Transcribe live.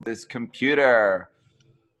This computer.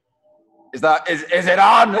 Is it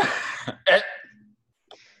on?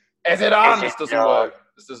 Is it on? This doesn't work.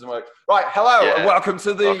 This doesn't work. Right, hello and welcome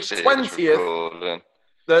to the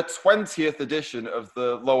 20th edition of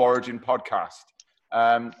the Low Origin podcast.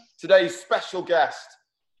 Today's special guest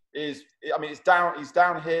is, he's down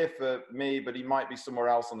here for me, but he might be somewhere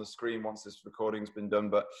else on the screen once this recording's been done.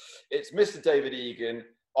 But it's Mr. David Egan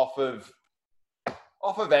off of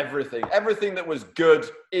everything. Everything that was good,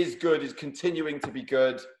 is continuing to be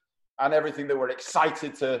good, and everything that we're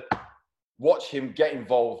excited to watch him get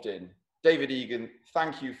involved in. David Egan,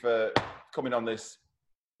 thank you for coming on this.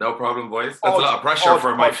 No problem, boys. That's a lot of pressure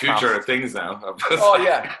for my future things now.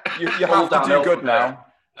 Yeah, you have to do good now.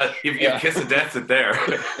 You kiss of death it there.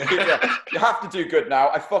 Yeah, you have to do good now.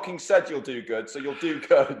 I fucking said you'll do good, so you'll do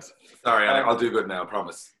good. Sorry, I'll do good now, I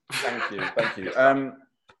promise. Thank you.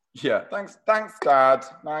 Yeah, thanks, Dad.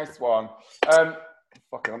 Nice one.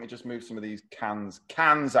 Let me just move some of these cans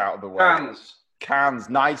out of the way. Cans,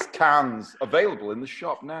 nice cans, available in the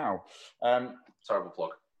shop now. Terrible plug.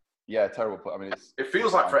 Yeah, terrible plug. It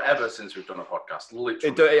feels like forever since we've done a podcast.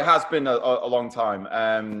 Literally, it has been a long time.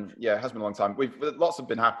 It has been a long time. Lots have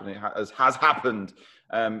been happening. Has happened.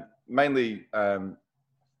 Mainly,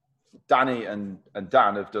 Danny and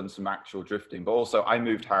Dan have done some actual drifting, but also I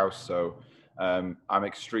moved house, so I'm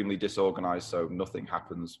extremely disorganized. So nothing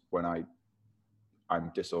happens when I'm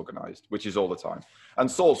disorganized, which is all the time. And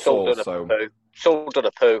Saul. Saul done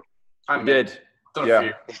a poo. I did. Done a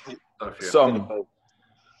few. Some.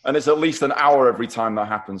 And it's at least an hour every time that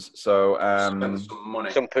happens. So some money.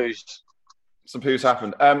 Some poos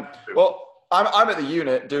happened. Well, I'm at the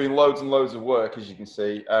unit doing loads and loads of work, as you can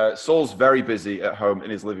see. Saul's very busy at home in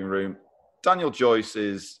his living room. Daniel Joyce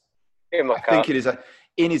is, in my car. I think it is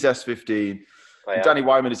in his S15. Danny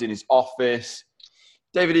Wyman is in his office.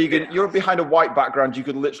 David Egan, you're behind a white background. You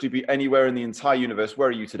could literally be anywhere in the entire universe. Where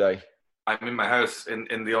are you today? I'm in my house in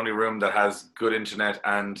the only room that has good internet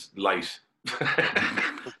and light.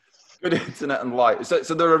 Good internet and light. So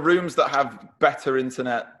there are rooms that have better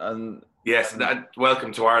internet and... Yes,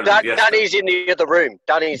 welcome to Ireland. Yes. Danny's in the other room.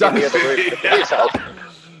 Danny and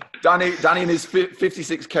his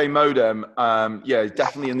 56k modem,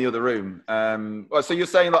 definitely in the other room. So you're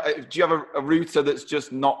saying, do you have a router that's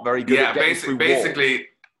just not very good at getting through walls? Basically,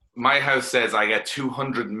 my house says I get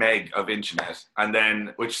 200 meg of internet, and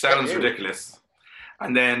then, which sounds ridiculous,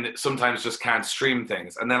 and then sometimes just can't stream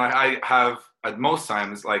things. And then I have, at most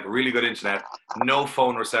times, like really good internet, no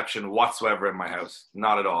phone reception whatsoever in my house,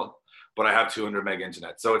 not at all. But I have 200 meg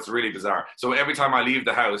internet, so it's really bizarre. So every time I leave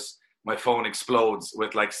the house, my phone explodes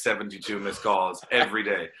with like 72 missed calls every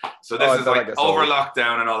day. So this is like over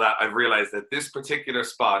lockdown and all that. I've realized that this particular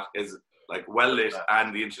spot is like well lit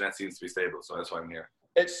and the internet seems to be stable. So that's why I'm here.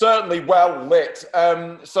 It's certainly well lit.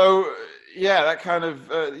 That kind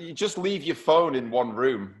of, you just leave your phone in one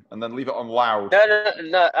room and then leave it on loud.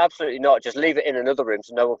 No, absolutely not. Just leave it in another room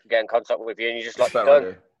so no one can get in contact with you and you just like,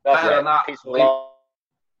 peaceful.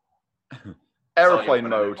 Airplane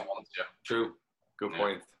mode. True. Good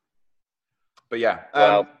point. But yeah.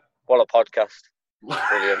 What a podcast.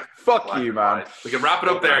 Brilliant. Fuck you, man. We can wrap it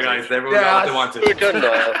up there, guys. Everyone got what they wanted. We're done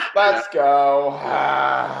now. Let's go.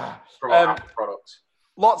 Products.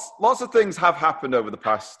 Lots of things have happened over the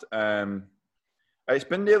past. It's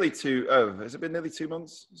been nearly has it been nearly 2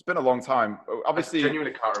 months? It's been a long time. Obviously, I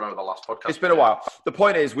genuinely can't remember the last podcast. It's been a while. The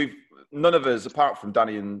point is, none of us, apart from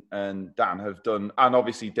Danny and Dan, have done, and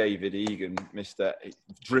obviously David Egan, Mr.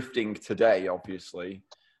 Drifting Today, obviously.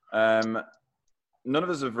 None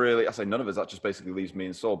of us have really, I say none of us, that just basically leaves me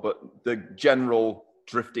and Saul, but the general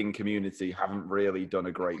drifting community haven't really done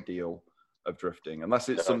a great deal of drifting, unless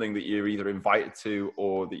it's something that you're either invited to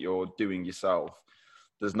or that you're doing yourself.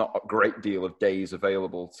 There's not a great deal of days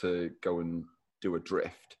available to go and do a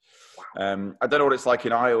drift. I don't know what it's like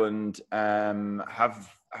in Ireland. Has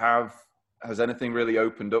anything really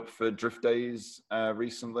opened up for drift days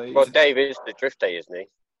recently? Well, Dave is the drift day, isn't he?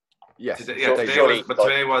 Yes.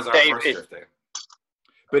 Today was our first drift day.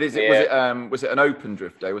 But was it an open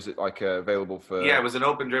drift day? Was it like available for? Yeah, it was an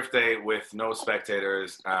open drift day with no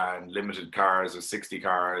spectators and limited cars, with 60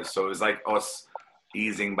 cars. So it was like us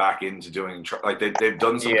easing back into doing they've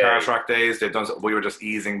done some car track days. We were just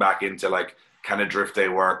easing back into like kind of drift day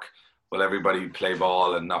work. Will everybody play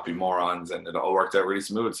ball and not be morons? And it all worked out really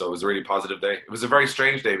smooth. So it was a really positive day. It was a very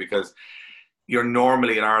strange day because you're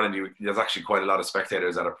normally in Ireland, there's actually quite a lot of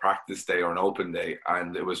spectators at a practice day or an open day.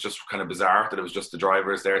 And it was just kind of bizarre that it was just the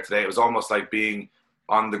drivers there today. It was almost like being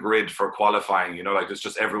on the grid for qualifying. You know, like it's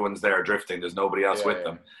just everyone's there drifting. There's nobody else with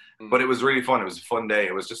them. But it was really fun. It was a fun day.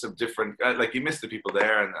 It was just a different, like you missed the people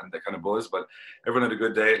there and the kind of buzz, but everyone had a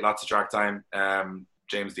good day. Lots of track time.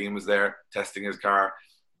 James Dean was there testing his car,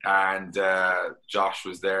 and Josh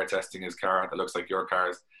was there testing his car. That looks like your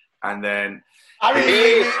cars. And then I mean,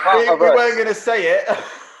 we weren't going to say it.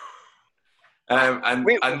 And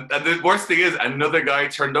the worst thing is, another guy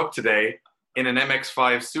turned up today in an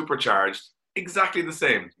MX-5 supercharged, exactly the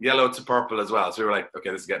same, yellow to purple as well. So we were like,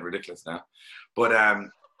 okay, this is getting ridiculous now. But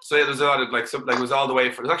so yeah, there's a lot of it was all the way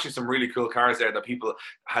for. There's actually some really cool cars there that people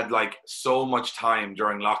had like so much time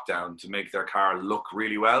during lockdown to make their car look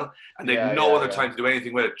really well, and they had no other time to do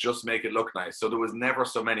anything with it, just make it look nice. So there was never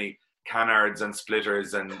so many canards and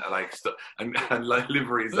splitters and like and like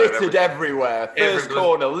liveries littered everywhere. First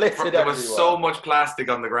corner, littered everywhere. There was so much plastic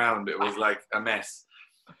on the ground. It was like a mess,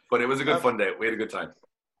 but it was a good fun day. We had a good time.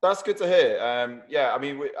 That's good to hear. Yeah, I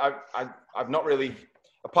mean, I've not really.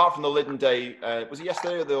 Apart from the Lyddon Day, was it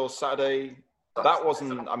yesterday or Saturday? That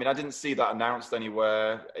wasn't. I mean, I didn't see that announced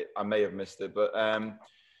anywhere. I may have missed it, but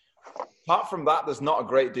apart from that, there's not a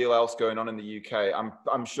great deal else going on in the UK.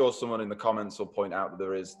 I'm sure someone in the comments will point out that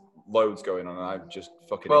there is loads going on, and I'm just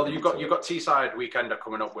fucking. Well, you've got Teesside Weekender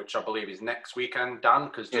coming up, which I believe is next weekend, Dan,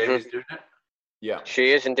 because Jamie's doing it. Yeah,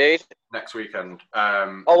 she is indeed. Next weekend.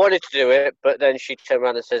 I wanted to do it, but then she turned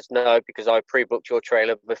around and says no because I pre-booked your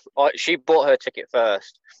trailer. She bought her ticket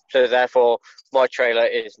first, so therefore my trailer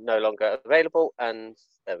is no longer available, and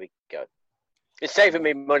there we go. It's saving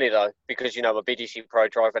me money though, because I'm a BDC Pro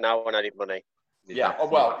driver now, and I need money. Yeah. Oh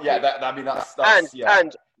well. Yeah. That's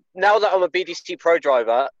and now that I'm a BDC Pro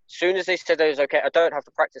driver, as soon as they said it was okay, I don't have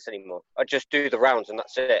to practice anymore. I just do the rounds and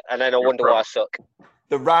that's it. And then I wonder why I suck.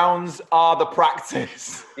 The rounds are the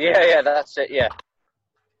practice. Yeah, that's it. Yeah,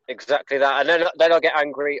 exactly that. And then I'll get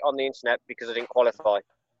angry on the internet because I didn't qualify.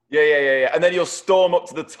 Yeah. And then you'll storm up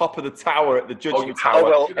to the top of the tower at the judging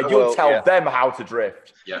tower, and you'll tell them how to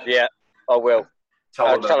drift. Yeah, I will.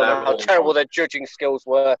 I'll tell them how terrible their judging skills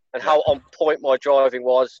were and how on point my driving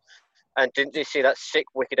was. And didn't you see that sick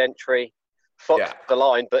wicked entry? Fucked the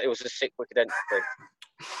line, but it was a sick wicked entry.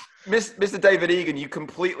 Mr. David Egan, you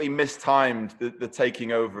completely mistimed the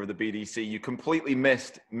taking over of the BDC. You completely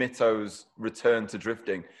missed Mito's return to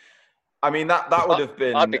drifting. I mean, that would have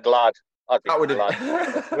been... I'd be glad. That would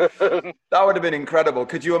have been incredible.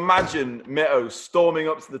 Could you imagine Mito storming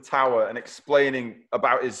up to the tower and explaining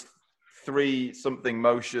about his 3-something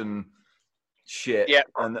motion shit? Yeah,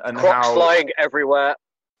 and Crocs how... flying everywhere.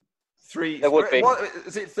 There would be. What,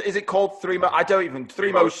 is it called 3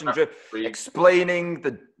 motion drift? Explaining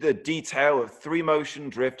the detail of 3 motion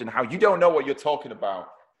drift and how you don't know what you're talking about.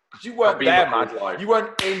 Because you weren't there, man. You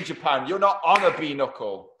weren't in Japan. You're not on a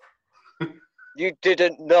B-knuckle. You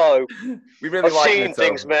didn't know. We really I've seen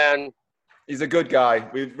things, man. He's a good guy.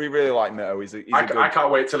 We really like Mito. I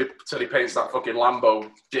can't wait till he paints that fucking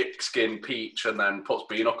Lambo dick skin peach and then puts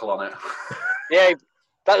B-knuckle on it. Yeah.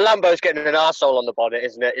 That Lambo's getting an arsehole on the bonnet,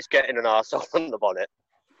 isn't it? It's getting an arsehole on the bonnet.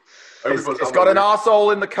 It's got an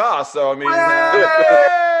arsehole in the car, so I mean...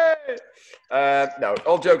 no,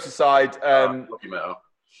 all jokes aside,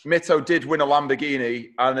 Mito did win a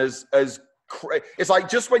Lamborghini, and it's like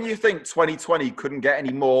just when you think 2020 couldn't get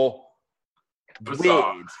any more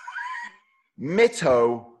weird,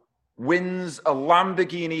 Mito wins a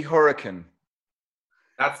Lamborghini Huracan.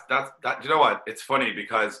 That's you know what? It's funny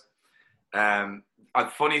because... a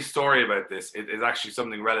funny story about this is actually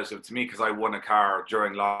something relative to me because I won a car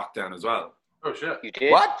during lockdown as well. Oh shit! You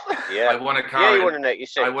did? What? Yeah, I won a car. Yeah, you won an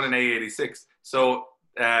 86. I won an A86. So,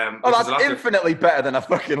 that's infinitely better than a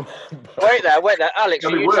fucking Lambo. Wait there, Alex.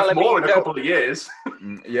 Are you telling me more in a couple of years?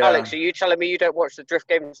 Yeah. Alex, are you telling me you don't watch the Drift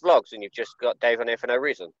Games vlogs and you've just got Dave on here for no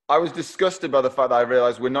reason? I was disgusted by the fact that I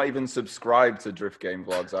realised we're not even subscribed to Drift Game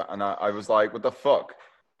vlogs, and I was like, "What the fuck?"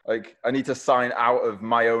 Like, I need to sign out of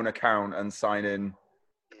my own account and sign in.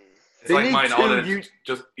 It's like mine.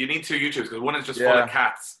 You need 2 YouTubes because one is just full of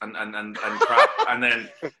cats and crap, and then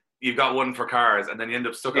you've got one for cars, and then you end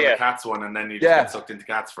up stuck on the cats one, and then you just get sucked into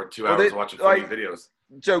cats for 2 hours watching funny videos.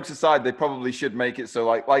 Jokes aside, they probably should make it so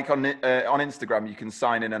like on Instagram, you can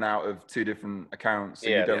sign in and out of 2 different accounts, so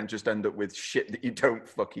you don't just end up with shit that you don't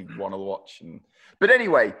fucking want to watch. But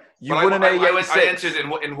anyway, won an A86. I entered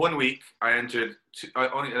in 1 week. I entered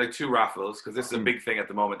only like 2 raffles because this is a big thing at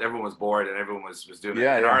the moment. Everyone was bored and everyone was doing it.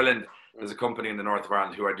 In Ireland, there's a company in the north of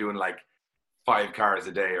Ireland who are doing like 5 cars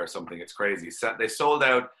a day or something. It's crazy. They sold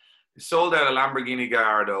out a Lamborghini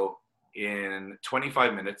Gallardo in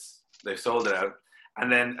 25 minutes. They sold it out,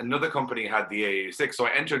 and then another company had the A86. So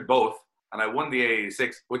I entered both, and I won the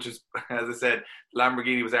A86, which is, as I said,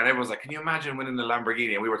 Lamborghini was there, and everyone was like, "Can you imagine winning the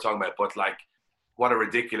Lamborghini?" And we were talking about, but like, what a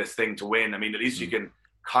ridiculous thing to win. I mean, at least you can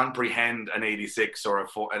comprehend an 86 or an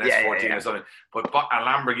S14 or something, but a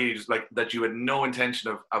Lamborghini, just like that, you had no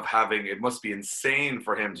intention of having. It must be insane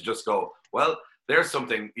for him to just go, well, there's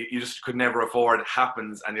something you just could never afford,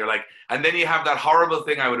 happens, and you're like, and then you have that horrible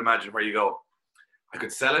thing, I would imagine, where you go, I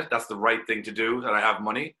could sell it, that's the right thing to do, that I have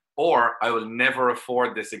money, or I will never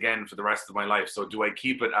afford this again for the rest of my life. So do I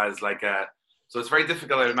keep it as like a, so it's very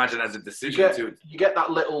difficult, I imagine, as a decision. You get that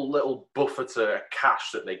little buffer to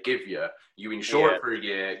cash that they give you. You insure it for a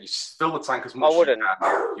year. You fill the tank as much as you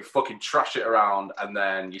can. You fucking trash it around, and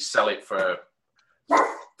then you sell it for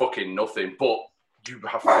fucking nothing. But you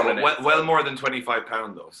have fun in it. Well, more than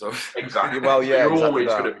 £25 though. So exactly. Well, yeah, you're always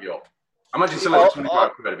going to be up. Imagine selling for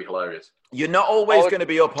 £25 quid. It'd be hilarious. You're not always going to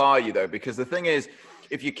be up, are you? Though, because the thing is,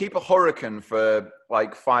 if you keep a Huracan for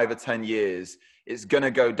like 5 or 10 years, it's going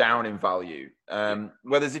to go down in value.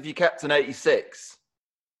 Whereas if you kept an 86,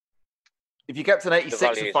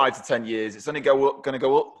 for 5 to 10 years, it's only going to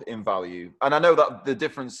go up in value. And I know that the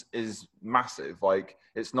difference is massive. Like,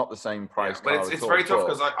 it's not the same price. Yeah, but it's very tough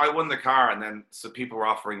because I won the car, and then so people were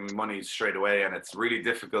offering me money straight away, and it's really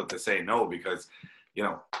difficult to say no because, you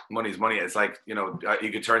know, money's money. It's like, you know,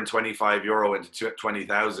 you could turn €25 into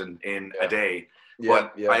 20,000 in a day.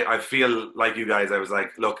 But I feel like you guys, I was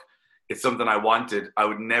like, look, it's something I wanted. I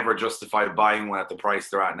would never justify buying one at the price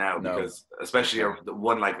they're at now, because especially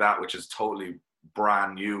one like that, which is totally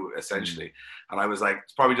brand new, essentially. And I was like,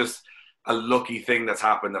 it's probably just a lucky thing that's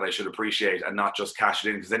happened that I should appreciate and not just cash it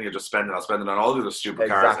in, because then you'll just spend it. I'll spend it on all the other stupid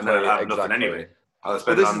cars, and then I'll have nothing anyway. I'll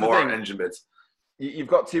spend it on more engine bits. You've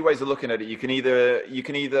got two ways of looking at it. You can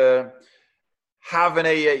either have an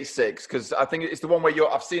A86, because I think it's the one where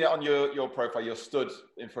I've seen it on your profile. You're stood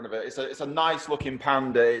in front of it. It's a nice looking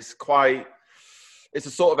Panda. It's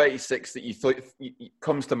a sort of 86 that it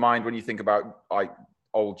comes to mind when you think about like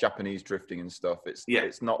old Japanese drifting and stuff.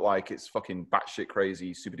 It's not like it's fucking batshit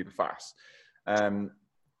crazy, super duper fast.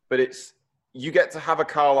 But you get to have a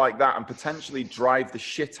car like that and potentially drive the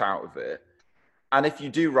shit out of it. And if you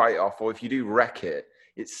do write it off, or if you do wreck it,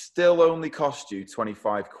 it still only cost you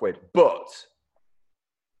 25 quid. But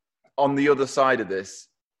on the other side of this,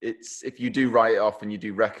 it's if you do write it off and you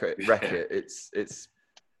do wreck it, it's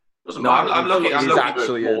doesn't matter. I'm looking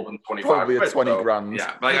actually more than 25 probably quid, a 20 grand.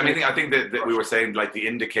 Yeah, like I think that we were saying like the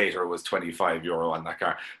indicator was €25 on that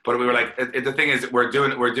car, but we were like, the thing is, we're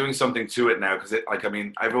doing something to it now, because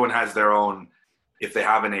everyone has their own. If they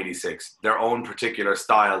have an 86, their own particular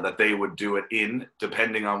style that they would do it in,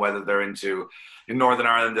 depending on whether they're in Northern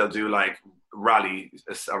Ireland, they'll do like a rally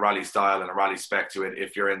style and a rally spec to it.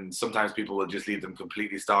 If you're in, sometimes people will just leave them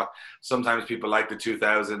completely stock. Sometimes people like the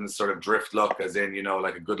 2000s sort of drift look, as in, you know,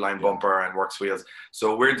 like a good line bumper and works wheels.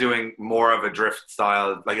 So we're doing more of a drift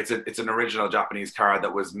style. Like it's an original Japanese car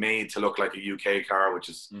that was made to look like a UK car, which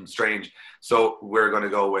is strange. So we're going to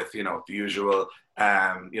go with, you know, the usual,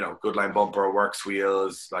 you know, good line bumper, works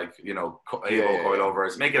wheels, like, you know,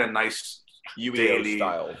 coilovers, make it a nice daily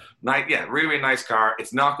style. Really, really nice car.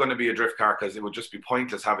 It's not going to be a drift car, because it would just be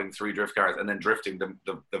pointless having 3 drift cars and then drifting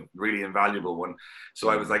the really invaluable one. So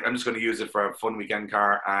I was like, I'm just going to use it for a fun weekend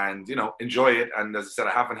car and, you know, enjoy it. And as I said,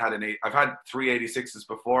 I've had 386s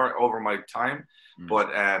before over my time,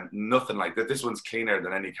 but nothing like that. This one's cleaner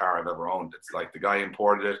than any car I've ever owned. It's like the guy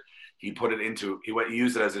imported it. He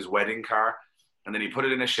used it as his wedding car, and then he put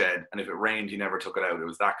it in a shed, and if it rained, he never took it out. It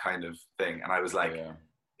was that kind of thing. And I was like,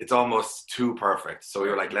 it's almost too perfect. So we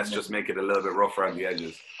were like, let's just make it a little bit rough around the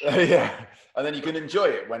edges. And then you can enjoy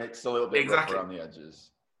it when it's a little bit rough around the edges.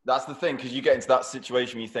 That's the thing, because you get into that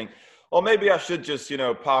situation where you think, oh, maybe I should just, you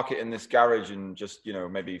know, park it in this garage and just, you know,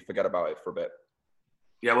 maybe forget about it for a bit.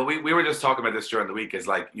 Yeah, well, we were just talking about this during the week, is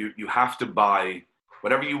like, you have to buy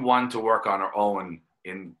whatever you want to work on or own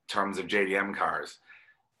in terms of JDM cars.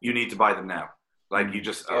 You need to buy them now. Like you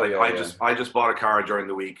just, I just bought a car during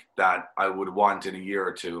the week that I would want in a year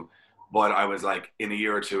or two, but I was like, in a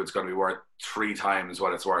year or two, it's going to be worth 3 times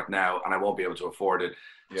what it's worth now, and I won't be able to afford it.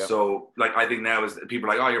 Yeah. So, like, I think now is people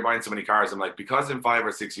are like, oh, you're buying so many cars. I'm like, because in 5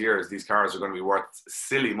 or 6 years, these cars are going to be worth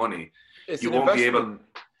silly money. You won't be able.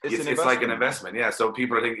 It's like an investment, yeah. So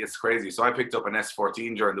people are thinking it's crazy. So I picked up an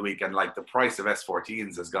S14 during the week, and like the price of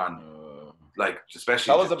S14s has gone. Like,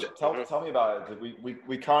 especially tell me about it.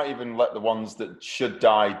 We can't even let the ones that should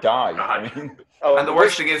die. I mean, and the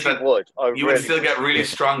worst thing is that you would still get really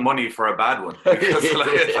strong money for a bad one, because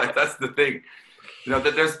like that's the thing. You know,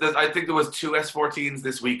 that there's I think there was 2 S14s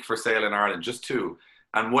this week for sale in Ireland, just 2,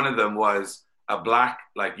 and one of them was a black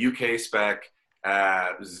like UK spec,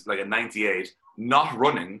 it was like a 98, not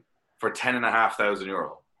running, for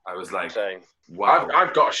 €10,500. I was like, Same. wow.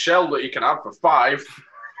 I've got a shell that you can have for £5.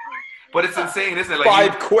 But it's insane, isn't it?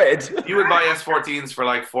 Like £5. You would buy S14s for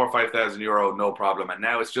like €4,000 or €5,000, no problem. And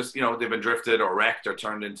now it's just, they've been drifted or wrecked or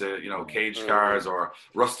turned into, caged cars or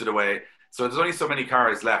rusted away. So there's only so many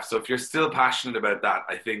cars left. So if you're still passionate about that,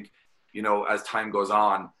 I think, as time goes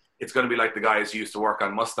on, it's going to be like the guys who used to work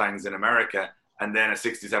on Mustangs in America. And then a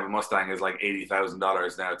 67 Mustang is like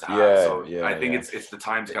 $80,000 now to have. I think it's the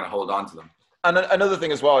time to kind of hold on to them. And another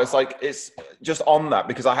thing as well, it's just on that,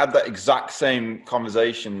 because I had that exact same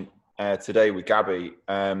conversation today with Gabby.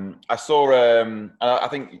 I saw, and I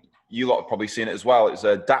think you lot have probably seen it as well. It's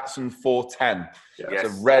a Datsun 410. Yes.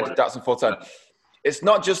 It's a red Datsun 410. It's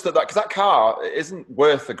not just that, because that car isn't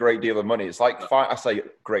worth a great deal of money. It's like I say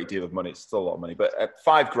great deal of money. It's still a lot of money, but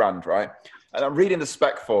 $5,000, right? And I'm reading the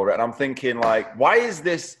spec for it, and I'm thinking, like, why is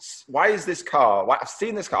this car? Like, I've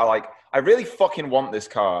seen this car. Like, I really fucking want this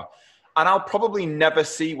car. And I'll probably never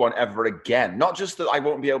see one ever again. Not just that I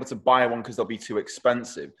won't be able to buy one because they'll be too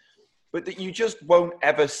expensive, but that you just won't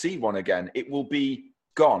ever see one again. It will be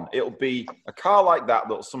gone. It'll be a car like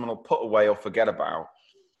that someone will put away or forget about.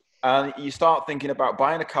 And you start thinking about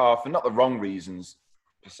buying a car for not the wrong reasons,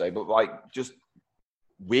 per se, but like just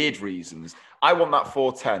weird reasons. I want that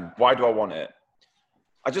 410. Why do I want it?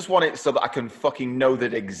 I just want it so that I can fucking know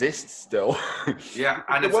that it exists still. Yeah,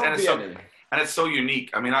 and it's so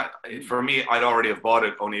unique. I mean, for me, I'd already have bought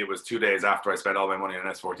it. Only it was 2 days after I spent all my money on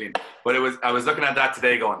S14. But I was looking at that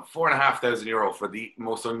today, going €4,500 for the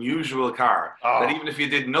most unusual car. That even if you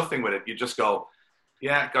did nothing with it, you just go,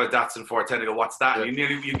 yeah, got a Datsun 410. You go, what's that? And you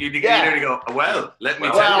nearly go, well, let me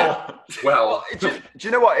tell you. Well, do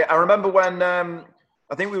you know what? I remember when I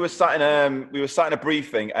think we were sat in a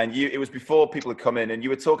briefing, and it was before people had come in, and you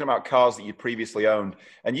were talking about cars that you previously owned,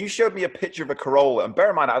 and you showed me a picture of a Corolla. And bear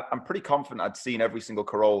in mind, I'm pretty confident I'd seen every single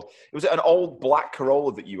Corolla. It was an old black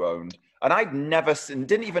Corolla that you owned, and I'd never seen,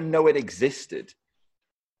 didn't even know it existed.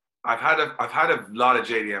 I've had a lot of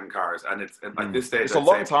JDM cars, and it's like this stage. It's a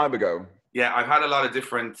long time ago. Yeah, I've had a lot of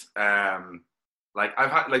different.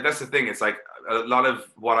 That's the thing. It's like a lot of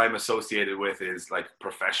what I'm associated with is like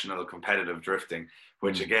professional competitive drifting,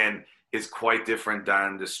 which again is quite different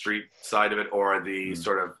than the street side of it, or the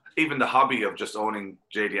sort of even the hobby of just owning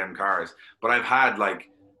JDM cars. But I've had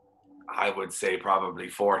I would say probably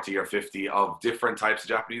 40 or 50 of different types of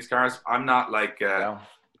Japanese cars. I'm not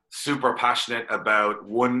super passionate about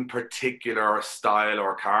one particular style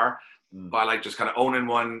or car, but I like just kind of owning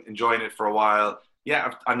one, enjoying it for a while.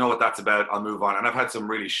 Yeah, I know what that's about. I'll move on. And I've had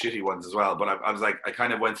some really shitty ones as well. But I was like, I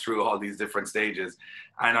kind of went through all these different stages.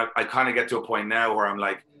 And I kind of get to a point now where I'm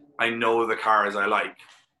like, I know the cars I like.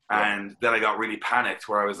 And then I got really panicked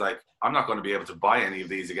where I was like, I'm not going to be able to buy any of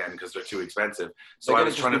these again because they're too expensive. So I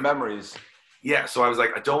was trying to memories. Yeah, so I was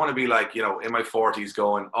like, I don't want to be like, in my 40s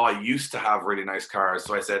going, I used to have really nice cars.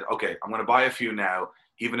 So I said, okay, I'm going to buy a few now,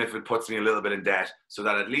 even if it puts me a little bit in debt, so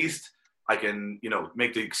that at least I can,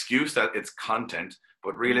 make the excuse that it's content.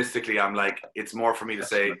 But realistically, I'm like, it's more for me to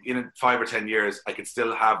say, in 5 or 10 years, I could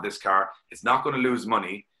still have this car. It's not going to lose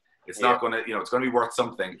money. It's not going to, it's going to be worth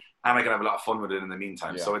something. And I can have a lot of fun with it in the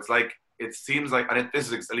meantime. Yeah. So it's like, it seems like, and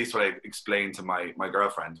this is at least what I explained to my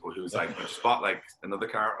girlfriend, who's like, you just bought another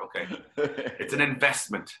car. Okay. It's an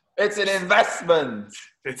investment. It's an investment.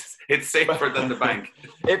 It's safer than the bank.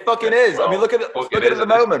 It fucking is. I mean, look at it at the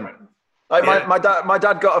moment. Like my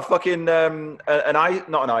dad got a fucking an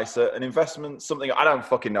investment, something, I don't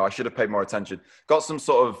fucking know. I should have paid more attention. Got some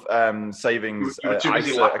sort of savings you were too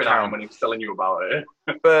busy laughing at him when he was telling you about it.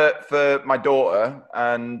 for my daughter,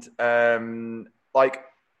 and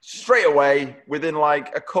straight away, within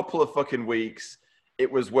a couple of fucking weeks, it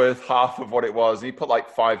was worth half of what it was. And he put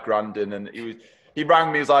 $5,000 in, and he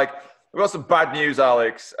rang me. He was like, "We've got some bad news,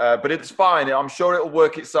 Alex, but it's fine. I'm sure it'll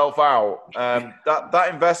work itself out." That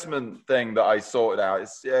investment thing that I sorted out,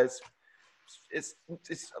 it's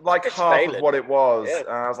like half of what it was. Yeah. And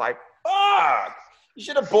I was like, "Fuck! You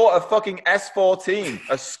should have bought a fucking S14,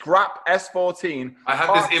 a scrap S14." I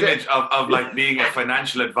have this image of being a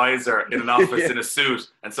financial advisor in an office in a suit,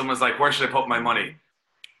 and someone's like, "Where should I put my money?"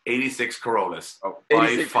 86 Corollas.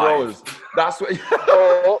 86 Corollas. That's what.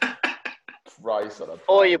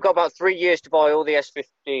 Or you've got about 3 years to buy all the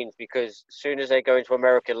S15s, because as soon as they go into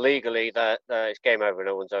America legally, it's game over.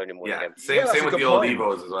 No one's owning one again. Same with the old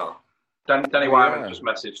Evos as well. Danny Wyman just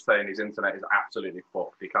messaged saying his internet is absolutely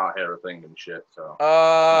fucked. He can't hear a thing and shit. So.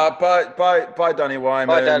 Bye, Danny Wyman.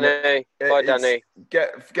 Bye, Danny. Bye, Danny.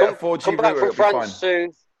 Get a 4G come back from France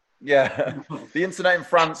soon. Yeah, the internet in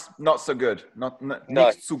France not so good. Not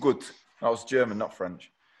so good. That was German, not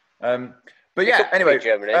French. But yeah, anyway,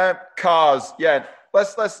 cars. Yeah,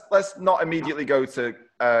 let's not immediately go to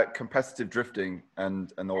competitive drifting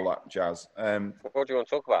and all that jazz. What do you want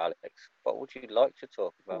to talk about, Alex? What would you like to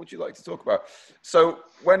talk about? What would you like to talk about? So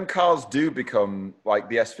when cars do become like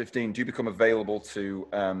the S15, do become available to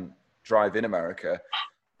drive in America,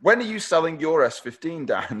 when are you selling your S15,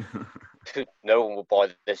 Dan? No one will buy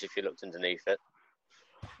this if you looked underneath it.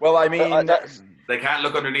 Well, I mean, they can't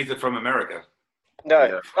look underneath it from America. No,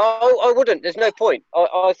 yeah. I wouldn't. There's no point.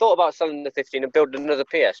 I thought about selling the 15 and building another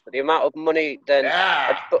PS, but the amount of money then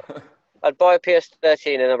I'd buy a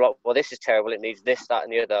PS13 and I'm like, well, this is terrible. It needs this, that,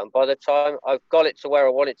 and the other. And by the time I've got it to where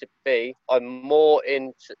I want it to be, I'm more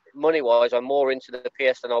into money-wise. I'm more into the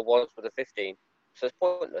PS than I was for the 15. So it's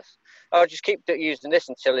pointless. I'll just keep using this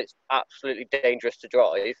until it's absolutely dangerous to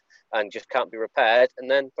drive and just can't be repaired,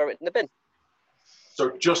 and then throw it in the bin.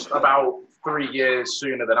 So just about 3 years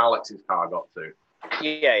sooner than Alex's car got to.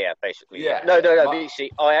 Yeah, basically. Yeah. No. But you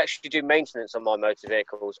see, I actually do maintenance on my motor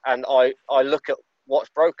vehicles, and I look at what's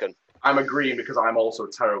broken. I'm agreeing because I'm also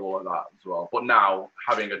terrible at that as well. But now,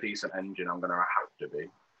 having a decent engine, I'm going to have to be.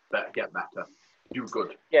 Get better. Do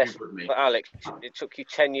good. Yes, do good, me. But Alex, it took you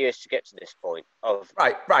 10 years to get to this point.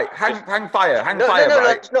 Right. Hang fire. No,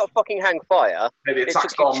 right? It's not fucking hang fire. Maybe it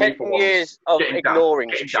took you 10 years of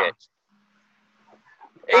ignoring shit.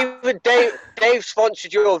 Even Dave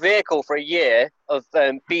sponsored your vehicle for a year of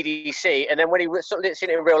BDC, and then when he seen it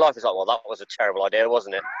in real life, he's like, well, that was a terrible idea,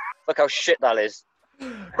 wasn't it? Look how shit that is.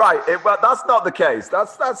 Right, well, that's not the case.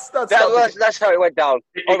 That's how it went down.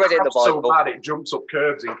 I read it in the Bible. So bad it jumps up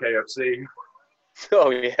curves in KFC.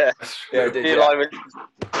 Oh yeah, it did.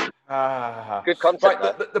 Good content.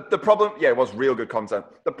 Right, the problem, it was real good content.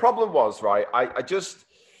 The problem was, right, I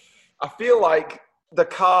feel like the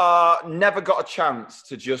car never got a chance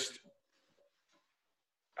to just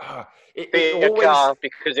be a car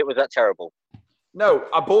because it was that terrible. No,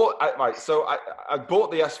 I bought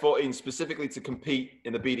the S14 specifically to compete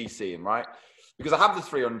in the BDC, right? Because I have the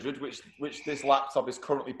 300, which this laptop is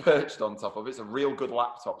currently perched on top of. It's a real good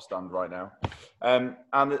laptop stand right now. And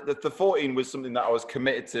the 14 was something that I was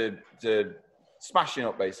committed to smashing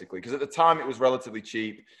up, basically, because at the time it was relatively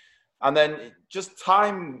cheap. And then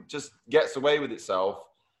time just gets away with itself.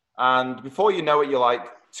 And before you know it, you're like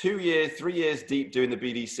 2 years, 3 years deep doing the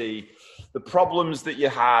BDC. The problems that you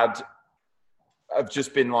had have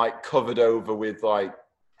just been like covered over with like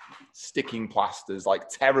sticking plasters, like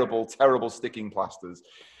terrible sticking plasters.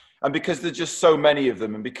 And because there's just so many of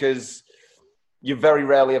them, and because you very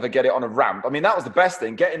rarely ever get it on a ramp. I mean, that was the best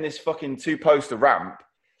thing, getting this fucking 2-poster ramp.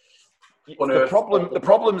 The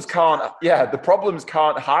problems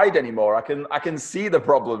can't hide anymore. I can see the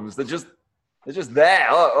problems. They're just there.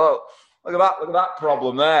 Oh, look at that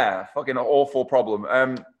problem there. Fucking awful problem.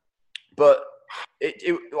 But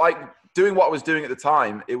it like doing what I was doing at the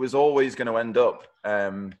time, it was always going to end up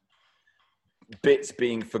bits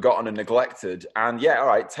being forgotten and neglected. And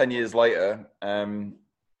 10 years later,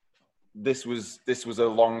 this was a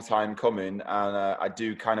long time coming, and I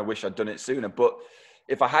do kind of wish I'd done it sooner. But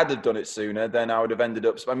if I had have done it sooner, then I would have ended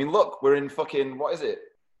up. I mean, look, we're in fucking, what is it?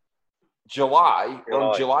 July. We're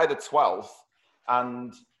on July the 12th,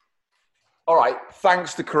 and all right,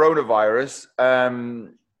 thanks to coronavirus,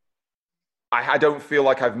 I don't feel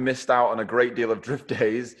like I've missed out on a great deal of drift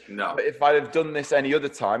days. No. But if I'd have done this any other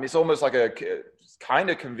time, it's almost like it's kind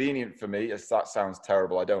of convenient for me. That sounds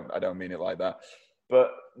terrible. I don't mean it like that.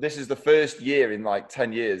 But this is the first year in like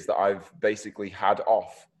 10 years that I've basically had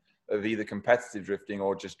off of either competitive drifting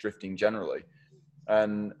or just drifting generally.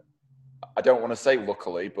 And I don't want to say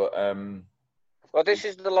luckily, but well, this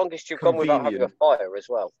is the longest you've gone without having a fire as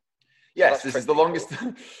well. Yes, this is the longest.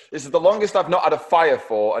 This is the longest I've not had a fire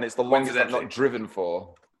for, and it's the longest I've not driven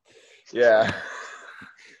for. Yeah.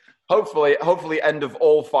 hopefully, end of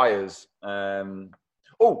all fires.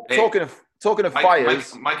 Talking of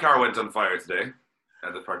fires, my car went on fire today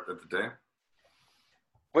at the park of the day.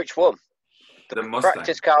 Which one? The Mustang.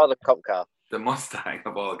 Practice car or the cop car? The Mustang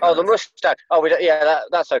of all cars. Oh, the Mustang. Oh,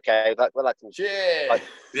 that's okay. That can. Yeah.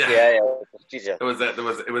 Yeah.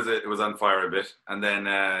 It was on fire a bit, and then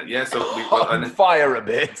so we on fire a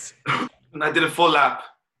bit. And I did a full lap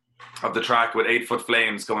of the track with 8-foot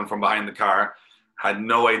flames coming from behind the car. Had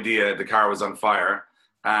no idea the car was on fire,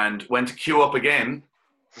 and went to queue up again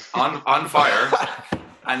on fire.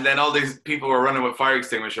 And then all these people were running with fire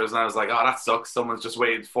extinguishers, and I was like, oh, that sucks. Someone's just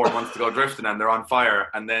waited 4 months to go drifting, and they're on fire.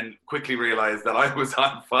 And then quickly realized that I was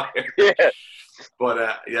on fire. Yeah.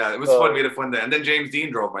 But, it was fun. We had a fun day. And then James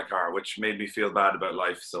Dean drove my car, which made me feel bad about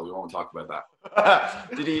life, so we won't talk about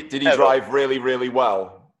that. Did he drive really, really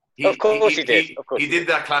well? Of course he did. He did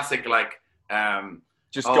that classic,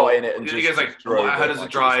 Just got in it and just like, drove how does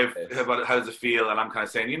it drive? How does it feel? And I'm kind of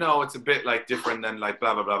saying, it's a bit like different than like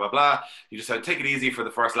blah, blah, blah, blah, blah. You just have to take it easy for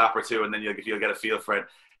the first lap or two, and then you'll get a feel for it.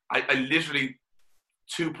 I literally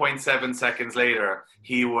 2.7 seconds later,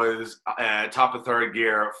 he was top of third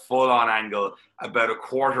gear, full on angle, about a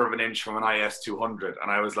quarter of an inch from an IS 200.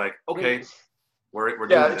 And I was like, okay, we're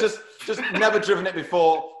doing this. just never driven it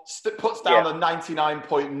before. Puts down a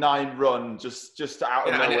 99.9 run just out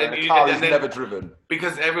of nowhere. And the car is never driven.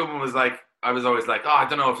 Because everyone was like, I was always like, I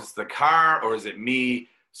don't know if it's the car or is it me.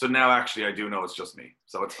 So now actually I do know it's just me.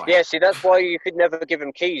 So it's fine. Yeah, see, that's why you could never give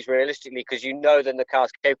him keys realistically, because then the car's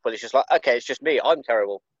capable. It's just like, okay, it's just me. I'm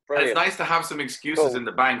terrible. And it's nice to have some excuses in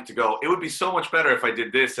the bank to go, it would be so much better if I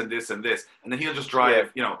did this and this and this. And then he'll just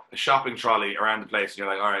drive, a shopping trolley around the place. And you're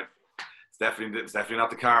like, all right, it's definitely not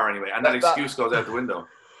the car anyway. And that excuse goes out the window.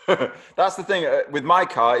 That's the thing with my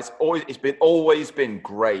car. It's always been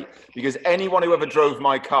great, because anyone who ever drove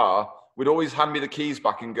my car would always hand me the keys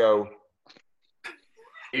back and go,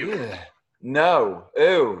 no,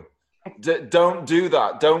 ew, don't do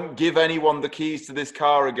that. Don't give anyone the keys to this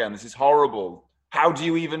car again. This is horrible. How do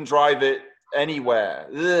you even drive it anywhere?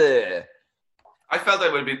 Ugh. I felt I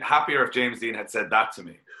would have been happier if James Dean had said that to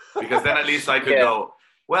me, because then at least I could go,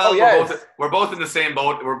 well, we're both in the same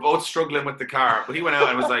boat. We're both struggling with the car. But he went out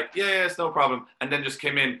and was like, yeah, it's no problem. And then just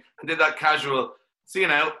came in and did that casual, see you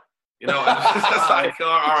now. And just like, all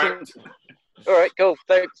right. All right, cool.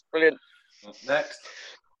 Thanks. Brilliant. Next.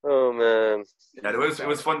 Oh, man. Yeah, it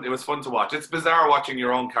was fun. It was fun to watch. It's bizarre watching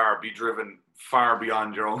your own car be driven far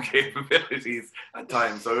beyond your own capabilities at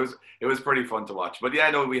times. So it was pretty fun to watch. But yeah,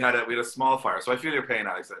 no, we had a small fire. So I feel your pain,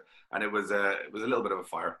 Alex. And it was a little bit of a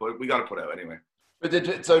fire, but we got to put out anyway.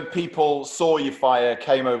 But so people saw your fire,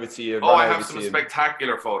 came over to you. I have some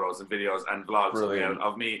spectacular photos and videos and vlogs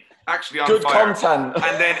of me actually on good fire. Content.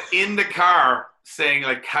 And then in the car saying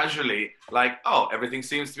like casually, like, oh, everything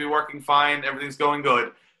seems to be working fine. Everything's going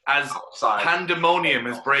good. As pandemonium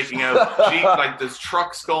is breaking out, like there's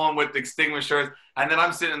trucks going with extinguishers. And then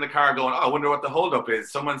I'm sitting in the car going, I wonder what the holdup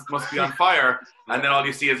is. Someone must be on fire. And then all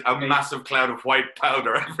you see is a massive cloud of white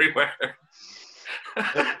powder everywhere.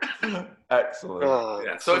 Excellent.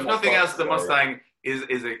 Yeah. So if nothing else, the Mustang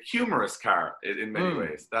is a humorous car in many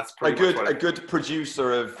ways. That's pretty a good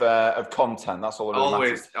producer of content. That's all.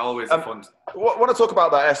 Always fun. I want to talk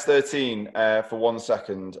about that S13 for 1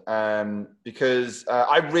 second, because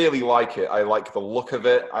I really like it. I like the look of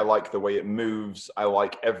it. I like the way it moves. I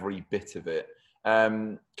like every bit of it.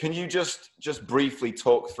 Can you just briefly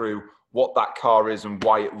talk through what that car is and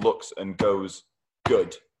why it looks and goes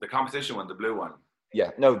good? The competition one, the blue one.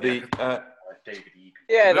 Yeah, no, David Egan.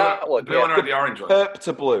 Yeah, that one. The blue one or the orange one? Perp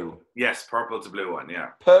to blue. Yes, purple to blue one,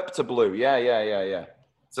 yeah. Perp to blue, yeah.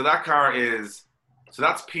 So that car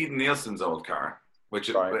that's Pete Nielsen's old car,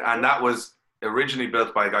 and that was originally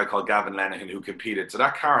built by a guy called Gavin Lenihan who competed. So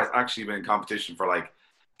that car has actually been in competition for like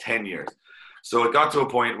 10 years. So it got to a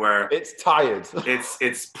point where it's tired.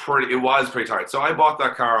 It was pretty tired. So I bought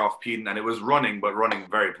that car off Pete, and it was running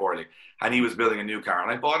very poorly. And he was building a new car,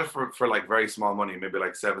 and I bought it for like very small money, maybe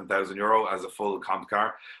like €7,000 as a full comp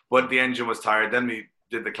car. But the engine was tired. Then we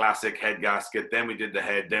did the classic head gasket. Then we did the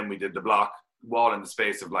head. Then we did the block, all in the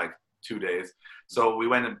space of like 2 days. So we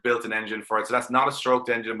went and built an engine for it. So that's not a stroked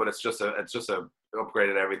engine, but it's just a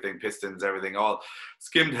upgraded everything, pistons, everything, all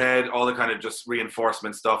skimmed head, all the kind of just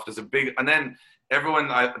reinforcement stuff. There's a big, and then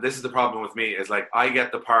this is the problem with me, is like I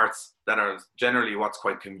get the parts that are generally what's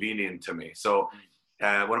quite convenient to me. So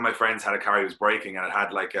one of my friends had a car he was braking, and it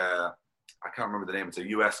had like I can't remember the name. It's a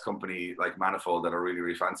US company like manifold that are really,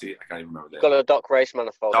 really fancy. I can't even remember the name. Got a Doc Race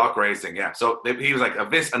manifold. Doc Racing, yeah. So he was like,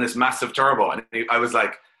 this and this massive turbo. And I was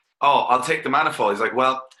like, oh, I'll take the manifold. He's like,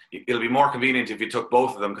 well, it'll be more convenient if you took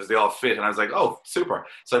both of them because they all fit. And I was like, oh, super.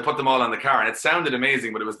 So I put them all on the car, and it sounded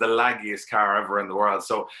amazing, but it was the laggiest car ever in the world.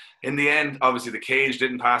 So in the end, obviously the cage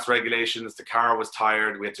didn't pass regulations. The car was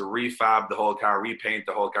tired. We had to refab the whole car, repaint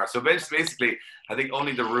the whole car. So basically, I think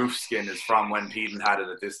only the roof skin is from when Peden had it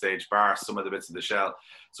at this stage, bar some of the bits of the shell.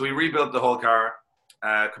 So we rebuilt the whole car,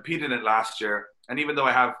 competed in it last year. And even though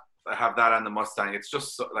I have that and the Mustang, it's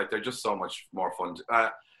just they're just so much more fun.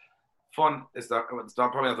 Fun is it's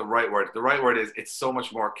not probably not the right word. The right word is it's so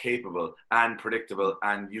much more capable and predictable,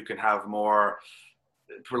 and you can have more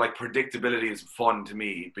predictability is fun to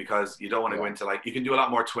me, because you don't want to go into you can do a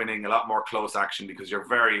lot more twinning, a lot more close action, because you're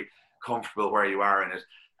very comfortable where you are in it.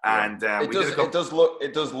 And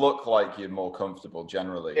it does look like you're more comfortable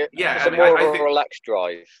generally. It's a more relaxed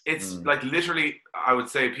drive. It's like literally, I would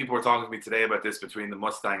say people were talking to me today about this between the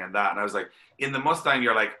Mustang and that, and I was like, in the Mustang,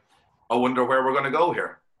 you're like, I wonder where we're going to go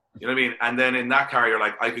here. You know what I mean? And then in that car, you're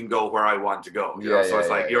like, I can go where I want to go. You know? So it's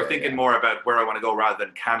like you're thinking more about where I want to go rather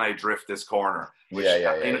than can I drift this corner? Which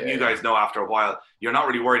you guys know after a while, you're not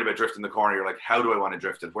really worried about drifting the corner. You're like, how do I want to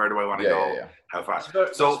drift it? Where do I want to go? Yeah. How fast?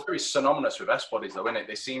 It's very synonymous with S-bodies though, isn't it?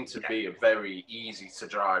 They seem to be a very easy to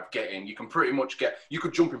drive, get in. You can pretty much you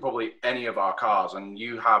could jump in probably any of our cars and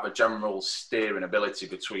you have a general steering ability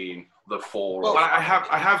between the four. Well, I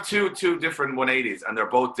have two different 180s and they're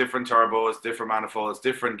both different turbos, different manifolds,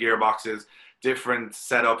 different gearboxes, different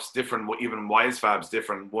setups, different even wise fabs,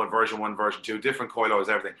 different version 1, version 2, different coilovers,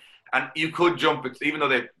 everything. And you could jump it, even though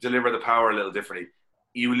they deliver the power a little differently.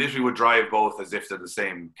 You literally would drive both as if they're the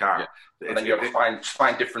same car. Yeah. And then you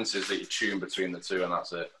find differences that you tune between the two, and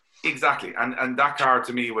that's it. Exactly. And that car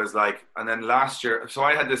to me was like, and then last year, so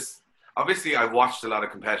I had this, obviously I watched a lot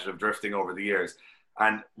of competitive drifting over the years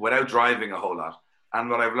and without driving a whole lot. And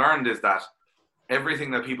what I've learned is that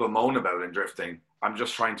everything that people moan about in drifting, I'm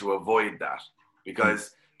just trying to avoid that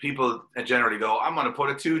because people generally go, I'm going to put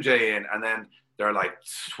a 2J in, and then they're like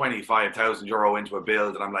 25,000 euro into a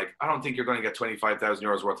build. And I'm like, I don't think you're going to get 25,000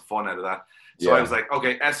 euros worth of fun out of that. So I was like,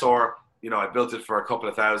 okay, SR, I built it for a couple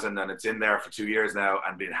of thousand and it's in there for 2 years now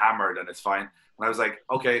and been hammered and it's fine. And I was like,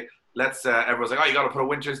 okay, let's, everyone's like, oh, you got to put a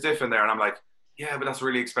Winters diff in there. And I'm like, yeah, but that's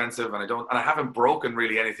really expensive. And I haven't broken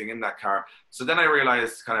really anything in that car. So then I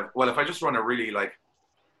realized kind of, well, if I just run a really like,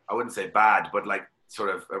 I wouldn't say bad, but like sort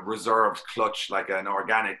of a reserved clutch, like an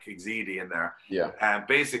organic Exidi in there. Yeah. And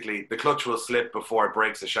basically the clutch will slip before it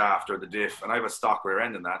breaks the shaft or the diff. And I have a stock rear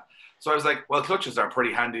end in that. So I was like, well, clutches are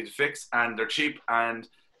pretty handy to fix and they're cheap and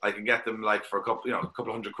I can get them like for a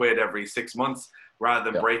couple hundred quid every 6 months rather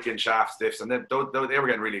than break-in shafts, diffs. And then they were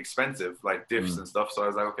getting really expensive, like diffs and stuff. So I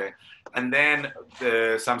was like, okay. And then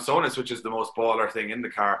the Samsonis, which is the most baller thing in the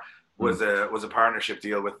car, was a partnership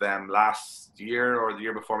deal with them last year or the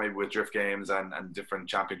year before, maybe with Drift Games and different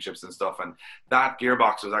championships and stuff. And that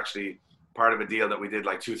gearbox was actually part of a deal that we did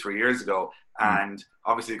like 2-3 years ago. And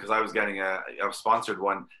obviously, because I was getting a sponsored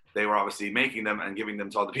one, they were obviously making them and giving them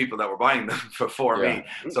to all the people that were buying them for me.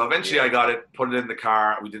 So eventually I got it, put it in the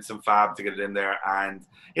car. We did some fab to get it in there. And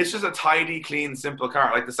it's just a tidy, clean, simple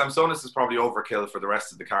car. Like the Samsonis is probably overkill for the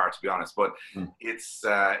rest of the car, to be honest. But it's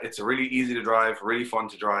a really easy to drive, really fun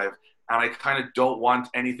to drive. And I kind of don't want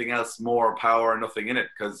anything else, more power, nothing in it.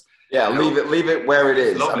 Because leave it where it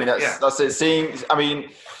is. Lovely. I mean, that's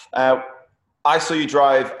it. I saw you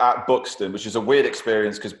drive at Buxton, which is a weird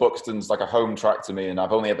experience because Buxton's like a home track to me, and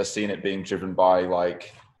I've only ever seen it being driven by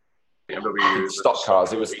like stock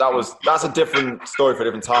cars. That's a different story for a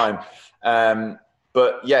different time.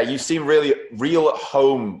 But yeah, you seem really real at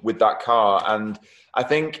home with that car, and I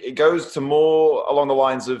think it goes to more along the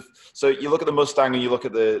lines of, so you look at the Mustang and you look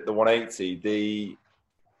at the 180.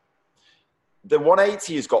 The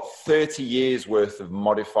 180 has got 30 years worth of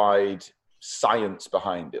modified science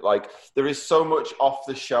behind it. Like there is so much off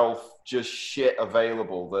the shelf just shit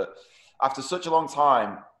available that after such a long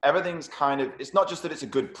time, everything's kind of, it's not just that it's a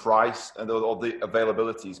good price and or the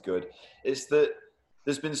availability is good, it's that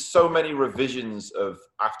there's been so many revisions of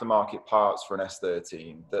aftermarket parts for an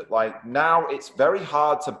S13 that like now it's very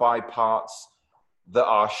hard to buy parts that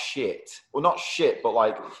are shit. Well, not shit, but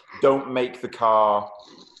like don't make the car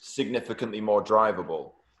significantly more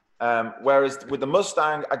drivable. Whereas with the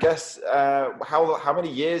Mustang, I guess, how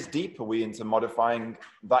many years deep are we into modifying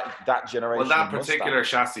that generation? Well, that particular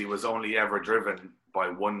chassis was only ever driven by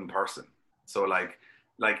one person. So like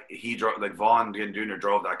he drove, like Vaughn Jr.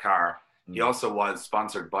 drove that car. He also was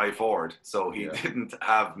sponsored by Ford, so he didn't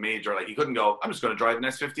have major, like he couldn't go, I'm just going to drive an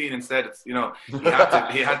S15 instead. It's, he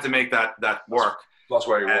had to make that work. That's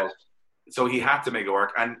where he was. So he had to make it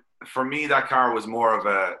work. And for me, that car was more of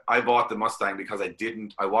I bought the Mustang because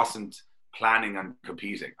I wasn't planning on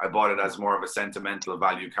competing. I bought it as more of a sentimental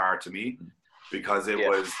value car to me because it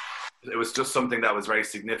was just something that was very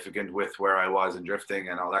significant with where I was in drifting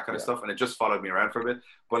and all that kind of stuff. And it just followed me around for a bit.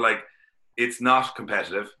 But like, it's not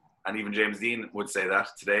competitive. And even James Dean would say that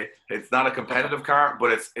today. It's not a competitive car,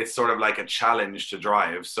 but it's sort of like a challenge to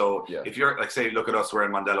drive. So if you're like, say, look at us, we're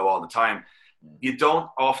in Mondello all the time. You don't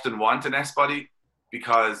often want an S-body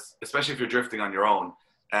because, especially if you're drifting on your own,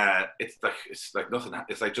 it's like nothing.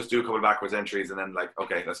 It's like just do a couple of backwards entries and then like,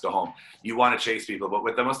 okay, let's go home. You want to chase people, but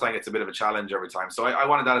with the Mustang, it's a bit of a challenge every time. So I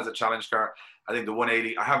wanted that as a challenge car. I think the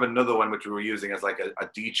 180. I have another one which we were using as like a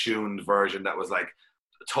detuned version that was like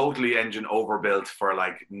totally engine overbuilt for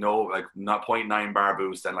like not 0.9 bar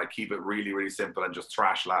boost and like keep it really, really simple and just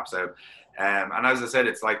thrash laps out. And as I said,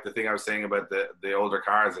 it's like the thing I was saying about the older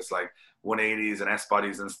cars. It's like 180s and S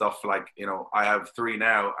bodies and stuff. Like, I have 3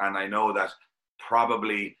 now, and I know that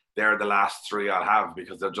probably they're the last three I'll have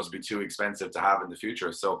because they'll just be too expensive to have in the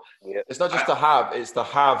future. So it's not just to have, it's to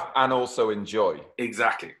have and also enjoy.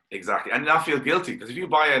 Exactly. And not feel guilty, because if you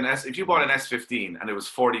bought an S15 and it was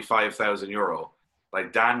 €45,000,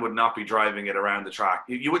 like Dan would not be driving it around the track.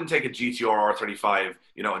 You wouldn't take a GTR R35,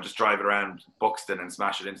 and just drive it around Buxton and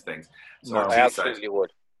smash it into things. So no, I absolutely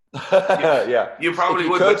would. Yeah, you probably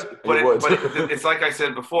would, but it's like I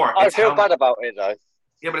said before. I feel bad about it though.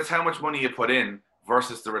 Yeah, but it's how much money you put in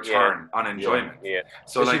versus the return on enjoyment. Yeah.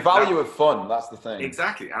 So it's the value of fun. That's the thing.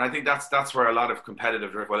 Exactly, and I think that's where a lot of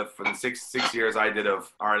competitive drift. Well, for the six years I did of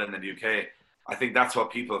Ireland and UK, I think that's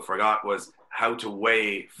what people forgot was how to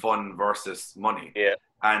weigh fun versus money. Yeah.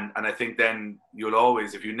 And I think then you'll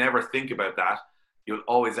always, if you never think about that, you'll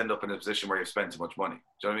always end up in a position where you've spent too much money.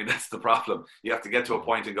 Do you know what I mean? That's the problem. You have to get to a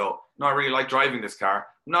point and go, no, I really like driving this car.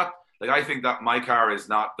 Not like I think that my car is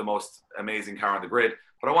not the most amazing car on the grid,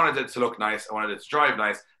 but I wanted it to look nice. I wanted it to drive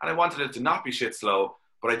nice. And I wanted it to not be shit slow,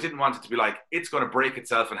 but I didn't want it to be like, it's going to break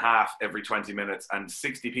itself in half every 20 minutes and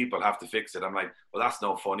 60 people have to fix it. I'm like, well, that's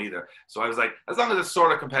no fun either. So I was like, as long as it's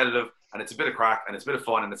sort of competitive and it's a bit of crack and it's a bit of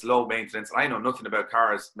fun and it's low maintenance, I know nothing about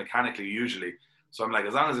cars mechanically usually. So I'm like,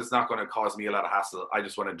 as long as it's not going to cause me a lot of hassle, I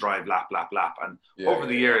just want to drive lap. And over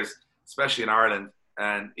the years, especially in Ireland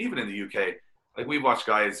and even in the UK, like we've watched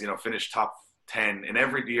guys, finish top 10 in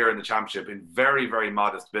every year in the championship in very, very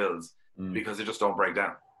modest builds because they just don't break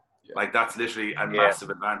down. Yeah. Like that's literally a massive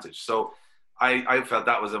advantage. So I felt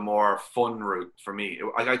that was a more fun route for me.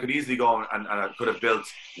 I could easily go and I could have built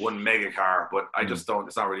one mega car, but I just don't.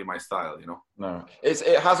 It's not really my style, No,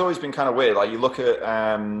 it has always been kind of weird. Like you look at,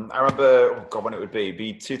 I remember, when it would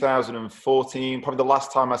be 2014, probably the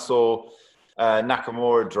last time I saw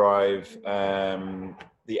Nakamura drive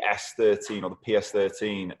the S13 or the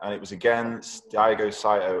PS13, and it was against Daigo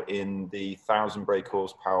Saito in the 1,000 brake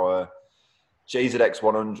horsepower JZX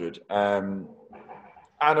 100. And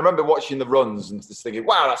I remember watching the runs and just thinking,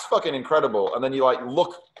 wow, that's fucking incredible. And then you like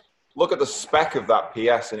look at the spec of that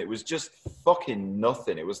PS and it was just fucking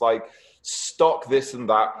nothing. It was like stock this and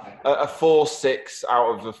that, a 4.6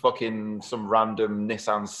 out of a fucking some random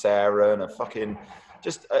Nissan Sarah and a fucking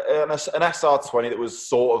just an SR20 that was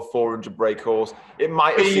sort of 400 brake horse. It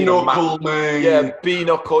might have seen B-knuckle, man. Yeah,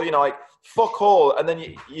 B-knuckle, like fuck all. And then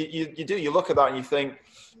you look at that and you think,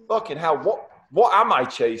 fucking hell, what am I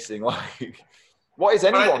chasing? Like, what is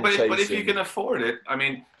anyone chasing? But if you can afford it, I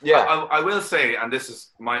mean, I will say, and this is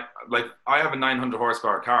I have a 900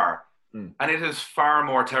 horsepower car, and it is far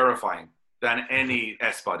more terrifying than any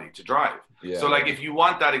S-body to drive. Yeah, so, if you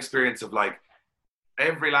want that experience of,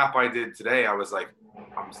 every lap I did today, I was like,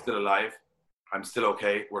 I'm still alive. I'm still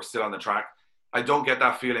okay. We're still on the track. I don't get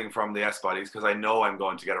that feeling from the S-bodies because I know I'm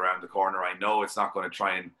going to get around the corner. I know it's not going to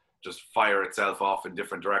try and just fire itself off in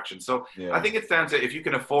different directions. So I think it's down to if you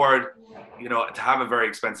can afford, to have a very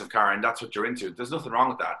expensive car and that's what you're into. There's nothing wrong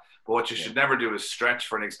with that. But what you should never do is stretch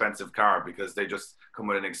for an expensive car because they just come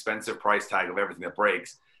with an expensive price tag of everything that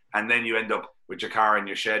breaks. And then you end up with your car in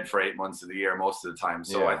your shed for 8 months of the year most of the time.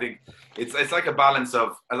 So I think it's like a balance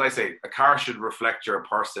of, as I say, a car should reflect your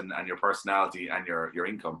person and your personality and your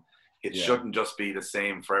income. It shouldn't just be the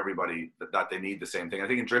same for everybody that they need the same thing. I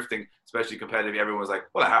think in drifting, especially competitive, everyone was like,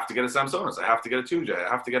 well, I have to get a Samsonis, I have to get a 2J, I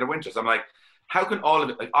have to get a Winchester. I'm like, how can all of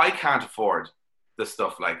it, I can't afford this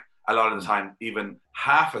stuff, a lot of the time, even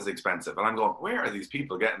half as expensive. And I'm going, where are these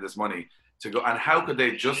people getting this money to go? And how could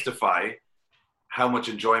they justify how much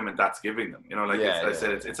enjoyment that's giving them? I said,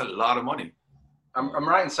 it's a lot of money. I'm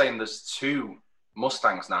right in saying there's two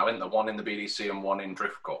Mustangs now, isn't there? One in the BDC and one in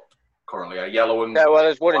Drift Cup. Currently, a yellow and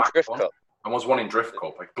there's one in Drift Cup. And there's one in Drift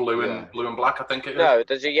Cup, blue and black, I think it is. No,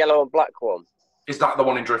 there's a yellow and black one. Is that the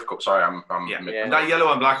one in Drift Cup? Sorry, I'm And that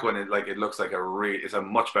yellow and black one, it looks like it's a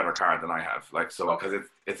much better car than I have. Because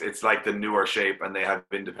it's like the newer shape, and they have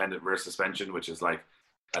independent rear suspension, which is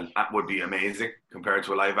and that would be amazing compared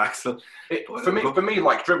to a live axle. For me, being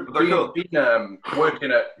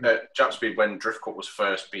working at Jap Speed when Drift Cup was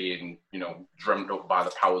first being, drummed up by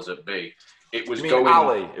the powers that be. It was going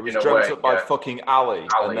Ali. It was dreamt up by fucking Ali.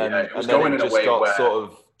 And then it just got sort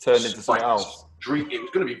of turned into something else. It was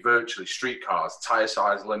going to be virtually street cars, tire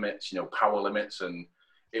size limits, power limits, and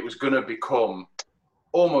it was going to become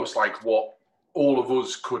almost like what all of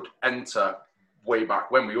us could enter way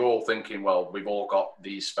back when. We were all thinking, well, we've all got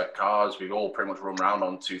these spec cars. We've all pretty much run around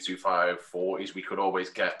on 225 40s. We could always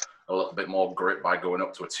get a little bit more grip by going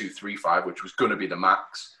up to a 235, which was going to be the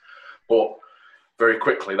max. But very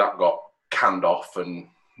quickly that got canned off, and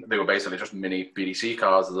they were basically just mini BDC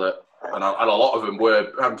cars and a lot of them were,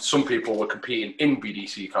 some people were competing in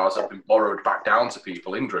BDC cars that had been borrowed back down to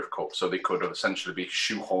people in Drift Cup, so they could essentially be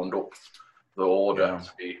shoehorned up the order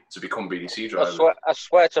to become BDC drivers. I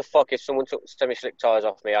swear to fuck, if someone took semi-slick tyres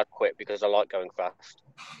off me, I'd quit because I like going fast.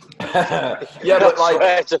 Yeah, but I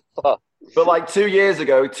swear to fuck. But like 2 years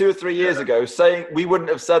ago, 2 or 3 years ago, saying we wouldn't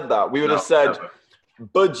have said that. We would have said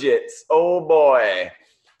budgets. Oh boy.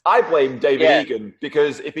 I blame David Egan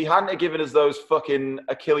because if he hadn't have given us those fucking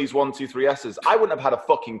Achilles 1, 2, 3 S's, I wouldn't have had a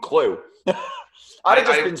fucking clue. I'd have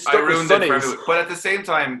just been stuck with Sunnies. But at the same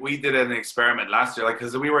time, we did an experiment last year, like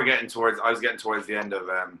because we were I was getting towards the end of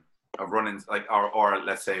running, like or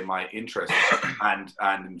let's say my interest and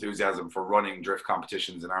enthusiasm for running drift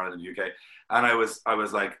competitions in Ireland and UK, and I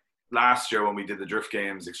was like last year when we did the drift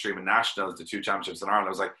games, Extreme and Nationals, the 2 championships in Ireland, I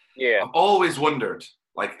was like, I've always wondered.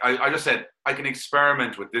 Like, I just said, I can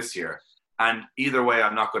experiment with this year. And either way,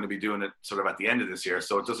 I'm not going to be doing it sort of at the end of this year.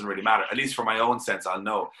 So it doesn't really matter. At least for my own sense, I'll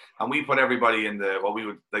know. And we put everybody in what we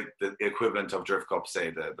would, like the equivalent of Drift Cup, say,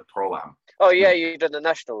 the Pro-Am. Oh, yeah, you did the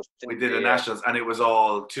Nationals. We did the Nationals, and it was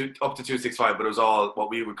all up to 265, but it was all what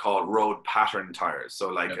we would call road pattern tires. So,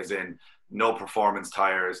 like, as in no performance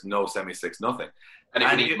tires, no semi-slicks, nothing.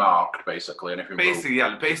 Anything marked, basically.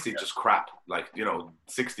 Basically just crap, like,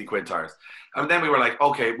 60 quid tires. And then we were like,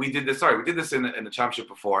 okay, we did this in the championship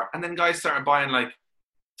before. And then guys started buying like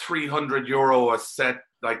 €300 a set,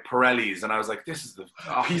 like Pirellis. And I was like, this is the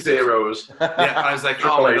P0s. Yeah, and I was like,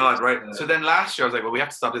 oh my God, right. So then last year I was like, well, we have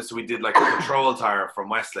to stop this. So we did like a control tire from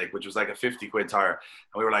Westlake, which was like a 50 quid tire.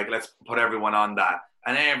 And we were like, let's put everyone on that.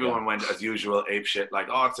 And everyone went as usual ape shit, like,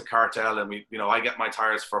 oh, it's a cartel, and we, I get my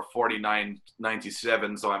tires for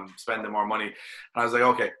 $49.97, so I'm spending more money. And I was like,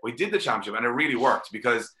 okay, we did the championship, and it really worked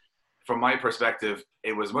because, from my perspective,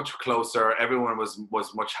 it was much closer. Everyone was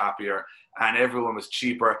much happier, and everyone was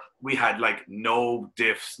cheaper. We had like no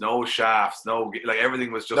diffs, no shafts,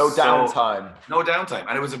 everything was just no downtime,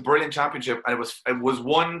 and it was a brilliant championship, and it was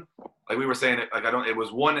won, like we were saying, it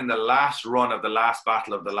was won in the last run of the last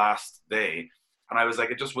battle of the last day. And I was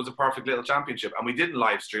like, it just was a perfect little championship. And we didn't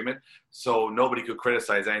live stream it, so nobody could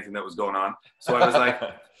criticize anything that was going on. So I was like,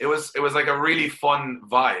 it was like a really fun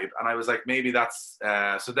vibe. And I was like, maybe that's,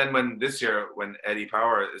 so then when this year, when Eddie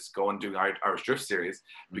Power is going doing Irish Drift Series,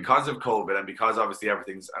 because of COVID and because obviously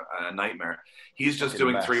everything's a nightmare, he's just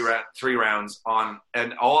doing three rounds on,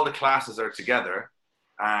 and all the classes are together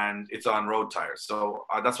and it's on road tires. So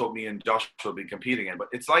that's what me and Josh will be competing in. But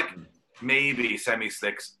it's like maybe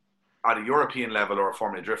semi-slicks at a European level or a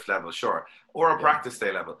Formula Drift level, sure, or a practice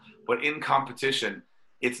day level. But in competition,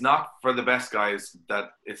 it's not for the best guys.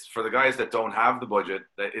 It's for the guys that don't have the budget.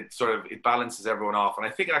 That it balances everyone off, and I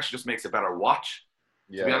think it actually just makes a better watch.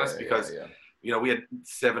 To be honest, because we had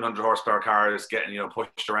 700 horsepower cars getting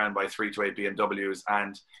pushed around by 3 to 8 BMWs,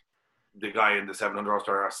 and the guy in the 700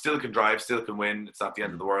 horsepower car still can drive, still can win. It's not the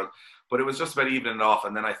end of the world. But it was just about evening it off.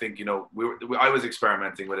 And then I think, I was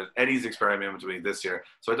experimenting with it. Eddie's experimenting with it this year.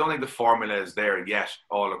 So I don't think the formula is there yet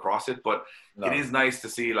all across it. But it is nice to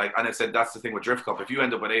see, and I said that's the thing with Drift Cup. If you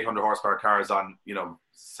end up with 800 horsepower cars on,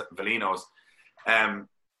 Velinos,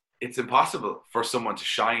 it's impossible for someone to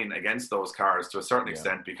shine against those cars to a certain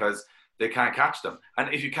extent because they can't catch them.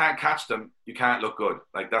 And if you can't catch them, you can't look good.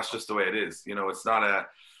 Like, that's just the way it is. It's not a...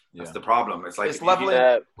 That's the problem. It's like... It's leveling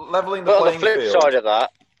the playing field. But on the flip side of that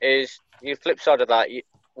is...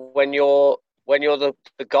 when you're the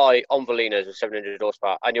guy on Velinos with 700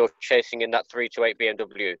 horsepower and you're chasing in that 3 to 8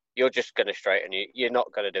 BMW, you're just going to straighten. You're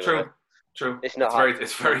not going to do it. True. It's not.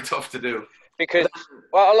 It's very tough to do because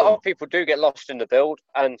a lot of people do get lost in the build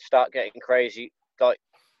and start getting crazy. Like,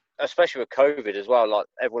 especially with COVID as well. Like,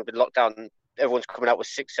 everyone's been locked down. Everyone's coming out with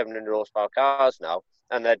 600-700 horsepower cars now,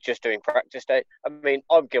 and they're just doing practice day. I mean,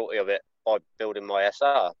 I'm guilty of it by building my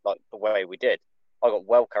SR like the way we did. I got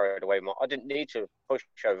well carried away. I didn't need to push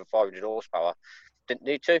over 500 horsepower. Didn't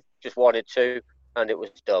need to. Just wanted to, and it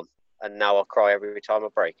was dumb. And now I cry every time I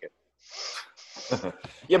break it.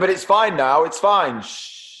 Yeah, but it's fine now. It's fine.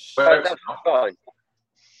 That's fine.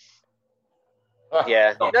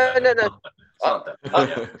 Yeah. No.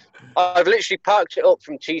 I've literally parked it up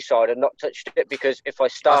from Teesside and not touched it because if I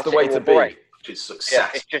start that's the way to be. Break. It's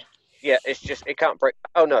success. It's just it can't break.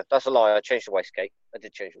 Oh no, that's a lie. I changed the wastegate. I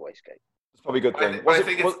did change the wastegate. It's probably a good thing.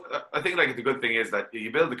 I think the good thing is that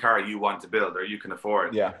you build the car you want to build or you can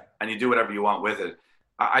afford, and you do whatever you want with it.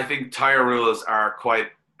 I think tire rules are quite.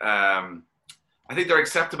 I think they're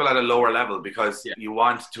acceptable at a lower level because you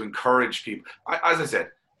want to encourage people. As I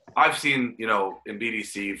said, I've seen in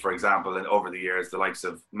BDC, for example, and over the years, the likes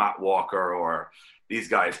of Matt Walker or these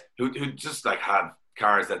guys who just like have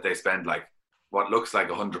cars that they spend like what looks like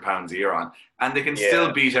 £100 a year on, and they can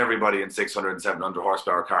still beat everybody in 600 and 700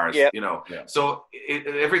 horsepower cars. So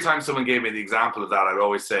every time someone gave me the example of that, I'd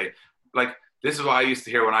always say, like, this is what I used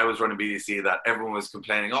to hear when I was running BDC, that everyone was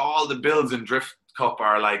complaining, all the builds in Drift Cup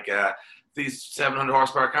are like these 700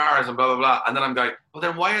 horsepower cars and blah, blah, blah. And then I'm going, well,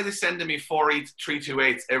 then why are they sending me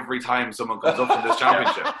 328s every time someone comes up in this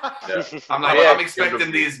championship? I'm like, well, I'm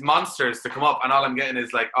expecting these monsters to come up, and all I'm getting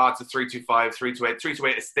is like, it's a 325, 328,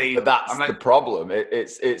 328 estate. But that's the problem.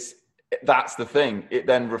 That's the thing. It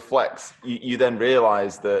then reflects, you then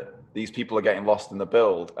realize that these people are getting lost in the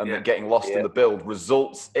build, and that getting lost in the build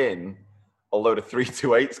results in a load of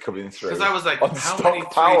 328s coming through. Because I was like, how many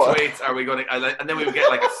 328s are we going to... And then we would get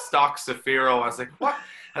like a stock Zafiro. I was like, what?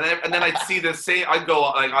 And then I'd see the same... I'd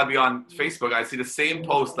be on Facebook. I'd see the same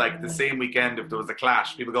post like the same weekend if there was a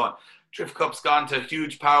clash. People going, Drift Cup's gone to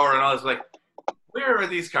huge power. And I was like, where are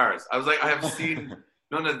these cars? I was like, I have seen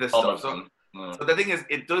none of this stuff. So the thing is,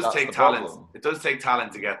 it does take talent. It does take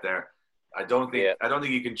talent to get there. I don't think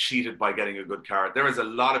you can cheat it by getting a good car. There is a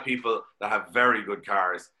lot of people that have very good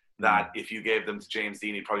cars that if you gave them to James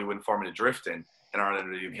Dean, he probably wouldn't Formula Drift in Ireland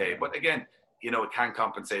or the UK. But again, it can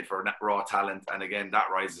compensate for raw talent, and again, that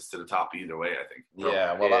rises to the top either way, I think.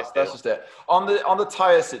 Yeah, well, that's just it. On the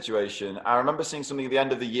tyre situation, I remember seeing something at the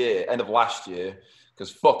end of last year,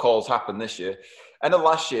 because fuck all's happened this year. End of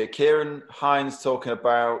last year, Kieran Hines talking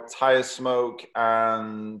about tyre smoke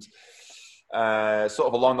and sort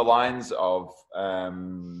of along the lines of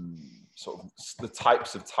sort of the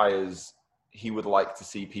types of tyres he would like to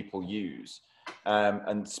see people use,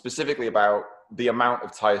 and specifically about the amount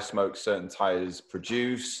of tyre smoke certain tyres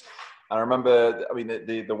produce. And I remember,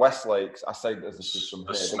 the Westlakes. I say there's some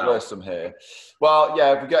here. There were some here. Well,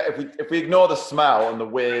 yeah. If we ignore the smell and the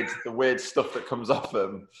weird stuff that comes off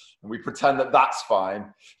them, and we pretend that that's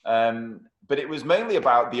fine. But it was mainly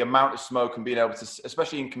about the amount of smoke and being able to,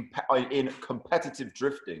 especially in competitive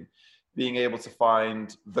drifting, being able to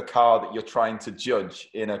find the car that you're trying to judge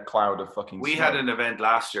in a cloud of fucking smoke. We had an event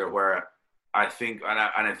last year where I think, and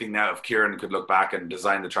I think now if Kieran could look back and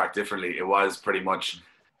design the track differently, it was pretty much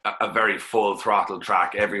a very full throttle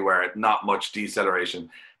track everywhere, not much deceleration.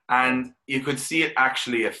 And you could see it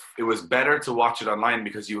actually, if it was better to watch it online,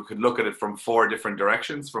 because you could look at it from 4 different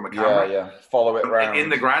directions from a camera. Yeah. Follow it around. In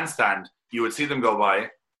the grandstand, you would see them go by,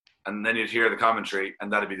 and then you'd hear the commentary,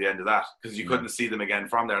 and that'd be the end of that, because you couldn't see them again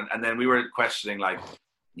from there. And then we were questioning, like,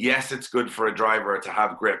 yes, it's good for a driver to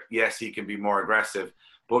have grip. Yes, he can be more aggressive.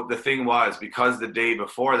 But the thing was, because the day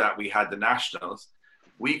before that we had the Nationals,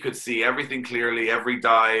 we could see everything clearly, every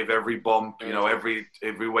dive, every bump, every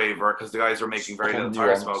waver, because the guys were making very little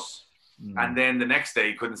tire smoke. And then the next day,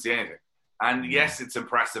 you couldn't see anything. And yes, it's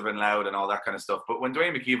impressive and loud and all that kind of stuff. But when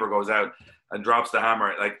Dwayne McKeever goes out and drops the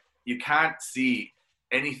hammer, like, you can't see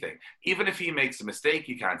anything. Even if he makes a mistake,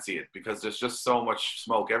 you can't see it, because there's just so much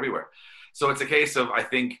smoke everywhere. So it's a case of, I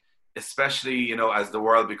think, especially, as the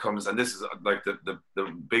world becomes, and this is like the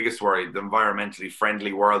biggest worry, the environmentally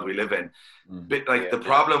friendly world we live in. The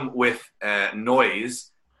problem with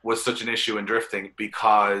noise was such an issue in drifting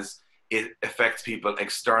because it affects people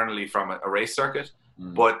externally from a race circuit.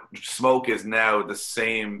 But smoke is now the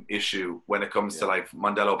same issue when it comes to like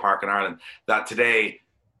Mondello Park in Ireland, that today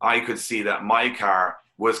I could see that my car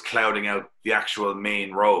was clouding out the actual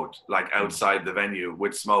main road, like outside the venue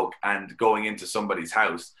with smoke and going into somebody's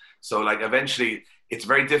house. So like eventually it's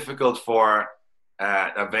very difficult for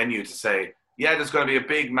a venue to say, yeah, there's going to be a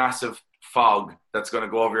big, massive fog that's going to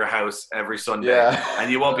go over your house every Sunday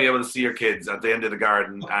and you won't be able to see your kids at the end of the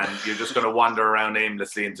garden, and you're just going to wander around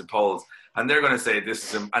aimlessly into poles. And they're going to say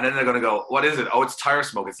this is, and then they're going to go, what is it? Oh, it's tire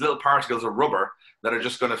smoke. It's little particles of rubber that are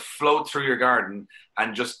just going to float through your garden,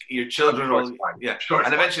 and just your children will,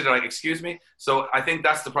 and eventually they're like, excuse me. So I think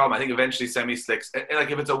that's the problem. I think eventually semi-slicks,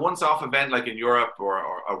 like if it's a once-off event like in Europe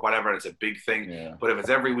or whatever, it's a big thing. But if it's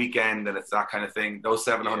every weekend and it's that kind of thing, those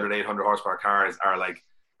 700, 800 horsepower cars are like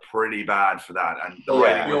pretty bad for that. And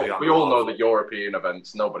we all know the European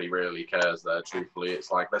events, nobody really cares there, truthfully.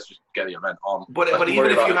 It's like, let's just get the event on. But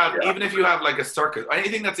even if you have like a circuit,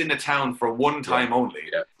 anything that's in the town for one time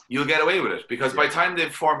only, you'll get away with it, because by the time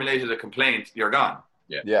they've formulated a complaint, you're gone.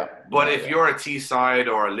 But if you're a Teesside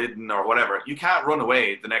or a Liddon or whatever, you can't run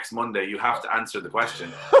away the next Monday. You have to answer the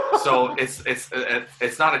question. So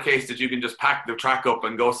it's not a case that you can just pack the track up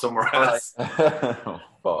and go somewhere else.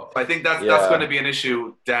 I think that's going to be an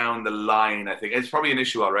issue down the line. I think it's probably an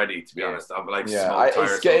issue already, to be honest. Of like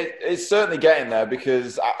it's certainly getting there,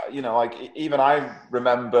 because like even I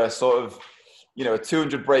remember sort of a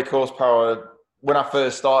 200 brake horsepower when I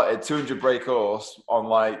first started, 200 brake horse on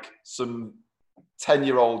like some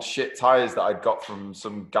 10-year-old shit tires that I'd got from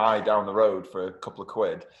some guy down the road for a couple of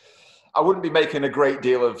quid. I wouldn't be making a great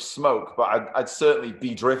deal of smoke, but I'd certainly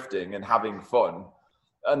be drifting and having fun.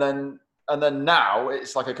 And then And then now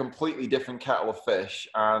it's like a completely different kettle of fish,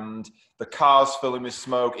 and the car's filling with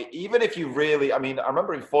smoke. Even if you really, I mean, I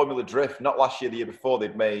remember in Formula Drift, not last year, the year before,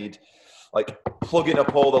 they'd made like plugging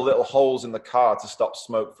up all the little holes in the car to stop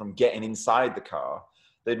smoke from getting inside the car.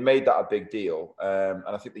 They'd made that a big deal. And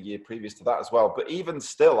I think the year previous to that as well. But even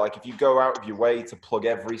still, like if you go out of your way to plug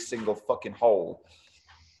every single fucking hole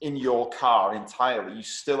in your car entirely, you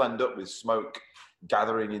still end up with smoke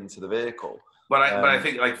gathering into the vehicle. But I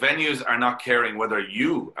think like venues are not caring whether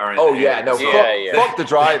you are in fuck the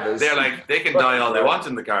drivers. They're like, they can die all they want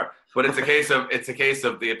in the car. But it's a case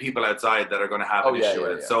of the people outside that are going to have an issue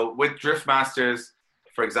with it. So with Drift Masters,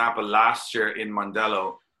 for example, last year in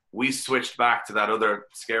Mondello, we switched back to that other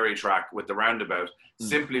scary track with the roundabout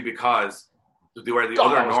simply because where the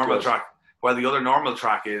other normal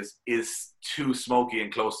track is too smoky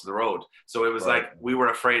and close to the road. So it was like we were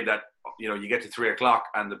afraid that, you know, you get to 3:00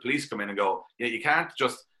 and the police come in and go, yeah, you can't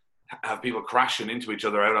just have people crashing into each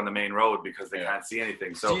other out on the main road because they can't see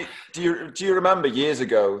anything. So do you remember years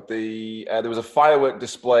ago there was a firework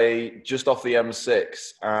display just off the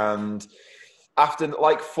M6, and after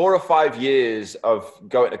like 4 or 5 years of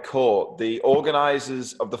going to court, the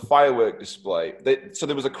organisers of the firework display, so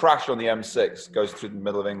there was a crash on the M6, goes through the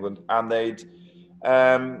middle of England, and they'd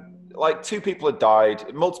like 2 people had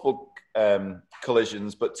died, multiple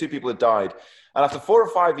collisions, but 2 people had died. And after 4 or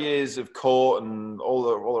 5 years of court and all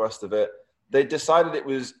the rest of it, they decided it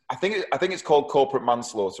was, I think it's called corporate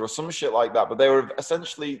manslaughter or some shit like that. But they were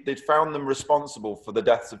essentially, they'd found them responsible for the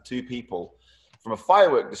deaths of 2 people from a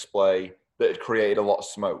firework display that had created a lot of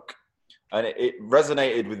smoke. And it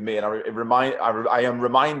resonated with me, and I am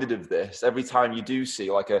reminded of this every time you do see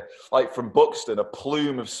like from Buxton, a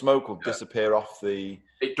plume of smoke will disappear off the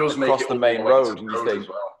across the main road, and you think,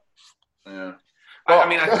 yeah. I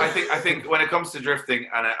mean, I think when it comes to drifting,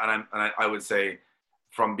 and I would say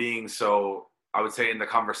from being so, I would say in the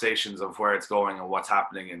conversations of where it's going and what's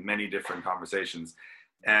happening in many different conversations,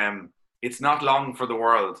 it's not long for the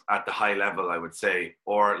world at the high level, I would say,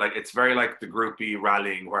 or like it's very like the groupie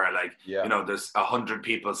rallying where like, you know, there's 100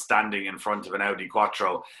 people standing in front of an Audi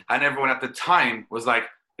Quattro, and everyone at the time was like,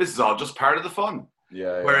 this is all just part of the fun.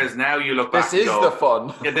 Yeah. Whereas now you look back, this is the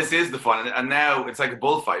fun. Yeah, this is the fun, and now it's like a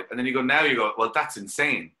bullfight. And then you go, well, that's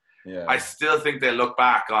insane. Yeah. I still think they look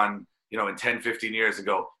back on, you know, in 10, 15 years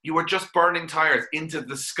ago, you were just burning tires into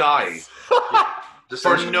the sky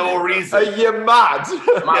for no reason. Are you mad?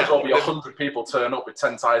 Might as well be 100 people turn up with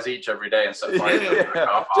 10 tires each every day and set fire.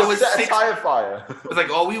 It was a tire fire. It was like,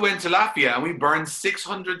 we went to Latvia and we burned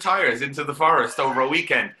 600 tires into the forest over a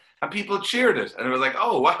weekend. And people cheered it. And it was like,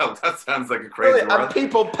 oh, wow, that sounds like a crazy world. And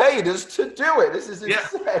people paid us to do it. This is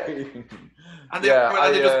insane. And they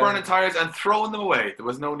just burning tires and throwing them away. There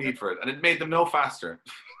was no need for it. And it made them no faster.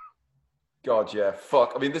 God, yeah,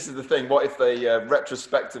 fuck. I mean, this is the thing. What if they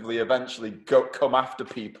retrospectively eventually come after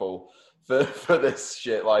people for this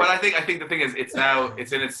shit? Like, but I think the thing is, it's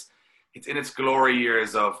in its glory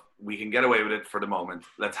years of we can get away with it for the moment.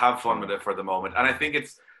 Let's have fun with it for the moment. And I think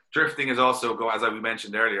drifting is also, as we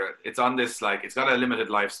mentioned earlier, it's on this, like, it's got a limited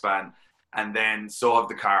lifespan, and then so have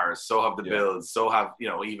the cars, so have the builds, so have, you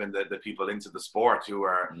know, even the people into the sport who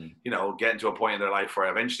are, you know, getting to a point in their life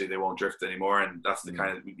where eventually they won't drift anymore, and that's the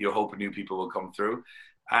kind of, you hope new people will come through.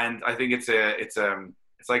 And I think it's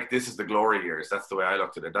like, this is the glory years. That's the way I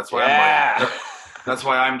looked at it. That's why that's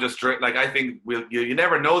why I'm just like, I think you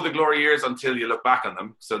never know the glory years until you look back on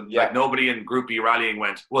them. So like nobody in groupie rallying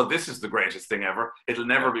went, well, this is the greatest thing ever. It'll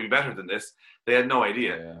never be better than this. They had no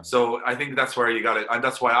idea. Yeah. So I think that's where you got it. And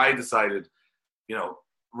that's why I decided, you know,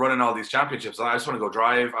 running all these championships, I just want to go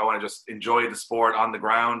drive. I want to just enjoy the sport on the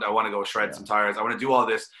ground. I want to go shred some tires. I want to do all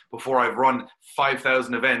this before I've run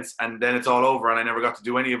 5,000 events and then it's all over and I never got to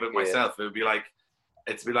do any of it myself. It would be like,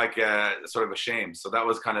 sort of a shame. So that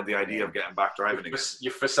was kind of the idea of getting back driving again.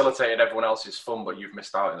 You've facilitated everyone else's fun, but you've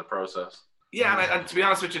missed out in the process. Yeah, and to be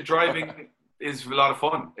honest with you, driving is a lot of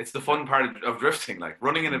fun. It's the fun part of drifting. Like,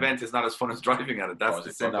 running an event is not as fun as driving at it. That's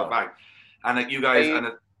the simple fact. And like, you guys...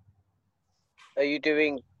 Are you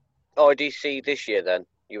doing IDC this year then?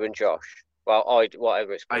 You and Josh? Well,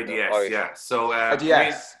 whatever it's called. IDS, yeah. So...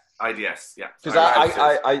 IDS, yeah. Because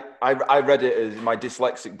I read it as my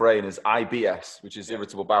dyslexic brain as IBS, which is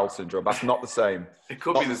irritable bowel syndrome. That's not the same. It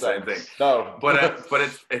could be the same thing. No, but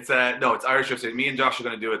it's Irish drifting. Me and Josh are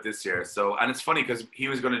going to do it this year. So, and it's funny because he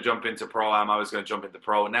was going to jump into Pro-Am, I was going to jump into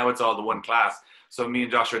Pro. Now it's all the one class. So me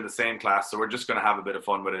and Josh are in the same class. So we're just going to have a bit of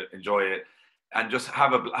fun with it, enjoy it, and just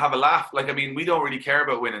have a laugh. Like, I mean, we don't really care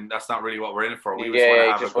about winning. That's not really what we're in it for. We just want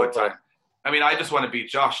to have a good time. I mean, I just want to beat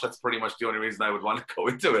Josh. That's pretty much the only reason I would want to go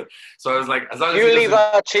into it. So I was like, as long as you leave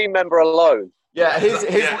our team member alone. Yeah,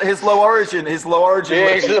 his low origin. Yeah,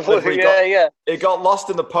 It got lost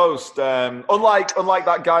in the post. Unlike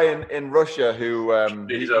that guy in Russia who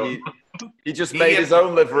he just made his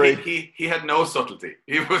own livery. He had no subtlety.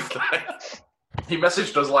 He was like, he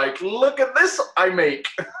messaged us like, "Look at this! I make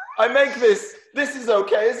this. This is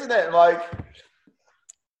okay, isn't it?" Like,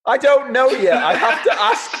 I don't know yet. I have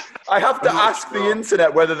to ask the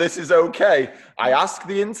internet whether this is okay. I asked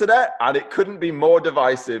the internet, and it couldn't be more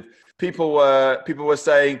divisive. People were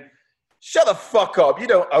saying, "Shut the fuck up! You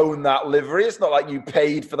don't own that livery. It's not like you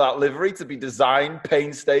paid for that livery to be designed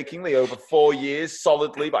painstakingly over 4 years,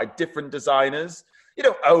 solidly by different designers. You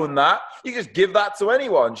don't own that. You just give that to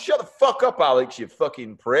anyone. Shut the fuck up, Alex, you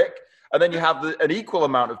fucking prick." And then you have an equal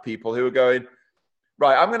amount of people who are going,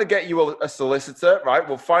 "Right, I'm going to get you a solicitor. Right,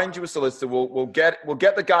 we'll find you a solicitor. We'll get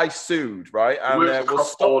the guy sued. Right, and we'll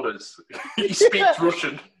stop orders. He speaks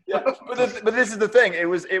Russian." Yeah, but this is the thing. It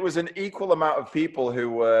was an equal amount of people who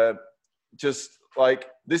were just like,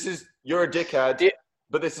 "You're a dickhead,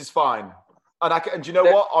 but this is fine." And do you know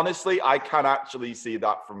what? Honestly, I can actually see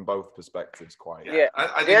that from both perspectives quite. Yeah.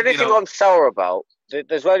 The only thing I'm sour about,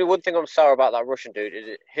 there's only one thing I'm sour about that Russian dude,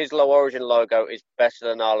 is his low origin logo is better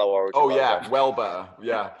than our low origin logo. Yeah, well better.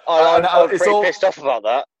 Yeah. I'm pretty pissed off about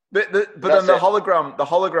that. But then the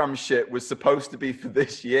hologram shit was supposed to be for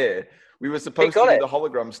this year. We were supposed to do the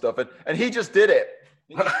hologram stuff, and he just did it.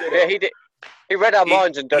 He did. He read our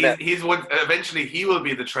minds and done it. Eventually, he will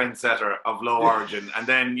be the trendsetter of low origin, and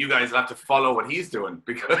then you guys will have to follow what he's doing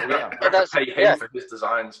because that's pay him for his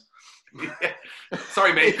designs. Yeah.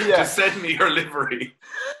 Sorry, mate. Just send me your livery.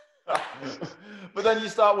 But then you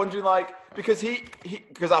start wondering, like, because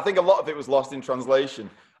because I think a lot of it was lost in translation.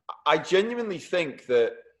 I genuinely think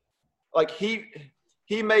that, like, he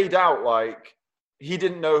made out like he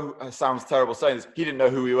didn't know. It sounds terrible saying this. He didn't know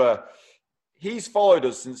who we were. He's followed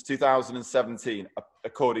us since 2017,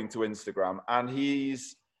 according to Instagram, and he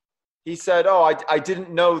said, "Oh, I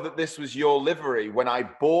didn't know that this was your livery when I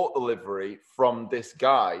bought the livery from this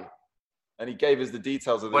guy," and he gave us the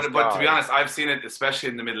details of this guy. But to be honest, I've seen it, especially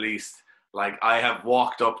in the Middle East. Like, I have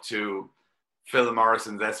walked up to Phil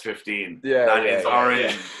Morrison's S15 that is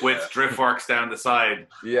orange with Driftworks down the side.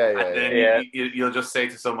 And then you'll just say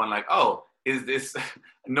to someone like, "Oh, is this,"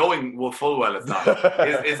 knowing full well it's not,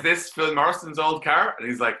 is this Phil Morrison's old car? And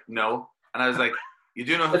he's like, "No." And I was like, "You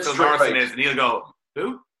do know who Phil Morrison is?" And he'll go,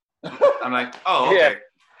 "Who?" I'm like, "Oh, okay." Yeah.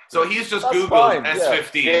 So he's just Googled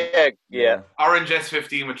S15. Yeah. Orange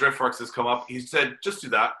S15 with Driftworks has come up. He said, "Just do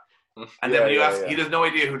that." And then when you ask, he has no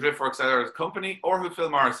idea who Driftworks are as a company or who Phil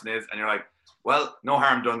Morrison is. And you're like, well, no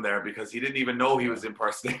harm done there, because he didn't even know he was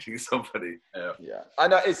impersonating somebody. Yeah. I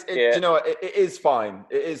know. You know, it is fine.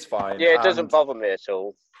 It is fine. Yeah, it doesn't bother me at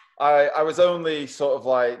all. I was only sort of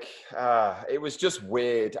like, it was just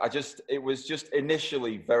weird. It was just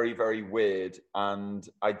initially very, very weird. And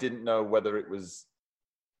I didn't know whether it was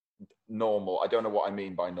normal. I don't know what I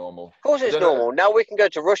mean by normal. Of course it's normal. Now we can go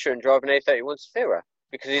to Russia and drive an A31 Sphera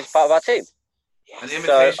because he's part of our team. Yes. And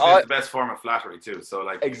imitation is the best form of flattery too. So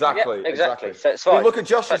like exactly. So it's fine. Look at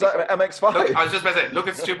Josh's MX-5. Look, I was just about to say, look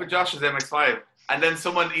at stupid Josh's MX-5, and then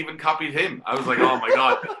someone even copied him. I was like, oh my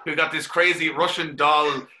god, we've got this crazy Russian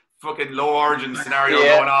doll fucking low origin scenario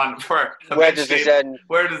going on. Where does this end?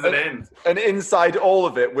 Where does it end? And inside all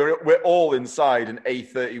of it, we're all inside an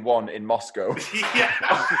A31 in Moscow.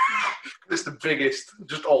 Yeah. It's the biggest,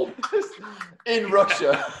 just all in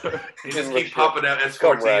Russia. You just keep popping out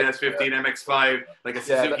S14, S15, MX-5, like a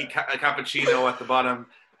Suzuki cappuccino at the bottom.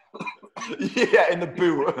 Yeah, in the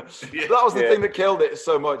boot. Yeah. That was the thing that killed it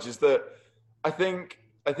so much, is that I think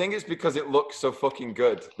it's because it looks so fucking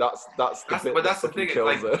good. That's the bit. But that's the thing.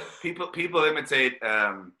 Like, people imitate.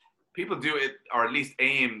 People do it, or at least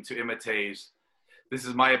aim to imitate. This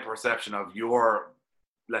is my perception of your,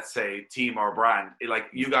 let's say, team or brand. Like,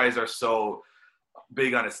 you guys are so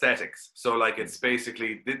big on aesthetics. So like, it's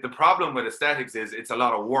basically the problem with aesthetics is it's a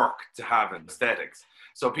lot of work to have aesthetics.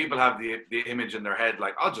 So people have the image in their head,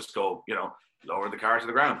 like, I'll just go, lower the car to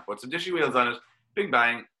the ground, put some dishy wheels on it, bing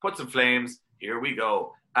bang, put some flames. Here we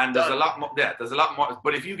go. And there's a lot more. Yeah, there's a lot more.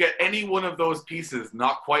 But if you get any one of those pieces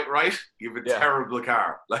not quite right, you have a terrible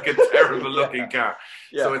car, like a terrible looking car.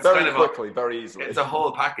 Yeah, so it's very quickly, very easily. It's a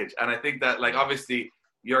whole package. And I think that, like, obviously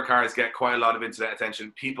your cars get quite a lot of internet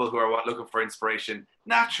attention. People who are looking for inspiration,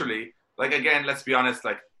 naturally, like, again, let's be honest,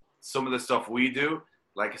 like some of the stuff we do,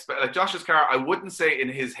 like Josh's car, I wouldn't say in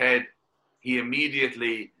his head he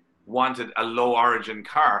immediately wanted a low origin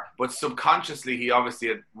car, but subconsciously he obviously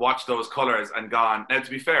had watched those colors and gone. Now, to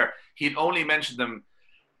be fair, he'd only mentioned them,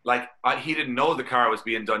 like, he didn't know the car was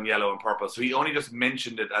being done yellow and purple, so he only just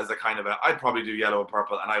mentioned it as a kind of I'd probably do yellow and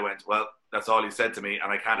purple, and I went, well, That's all he said to me,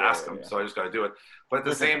 and I can't ask him, so I just got to do it. But at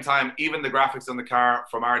the same time, even the graphics on the car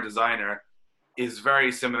from our designer is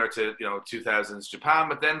very similar to 2000s Japan,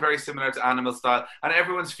 but then very similar to Animal Style, and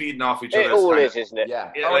everyone's feeding off each other. It all is, isn't it? Yeah,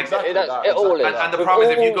 exactly. It all is. And the problem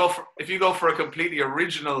is, if you go for a completely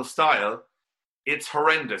original style, it's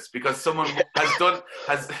horrendous because someone has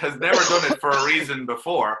never done it for a reason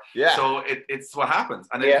before. Yeah. So it's what happens.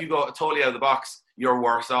 And if you go totally out of the box, you're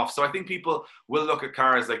worse off. So I think people will look at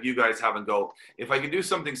cars like you guys have and go, if I can do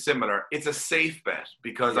something similar, it's a safe bet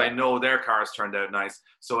because I know their cars turned out nice.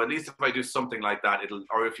 So at least if I do something like that,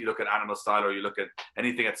 or if you look at Animal Style or you look at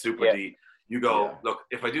anything at Super D, you go, look,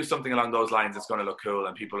 if I do something along those lines, it's going to look cool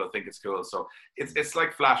and people will think it's cool. So it's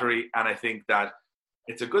like flattery. And I think that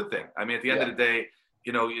it's a good thing. I mean, at the end of the day,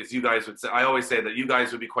 as you guys would say, I always say that you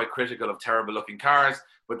guys would be quite critical of terrible looking cars,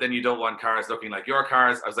 but then you don't want cars looking like your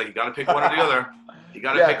cars. I was like, you got to pick one or the other. You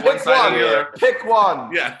got to pick one side or the other. Pick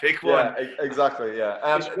one. Yeah, pick one. Yeah, exactly.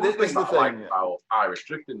 Yeah. This is the thing about Irish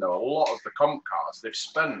drifting, though. A lot of the comp cars, they've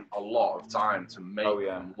spent a lot of time to make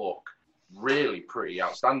them look really pretty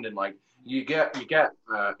outstanding. Like you get.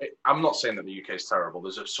 I'm not saying that the UK is terrible.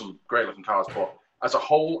 There's some great looking cars, but as a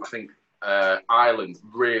whole, I think Ireland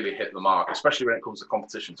really hit the mark, especially when it comes to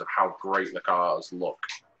competitions of how great the cars look.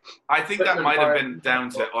 I think that might have been down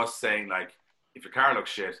to us saying, like, if your car looks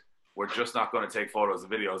shit, we're just not going to take photos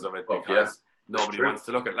and videos of it because nobody wants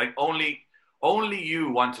to look at it. Like, only you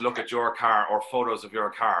want to look at your car or photos of your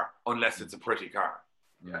car unless it's a pretty car.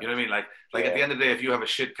 Yeah. You know what I mean? Like at the end of the day, if you have a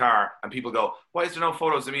shit car and people go, why is there no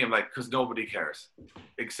photos of me? I'm like, because nobody cares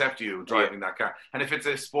except you driving that car. And if it's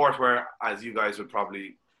a sport where, as you guys would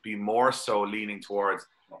probably be more so leaning towards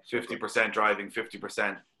 50% driving,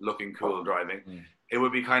 50% looking cool driving, it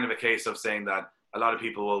would be kind of a case of saying that a lot of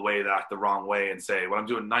people will weigh that the wrong way and say, well, I'm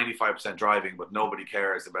doing 95% driving, but nobody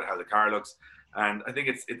cares about how the car looks. And I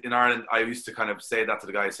think in Ireland, I used to kind of say that to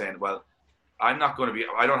the guys saying, well, I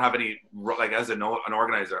don't have any, like as an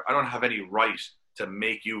organizer, I don't have any right to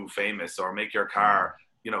make you famous or make your car,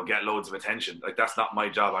 get loads of attention. Like that's not my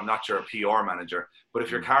job. I'm not your PR manager. But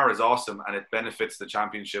if your car is awesome and it benefits the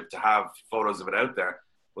championship to have photos of it out there,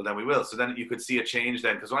 well, then we will. So then you could see a change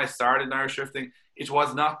then. Because when I started in Irish drifting, it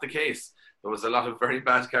was not the case. There was a lot of very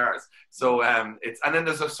bad cars. So and then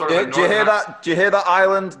there's a sort of. Do you hear that? Do you hear that,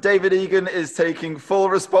 Ireland? David Egan is taking full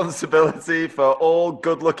responsibility for all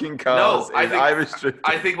good-looking cars in Irish drifting.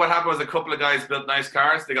 I think what happened was a couple of guys built nice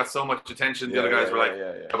cars. They got so much attention. The other guys were like,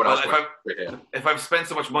 well, if I've spent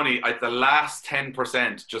so much money, the last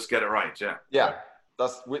 10% just get it right. Yeah. Yeah.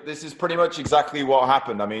 This is pretty much exactly what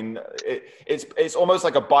happened. I mean, it's almost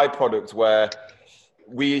like a byproduct where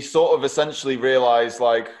we sort of essentially realized,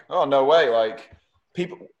 like, oh, no way, like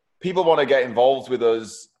people want to get involved with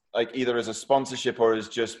us, like either as a sponsorship or as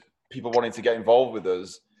just people wanting to get involved with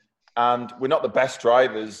us. And we're not the best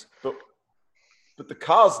drivers, but the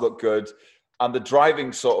cars look good and the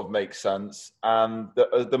driving sort of makes sense. And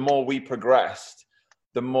the more we progressed,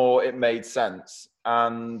 the more it made sense.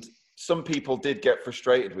 And some people did get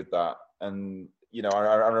frustrated with that. And,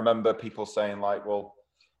 I remember people saying like, well,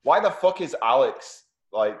 why the fuck is Alex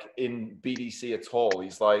like in BDC at all?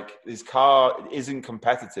 He's like, his car isn't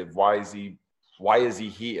competitive. Why is he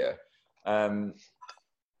here? But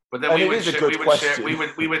then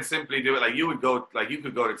we would simply do it. Like you could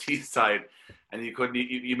go to Teesside and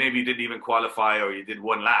you maybe didn't even qualify or you did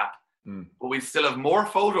one lap. But we still have more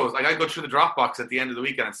photos. Like I go through the Dropbox at the end of the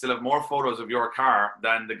weekend and still have more photos of your car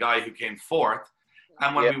than the guy who came fourth.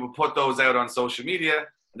 And when we would put those out on social media,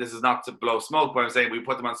 this is not to blow smoke, but I'm saying we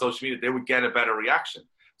put them on social media, they would get a better reaction.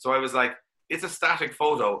 So I was like, it's a static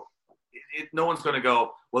photo. No one's going to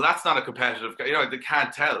go, well, that's not a competitive, they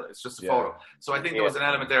can't tell. It's just a photo. So I think there was an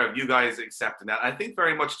element there of you guys accepting that. I think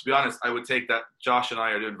very much, to be honest, I would take that Josh and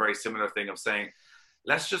I are doing a very similar thing of saying,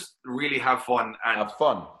 let's just really have fun.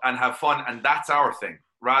 And that's our thing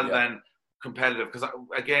rather than competitive. Because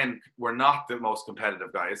again, we're not the most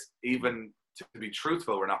competitive guys. Even to be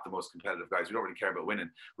truthful, we're not the most competitive guys. We don't really care about winning.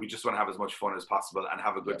 We just want to have as much fun as possible and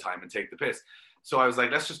have a good time and take the piss. So I was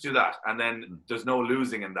like, let's just do that. And then there's no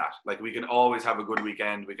losing in that. Like we can always have a good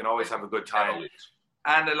weekend. We can always have a good time.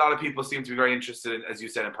 And a lot of people seem to be very interested in, as you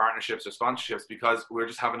said, in partnerships or sponsorships because we're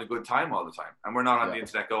just having a good time all the time. And we're not on the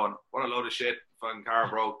internet going, what a load of shit, fucking car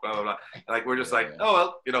broke, blah, blah, blah. Like we're just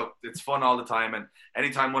oh, well, it's fun all the time. And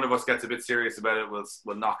anytime one of us gets a bit serious about it,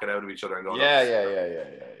 we'll knock it out of each other and go, yeah.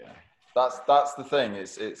 That's the thing.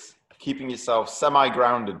 It's keeping yourself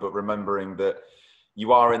semi-grounded, but remembering that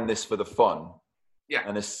you are in this for the fun. Yeah.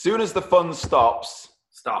 And as soon as the fun stops,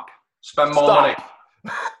 stop. Spend more money.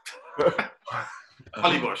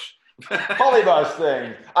 Hollybush. Polybush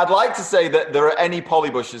thing. I'd like to say that there are any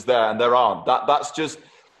polybushes there, and there aren't. That's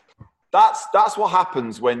what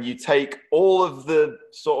happens when you take all of the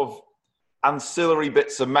sort of ancillary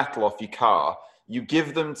bits of metal off your car. You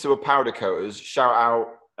give them to a powder coaters. Shout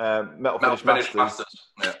out Metal Finish Masters.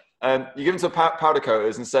 Yeah. You give them to powder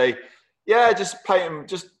coaters and say, yeah, just paint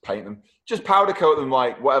them. Just powder coat them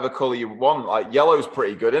like whatever color you want. Like yellow's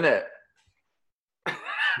pretty good, isn't it?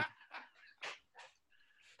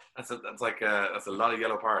 That's a lot of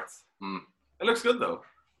yellow parts. It looks good though.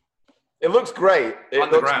 It looks great.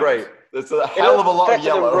 It looks great. There's a hell of a lot of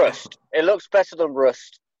yellow. Rust. It looks better than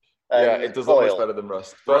rust. Yeah, it does look much better than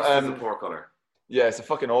rust. But rust is a poor color. Yeah, it's a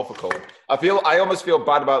fucking awful color. I almost feel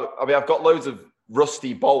bad about. I mean, I've got loads of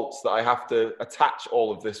rusty bolts that I have to attach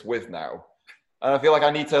all of this with now. And I feel like I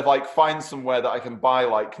need to like find somewhere that I can buy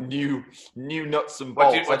like new nuts and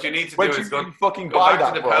bolts. What you need to do is go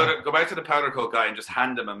back to the powder coat guy and just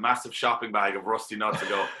hand him a massive shopping bag of rusty nuts and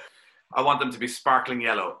go, I want them to be sparkling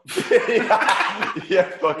yellow. yeah,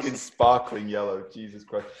 fucking sparkling yellow. Jesus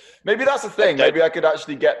Christ. Maybe that's the thing. Maybe I could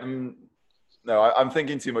actually get them. No, I'm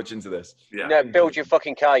thinking too much into this. Yeah. No, build your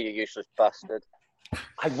fucking car, you useless bastard.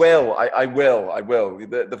 I will.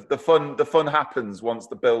 The fun happens once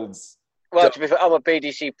the builds. Well, to be fair, I'm a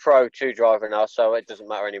BDC Pro 2 driver now, so it doesn't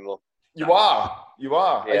matter anymore. You are.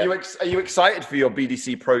 Yeah. Are you excited for your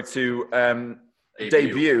BDC Pro 2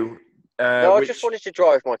 debut? No, I just wanted to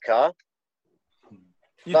drive my car.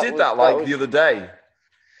 You did that the other day.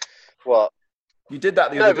 What? You did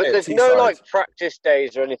that the other day. No, but there's no like practice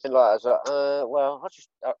days or anything like that. So, well,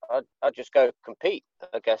 I'll just go compete.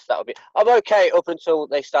 I guess that'll be. I'm okay up until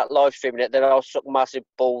they start live streaming it. Then I'll suck massive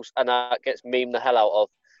balls, and that gets memed the hell out of.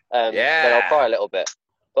 Then I'll cry a little bit.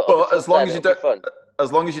 But as long as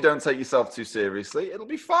you don't take yourself too seriously, it'll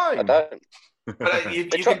be fine. I don't. But you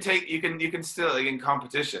can still like in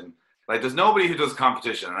competition. Like there's nobody who does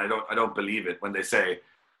competition, and I don't believe it when they say,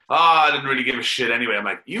 I didn't really give a shit anyway. I'm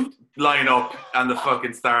like, you line up on the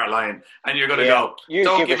fucking start line, and you're gonna go. You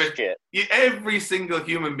don't give a shit. Every single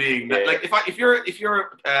human being, like if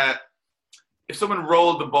someone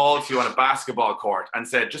rolled the ball to you on a basketball court and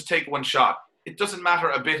said, just take one shot, it doesn't matter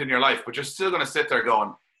a bit in your life, but you're still gonna sit there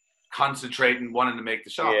going, concentrating, wanting to make the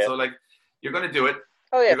shot. So like, you're gonna do it.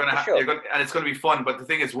 Oh yeah, and it's gonna be fun. But the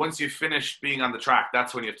thing is, once you finish being on the track,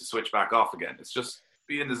 that's when you have to switch back off again. It's just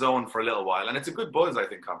be in the zone for a little while, and it's a good buzz, I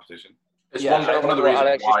think, competition. It's one of the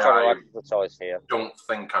reasons why I don't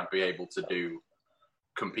think I'd be able to do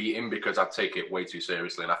competing, because I'd take it way too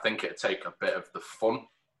seriously, and I think it'd take a bit of the fun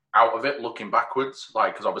out of it looking backwards.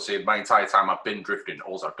 Like, because obviously my entire time I've been drifting,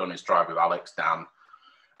 all I've done is drive with Alex, Dan,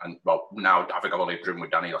 and well, now I think I've only driven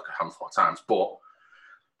with Danny like a handful of times, but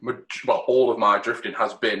all of my drifting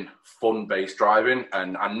has been fun-based driving,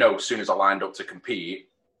 and I know as soon as I lined up to compete,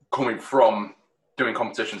 coming from doing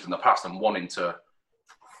competitions in the past and wanting to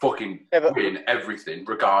fucking win everything,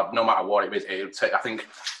 no matter what it is, it would take. I think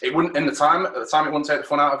it wouldn't at the time it wouldn't take the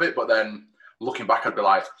fun out of it, but then looking back, I'd be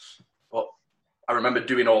like, well, I remember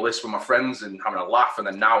doing all this with my friends and having a laugh, and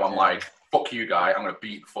then now I'm like, fuck you, guy, I'm gonna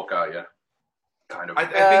beat the fuck out of you. Kind of.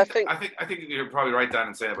 I think you're probably right, Dan,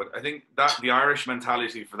 in saying it, but I think that the Irish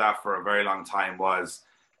mentality for that for a very long time was,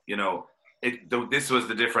 this was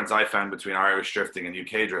the difference I found between Irish drifting and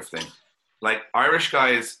UK drifting. Like, Irish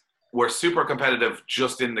guys were super competitive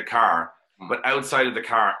just in the car, but outside of the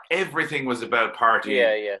car, everything was about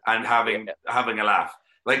partying and having a laugh.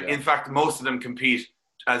 Like, in fact, most of them compete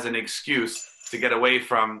as an excuse to get away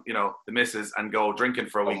from, the missus and go drinking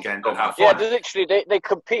for a weekend and have fun. Yeah, literally, they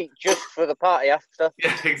compete just for the party after.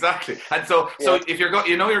 Yeah, exactly. And so if you're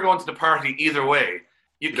you're going to the party either way,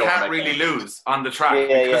 you can't really lose on the track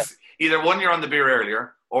because either one, you're on the beer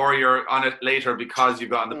earlier, or you're on it later because you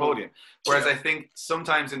got on the podium. Whereas I think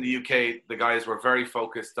sometimes in the UK, the guys were very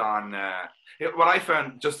focused on... what I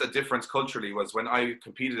found just a difference culturally was when I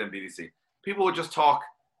competed in BDC, people would just talk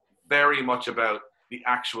very much about the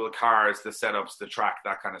actual cars, the setups, the track,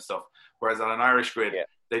 that kind of stuff. Whereas on an Irish grid,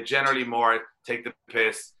 they generally more take the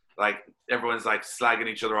piss. Like, everyone's like slagging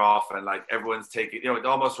each other off, and like everyone's taking, it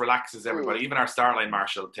almost relaxes everybody. Even our start line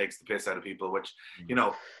marshal takes the piss out of people, which,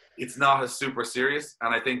 it's not as super serious.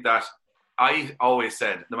 And I think that I always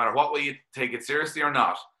said, no matter what way you take it seriously or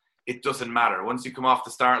not, it doesn't matter. Once you come off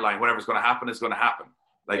the start line, whatever's going to happen is going to happen.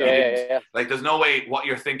 Like, like, there's no way what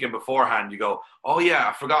you're thinking beforehand, you go, oh yeah,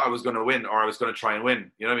 I forgot I was going to win, or I was going to try and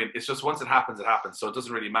win. You know what I mean? It's just once it happens, it happens. So it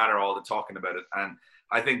doesn't really matter all the talking about it. And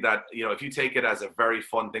I think that, if you take it as a very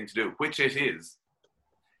fun thing to do, which it is,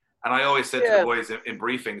 and I always said to the boys in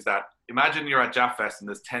briefings that imagine you're at Jaffa Fest and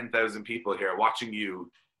there's 10,000 people here watching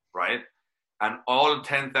you, right? and all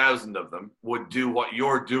 10,000 of them would do what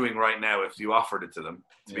you're doing right now if you offered it to them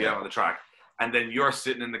to be out on the track, and then you're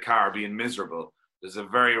sitting in the car being miserable, there's a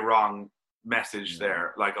very wrong message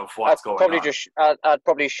there, like, of what's going on. I'd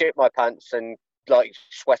probably shit my pants and like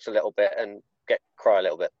sweat a little bit and cry a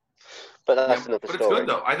little bit. But that's another story. But it's good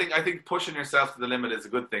though. I think pushing yourself to the limit is a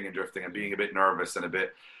good thing in drifting, and being a bit nervous and a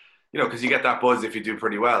bit, because you get that buzz if you do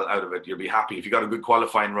pretty well out of it. You'll be happy. If you got a good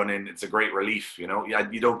qualifying run in, it's a great relief. You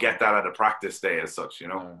don't get that at a practice day as such.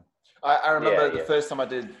 I remember the first time I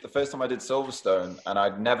did Silverstone, and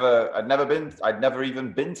I'd never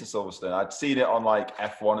even been to Silverstone. I'd seen it on like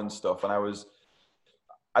F1 and stuff, and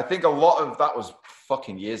I think a lot of that was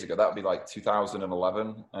fucking years ago. That would be like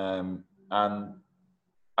 2011, and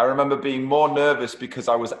I remember being more nervous because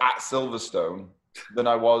I was at Silverstone than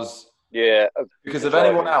I was because of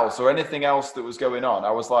anyone else or anything else that was going on.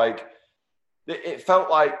 I was like, it felt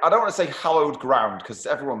like, I don't want to say hallowed ground because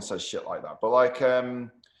everyone says shit like that, but like,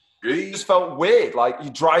 it just felt weird. Like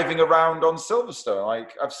you're driving around on Silverstone.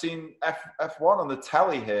 Like I've seen F1 on the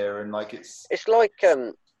telly here, and like it's like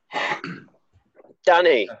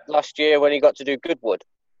Danny last year when he got to do Goodwood.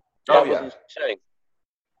 Oh yeah.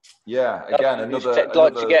 Yeah, again, another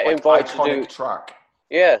to get invited iconic track.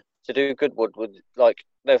 Yeah, to do Goodwood with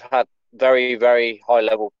they've had very, very high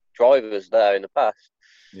level drivers there in the past.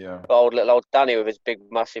 Yeah. But old Danny with his big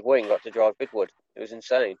massive wing got to drive Goodwood. It was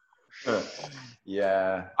insane.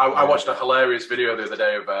 Yeah. I watched a hilarious video the other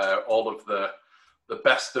day of all of the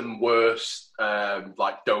best and worst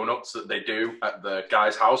like donuts that they do at the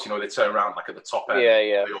guy's house. They turn around like at the top end.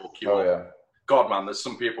 Yeah. They all queue up. God, man, there's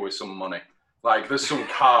some people with some money. Like, there's some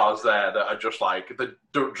cars there that are just like,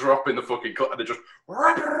 they're dropping the fucking cut and they're just,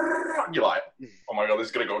 you're like, oh my God, this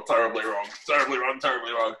is going to go terribly wrong.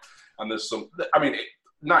 And there's some,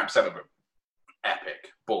 9% of them,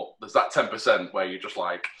 epic. But there's that 10% where you're just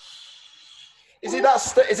like... Is it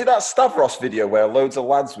that Stavros video where loads of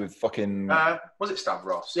lads with fucking... was it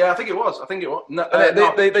Stavros? Yeah, I think it was. No,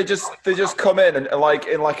 they just come in and like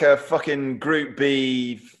in like a fucking Group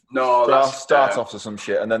B... No, that's start-offs or some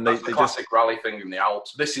shit, and then they classic rally thing in the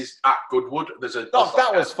Alps. This is at Goodwood.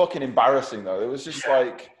 That was fucking embarrassing though. It was just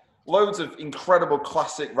like loads of incredible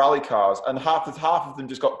classic rally cars, and half of them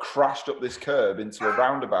just got crashed up this curb into a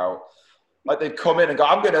roundabout. Like they'd come in and go,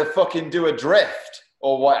 "I'm gonna fucking do a drift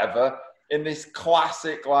or whatever," in this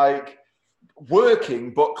classic like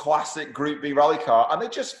working but classic Group B rally car, and they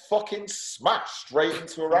just fucking smashed straight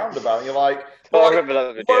into a roundabout. And you're like, I remember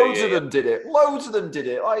that video. Loads of them did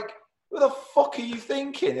it. Like, what the fuck are you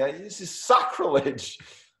thinking? This is sacrilege.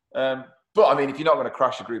 But I mean, if you're not going to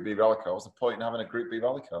crash a Group B rally car, what's the point in having a Group B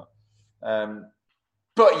rally car?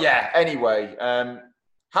 But yeah, anyway,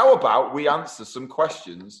 how about we answer some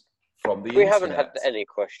questions from the internet? We haven't had any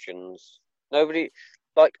questions. Nobody,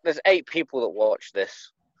 there's 8 people that watch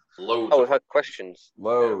this. Loads. Oh, we've had questions.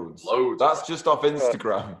 Loads. That's just off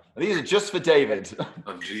Instagram. These are just for David.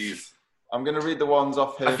 Oh, jeez. I'm going to read the ones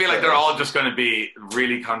off here. I feel like they're all just going to be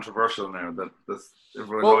really controversial now.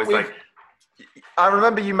 Everyone's always like... I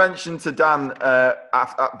remember you mentioned to Dan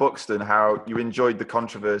at Buxton how you enjoyed the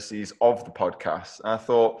controversies of the podcast. And I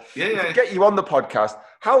thought, to get you on the podcast,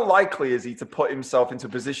 how likely is he to put himself into a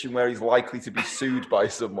position where he's likely to be sued by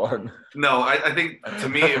someone? No, I think to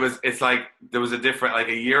me it's like there was a different, like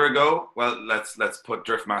a year ago. Well, let's put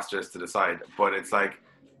Drift Masters to the side, but it's like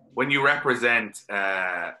when you represent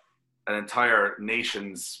an entire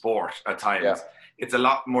nation's sport at times, it's a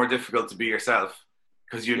lot more difficult to be yourself.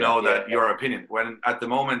 Because your opinion. When at the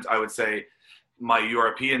moment, I would say my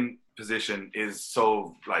European position is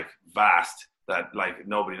so like vast that like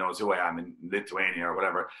nobody knows who I am in Lithuania or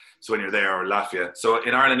whatever. So when you're there, or Latvia. So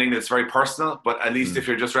in Ireland, England, it's very personal. But at least if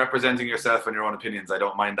you're just representing yourself and your own opinions, I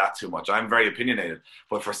don't mind that too much. I'm very opinionated.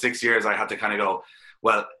 But for 6 years, I had to kind of go,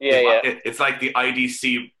 well, it's like the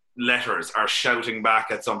IDC letters are shouting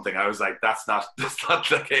back at something. I was like, that's not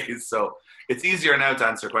the case. So it's easier now to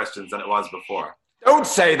answer questions than it was before. Don't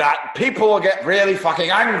say that. People will get really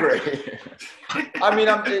fucking angry. I mean,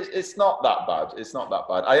 it's not that bad. It's not that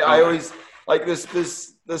bad. I always like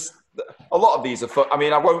there's a lot of these are. I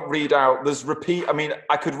mean, I won't read out.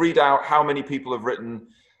 I could read out how many people have written.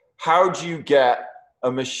 How do you get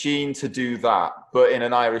a machine to do that, but in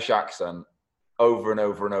an Irish accent, over and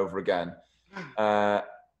over and over again? How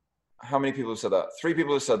many people have said that? 3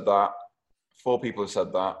 people have said that. 4 people have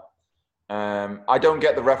said that. I don't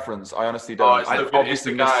get the reference. I honestly don't. It's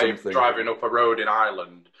the guy driving up a road in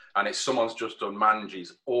Ireland, and it's someone's just done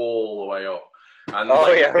manges all the way up. And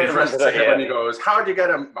when he goes, "How do you get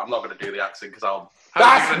him?" I'm not going to do the accent because I'll.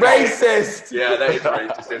 That's racist. Yeah, that is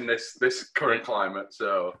racist in this current climate.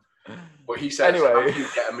 So But he says, Anyway. how do you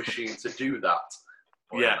get a machine to do that?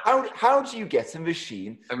 Yeah. How do you get a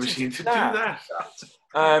machine? To do that.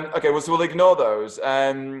 Okay, well, so we'll ignore those.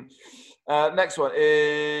 Next one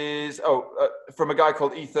is from a guy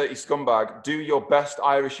called E30 Scumbag. Do your best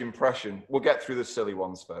Irish impression. We'll get through the silly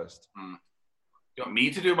ones first. You want me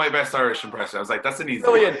to do my best Irish impression? I was like, that's an easy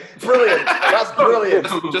Brilliant. one. That's brilliant.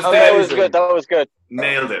 That was good. That was good.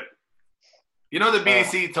 Nailed it. You know, the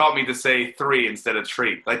BBC taught me to say 3 instead of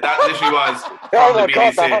 3. Like, that literally was from the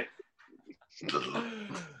BBC.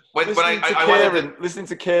 Listening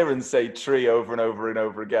to Kieran say tree over and over and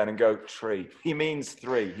over again and go tree. He means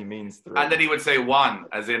 3. He means 3. And then he would say Juan,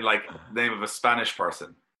 as in like the name of a Spanish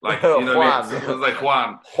person. Like, you know what I mean? It was like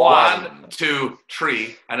Juan. 1, 2,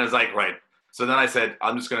 3. And I was like, right. So then I said,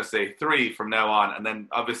 I'm just going to say 3 from now on. And then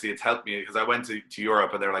obviously it's helped me because I went to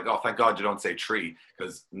Europe and they're like, oh, thank God you don't say tree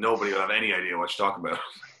because nobody will have any idea what you're talking about.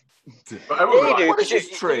 You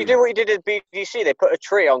did what you did at BBC. They put a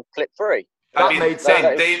tree on clip 3. Made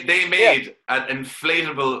sense. They made an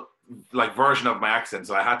inflatable like version of my accent,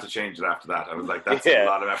 so I had to change it after that. I was like, that's a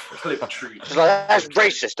lot of effort. Clip tree. That's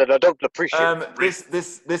racist, and I don't appreciate it.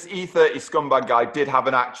 This E30 Scumbag guy did have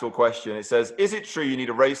an actual question. It says, is it true you need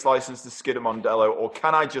a race license to skid a Mondello, or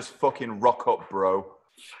can I just fucking rock up, bro?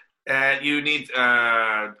 You need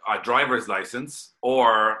a driver's license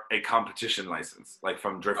or a competition license, like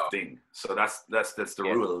from drifting. So that's the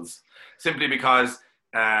rules. Simply because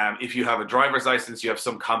if you have a driver's license, you have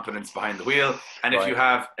some confidence behind the wheel. And if you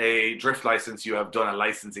have a drift license, you have done a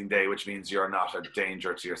licensing day, which means you're not a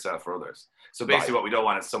danger to yourself or others. So basically what we don't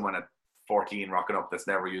want is someone at 14 rocking up that's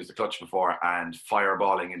never used a clutch before and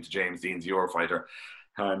fireballing into James Dean's Eurofighter.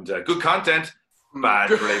 And good content, bad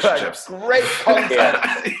relationships. Great content.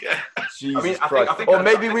 Jesus Christ. I think or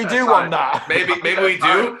maybe we do want that. Maybe we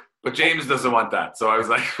do, but James doesn't want that. So I was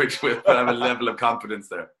like, which will have a level of confidence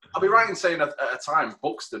there. I'll be right in saying at a time,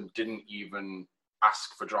 Buxton didn't even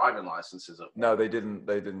ask for driving licenses. No, they didn't.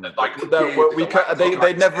 Like,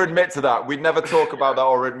 they'd never admit to that. We'd never talk about that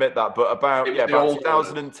or admit that. But about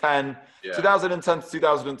 2010 to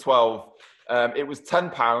 2012, it was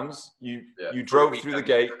 £10. You drove through the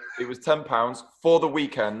gate. It was £10 for the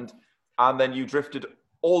weekend, and then you drifted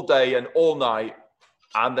all day and all night.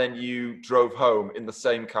 And then you drove home in the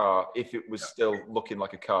same car if it was still looking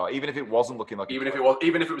like a car, even if it wasn't looking like a car.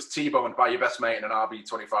 Even if it was T-boned by your best mate in an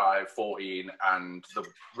RB25 14 and the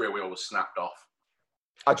rear wheel was snapped off.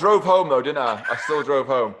 I drove home though, didn't I? I still drove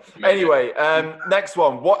home. Anyway, next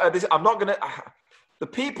one. I'm not gonna. The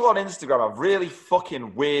people on Instagram have really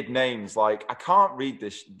fucking weird names. Like I can't read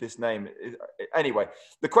this name. Anyway,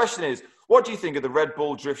 the question is, what do you think of the Red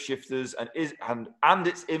Bull drift shifters and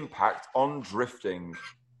its impact on drifting?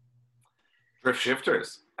 Drift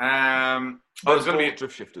shifters. It's going to be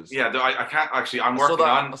drift shifters. Yeah, I can't actually. I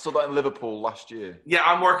saw that in Liverpool last year. Yeah,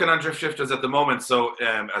 I'm working on drift shifters at the moment. So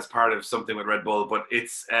as part of something with Red Bull, but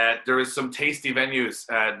it's there is some tasty venues.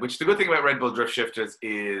 Which the good thing about Red Bull drift shifters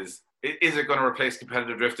is it going to replace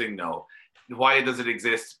competitive drifting? No. Why does it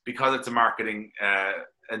exist? Because it's a marketing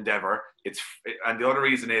endeavor. And the other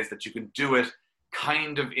reason is that you can do it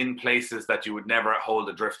kind of in places that you would never hold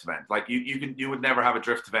a drift event. Like you would never have a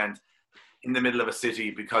drift event in the middle of a city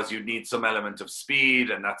because you need some element of speed,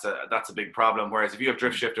 and that's a big problem. Whereas if you have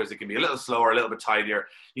drift shifters, it can be a little slower, a little bit tidier.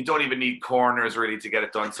 You don't even need corners really to get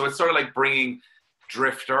it done. So it's sort of like bringing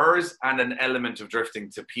drifters and an element of drifting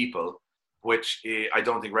to people, which I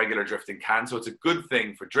don't think regular drifting can. So it's a good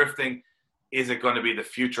thing for drifting. Is it going to be the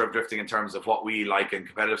future of drifting in terms of what we like in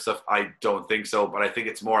competitive stuff? I don't think so, but I think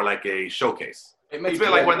it's more like a showcase. It's a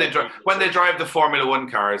bit like when they drive the Formula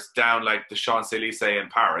One cars down like the Champs-Élysées in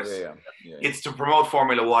Paris. Yeah. It's to promote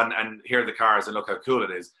Formula One and hear the cars and look how cool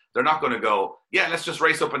it is. They're not going to go, yeah, let's just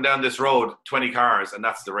race up and down this road, 20 cars, and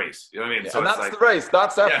that's the race. You know what I mean? Yeah, so and that's like, the race.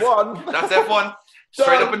 That's F1. Yes, that's F1.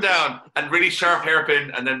 Straight up and down, and really sharp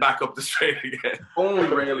hairpin, and then back up the straight again. Only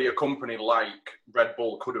really a company like Red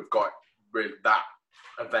Bull could have got that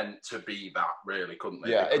event to be that, really, couldn't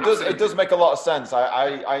they? Yeah, it does make a lot of sense.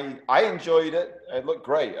 I enjoyed it. It looked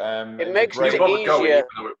great. It makes it easier.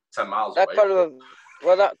 10 miles that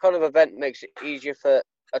away. That kind of event makes it easier for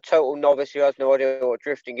a total novice who has no idea what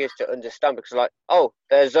drifting is to understand, because like, oh,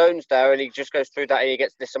 there's zones there, and he just goes through that and he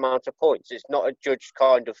gets this amount of points. It's not a judged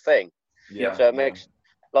kind of thing. Yeah. So it makes,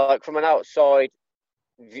 like, from an outside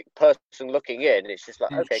person looking in, it's just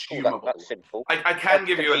like, okay, cool, that's simple. I can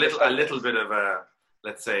give you a little bit of a,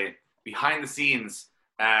 let's say, behind the scenes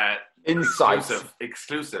insight,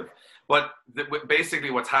 exclusive. But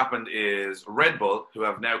basically, what's happened is Red Bull, who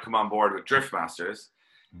have now come on board with Driftmasters,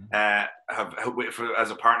 have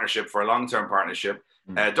as a partnership, for a long-term partnership,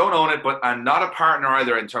 Don't own it, and not a partner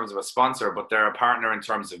either in terms of a sponsor, but they're a partner in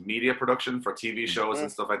terms of media production for TV shows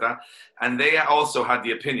and stuff like that. And they also had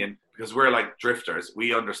the opinion, because we're like drifters,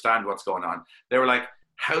 we understand what's going on. They were like,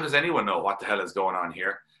 how does anyone know what the hell is going on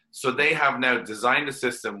here? So they have now designed a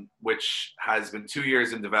system which has been 2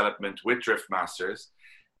 years in development with Driftmasters,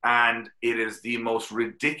 and it is the most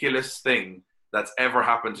ridiculous thing that's ever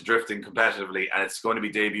happened to drifting competitively, and it's going to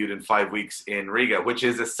be debuted in 5 weeks in Riga, which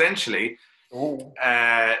is essentially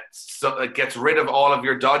so it gets rid of all of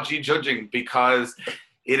your dodgy judging, because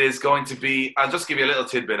it is going to be. I'll just give you a little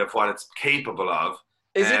tidbit of what it's capable of.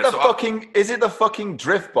 Is it the fucking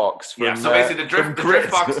drift box? Yeah. So basically,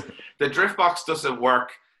 the drift box doesn't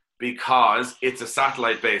work because it's a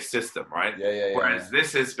satellite-based system, right? Yeah. Whereas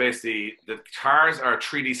this is basically, the cars are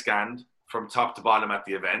 3D scanned from top to bottom at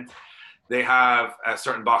the event. They have a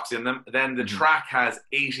certain box in them. Then the track has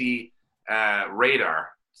 80 radar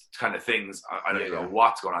kind of things. I don't know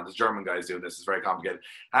what's going on. The German guys doing this. Is very complicated.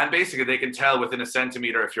 And basically, they can tell within a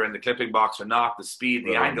centimeter if you're in the clipping box or not, the speed,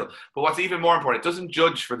 the angle. But what's even more important, it doesn't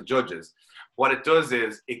judge for the judges. What it does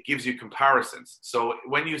is it gives you comparisons. So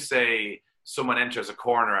when you say someone enters a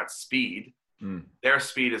corner at speed, their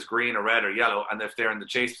speed is green or red or yellow, and if they're in the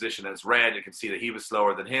chase position and it's red, you can see that he was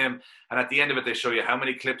slower than him. And at the end of it, they show you how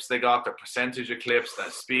many clips they got, their percentage of clips,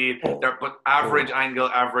 their speed, but average angle,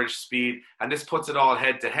 average speed, and this puts it all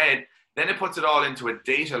head to head. Then it puts it all into a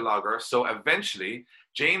data logger, so eventually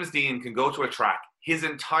James Dean can go to a track. His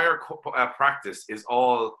entire practice is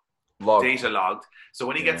all data logged. So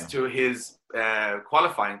when he gets to his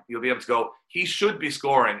qualifying, you'll be able to go, he should be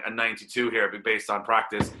scoring a 92 here based on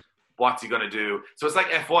practice. What's he going to do? So it's like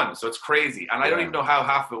F1. So it's crazy. And I don't even know how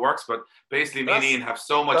half of it works, but basically me and Ian have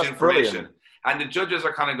so much information. Brilliant. And the judges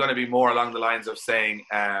are kind of going to be more along the lines of saying,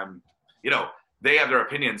 they have their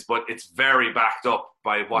opinions, but it's very backed up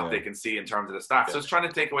by what they can see in terms of the stats. So it's trying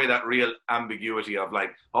to take away that real ambiguity of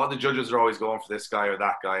like, the judges are always going for this guy or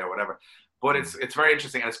that guy or whatever. But it's very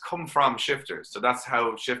interesting, and it's come from Shifters. So that's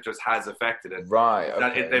how Shifters has affected it. Right.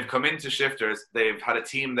 Okay. They've come into Shifters. They've had a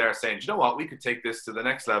team there saying, you know what, we could take this to the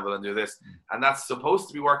next level and do this. And that's supposed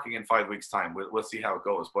to be working in 5 weeks' time. We'll see how it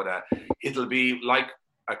goes. But it'll be like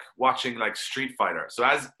watching like Street Fighter. So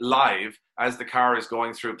as the car is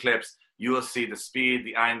going through clips, you will see the speed,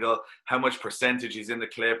 the angle, how much percentage is in the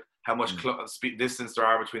clip, how much speed distance there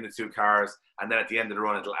are between the two cars. And then at the end of the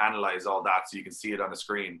run, it'll analyze all that so you can see it on the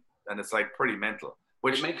screen. And it's like pretty mental,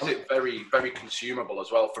 which makes it very, very consumable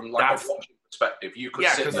as well from like a watching perspective. You could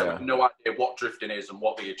sit there with no idea what drifting is and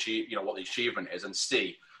what the achievement is, and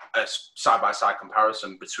see a side-by-side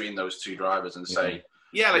comparison between those two drivers and say,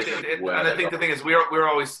 and I think the thing is we're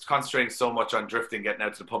always concentrating so much on drifting getting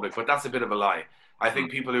out to the public, but that's a bit of a lie. I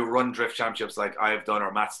think people who run drift championships like I've done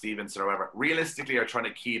or Matt Stevenson or whatever realistically are trying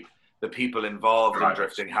to keep the people involved in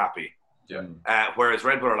drifting happy. Yeah. Whereas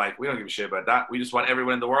Red Bull are like, we don't give a shit about that. We just want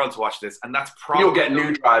everyone in the world to watch this, and that's probably you'll get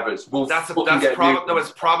new drivers.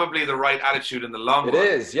 It's probably the right attitude in the long run. It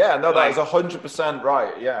is, yeah. No, that is 100%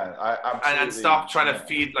 right. Yeah, and stop trying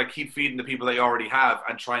to keep feeding the people they already have,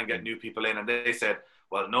 and try and get new people in. And they said,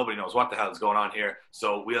 well, nobody knows what the hell is going on here,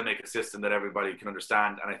 so we'll make a system that everybody can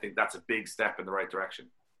understand. And I think that's a big step in the right direction.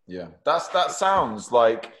 Yeah, that sounds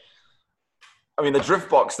like. I mean, the drift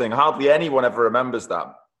box thing. Hardly anyone ever remembers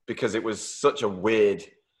that, because it was such a weird.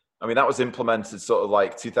 I mean, that was implemented sort of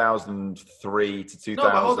like 2003 to 2008. No,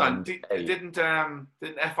 but hold on. Didn't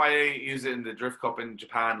FIA use it in the Drift Cup in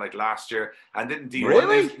Japan like last year? And didn't D1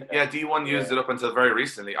 really? D1 used it up until very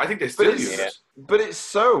recently. I think they still use it. But it's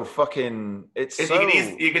so fucking.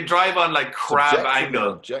 You can drive on like crab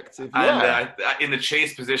angle. Objective. And in the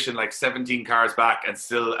chase position, like 17 cars back, and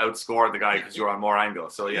still outscore the guy because you're on more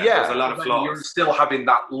angle. So there's a lot of flaws. You're still having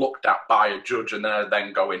that looked at by a judge, and they're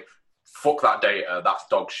then going, fuck that data, that's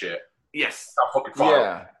dog shit. Yes. That fucking file.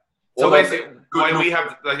 Yeah. So basically, why we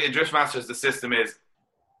have, like in Driftmasters, the system is,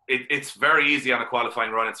 it's very easy on a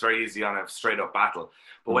qualifying run, it's very easy on a straight up battle.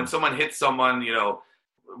 But when someone hits someone,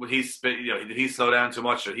 did he slow down too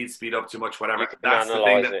much or he'd speed up too much, whatever. That's the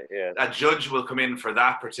thing that a judge will come in for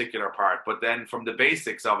that particular part. But then from the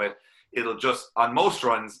basics of it, it'll just, on most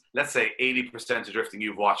runs, let's say 80% of drifting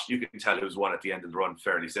you've watched, you can tell who's won at the end of the run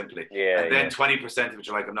fairly simply. And then 20% of which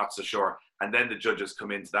you're like, I'm not so sure. And then the judges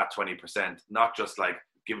come into that 20%, not just like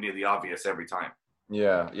giving you the obvious every time.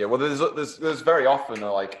 Yeah. Well, there's very often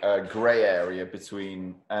a grey area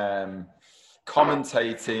between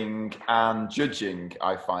commentating and judging.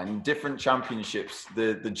 I find different championships,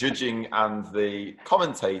 the judging and the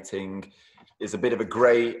commentating is a bit of a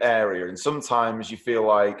grey area, and sometimes you feel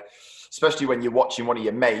like, especially when you're watching one of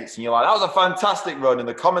your mates and you're like, that was a fantastic run, and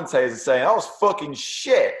the commentators are saying, that was fucking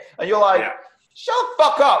shit. And you're like, Shut the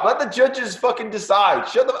fuck up. Let the judges fucking decide.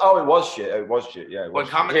 Oh, it was shit. It was shit. Yeah.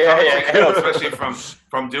 Commentary, especially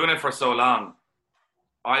from doing it for so long,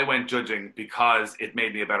 I went judging because it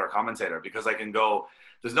made me a better commentator. Because I can go.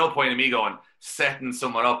 There's no point in me setting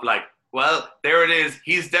someone up like, well, there it is.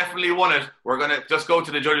 He's definitely won it. We're gonna just go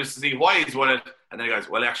to the judges to see why he's won it. And then he goes,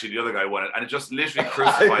 well, actually, the other guy won it. And it just literally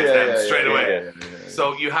crucifies them straight away.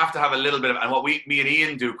 So you have to have a little bit of, and what me and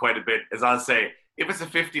Ian do quite a bit is I'll say, if it's a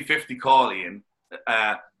 50-50 call, Ian,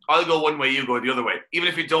 I'll go one way, you go the other way. Even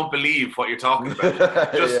if you don't believe what you're talking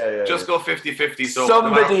about. Just go 50-50. So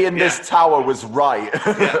somebody in this tower was right.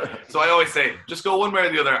 So I always say, just go one way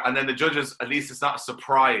or the other. And then the judges, at least it's not a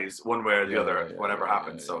surprise one way or the other, whatever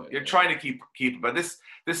happens. So you're trying to keep, but this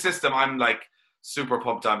system, I'm like, super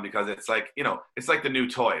pumped on because it's like, it's like the new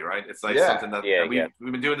toy, right? It's like something that we've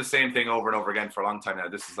been doing the same thing over and over again for a long time now.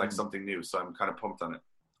 This is like something new, so I'm kind of pumped on it.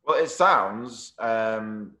 Well, it sounds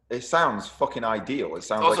fucking ideal. It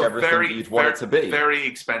sounds also like everything you'd want it to be. Very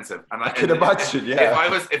expensive, and I could imagine.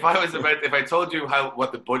 If I told you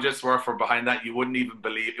what the budgets were for behind that, you wouldn't even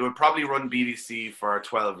believe. It would probably run BDC for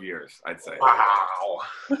 12 years, I'd say. Wow.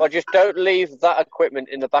 Well, just don't leave that equipment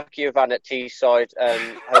in the back of your van at Teesside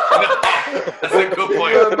Hotel. That's a good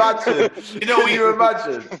point. Can you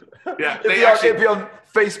imagine? Yeah, it'd be on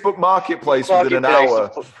Facebook Marketplace within an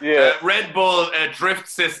hour. Yeah. Red Bull drift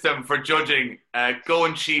system for judging.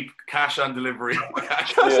 Going cheap, cash on delivery.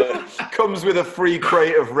 Comes with a free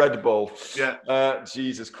crate of Red Bull. Yeah.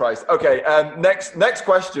 Jesus Christ. Okay. Next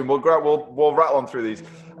question. We'll rattle on through these.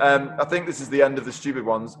 I think this is the end of the stupid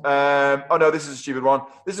ones. This is a stupid one.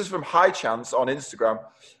 This is from High Chance on Instagram.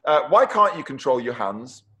 Why can't you control your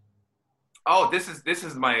hands? Oh, this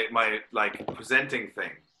is my like presenting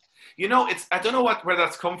thing. I don't know where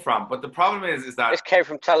that's come from, but the problem is that it came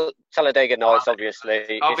from Talladega Nights,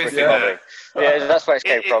 obviously. Obviously, that's where it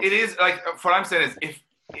came from. It is like what I'm saying is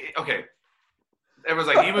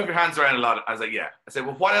everyone's like, you move your hands around a lot. I was like, yeah. I said,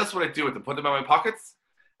 well, what else would I do with them? Put them in my pockets?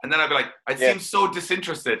 And then I'd be like, I seem so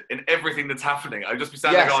disinterested in everything that's happening. I'd just be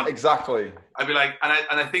standing there going, exactly. I'd be like,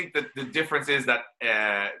 and I think that the difference is that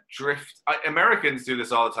Americans do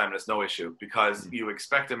this all the time, and it's no issue because you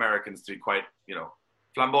expect Americans to be quite,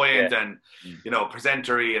 flamboyant and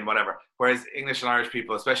presentery and whatever, whereas English and Irish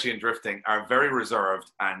people, especially in drifting, are very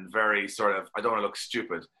reserved and very sort of, I don't want to look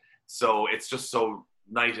stupid, so it's just so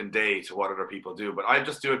night and day to what other people do. But I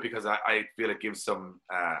just do it because I feel it gives some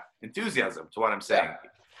enthusiasm to what I'm saying.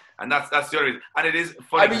 And that's the only reason. And it is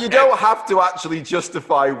funny. I mean, you don't have to actually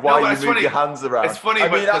justify why you move your hands around. It's funny,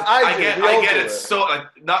 but I get it. So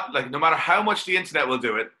no matter how much the internet will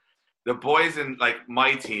do it, the boys in like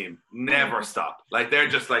my team never stop. Like they're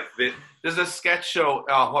just like there's a sketch show.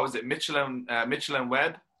 Oh, what was it? Michelin Web. Michelin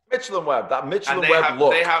Web. That Michelin Web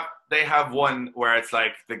look. They have one where it's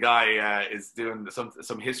like the guy is doing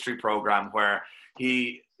some history program where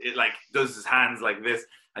he does his hands like this,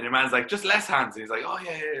 and your man's like, just less hands. And he's like, oh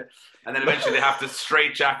yeah. And then eventually they have to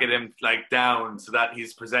straight jacket him like down so that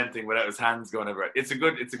he's presenting without his hands going over it. It's a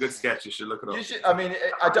good sketch. You should look it up.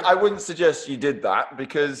 I wouldn't suggest you did that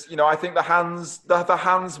because I think the hands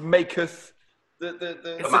maketh the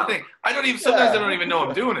it's the thing. Sometimes I don't even know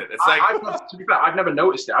I'm doing it. It's like to be fair, I've never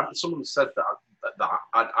noticed it. Someone said that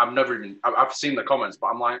I've seen the comments, but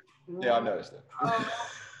I'm like, yeah, I've noticed it.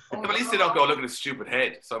 But at least they don't go look at his stupid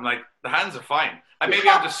head. So I'm like, the hands are fine. And maybe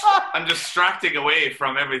I'm distracting away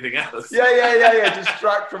from everything else. Yeah.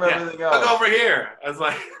 Distract from everything else. Look over here. I was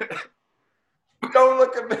like, don't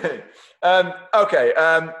look at me. Okay.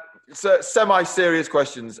 So semi-serious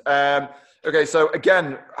questions. Okay. So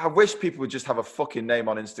again, I wish people would just have a fucking name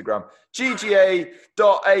on Instagram.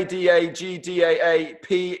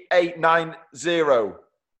 GGA.ADAGDAAP890.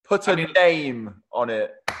 Put a name on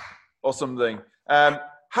it or something.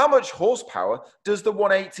 How much horsepower does the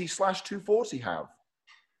 180/240 have?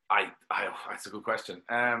 That's a good question.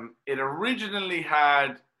 It originally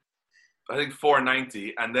had, I think,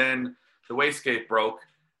 490, and then the wastegate broke,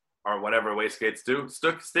 or whatever wastegates do,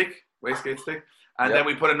 wastegate stick, and then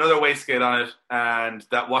we put another wastegate on it, and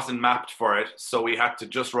that wasn't mapped for it, so we had to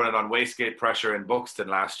just run it on wastegate pressure in Buxton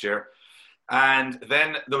last year. And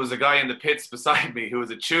then there was a guy in the pits beside me who was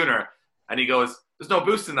a tuner, and he goes, there's no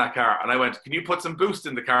boost in that car. And I went, can you put some boost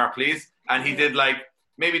in the car, please? And he did like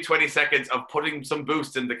maybe 20 seconds of putting some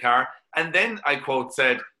boost in the car. And then I quote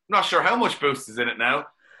said, I'm not sure how much boost is in it now,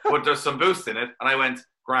 but there's some boost in it. And I went,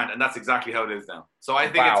 grand. And that's exactly how it is now. So I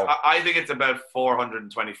think it's about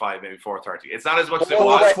 425, maybe 430. It's not as much as it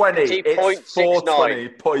was. 420. It's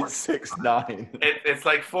 420.69. It's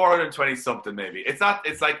like 420 something maybe. It's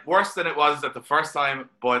like worse than it was at the first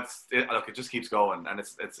time, but it just keeps going and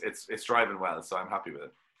it's driving well. So I'm happy with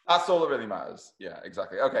it. That's all that really matters. Yeah,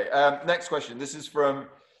 exactly. Okay, next question. This is from,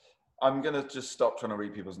 I'm going to just stop trying to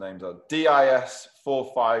read people's names.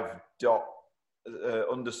 DIS45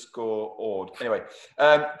 underscore ord. Anyway,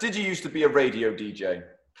 did you used to be a radio DJ?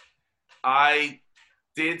 I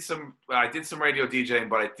did some radio DJing,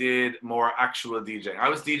 but I did more actual DJing. I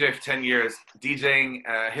was DJ for 10 years, DJing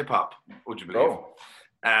hip hop, would you believe? Oh.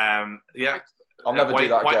 Yeah. I'll never do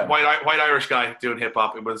that again. White Irish guy doing hip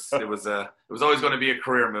hop. It was always going to be a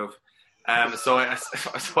career move. So I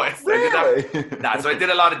did that. So I did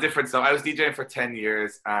a lot of different stuff. I was DJing for 10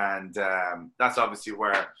 years, and that's obviously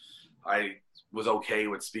where I was okay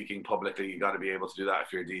with speaking publicly. You got to be able to do that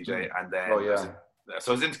if you're a DJ. And then,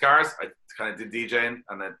 so I was into cars. I kind of did DJing,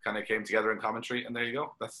 and it kind of came together in commentary. And there you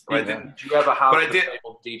go. That's what I did. Did you ever have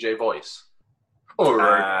DJ voice?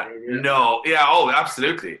 No, yeah,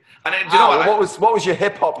 absolutely. And then, what was your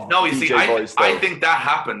hip hop? No, you see, I think that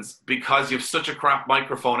happens because you have such a crap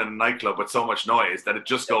microphone in a nightclub with so much noise that it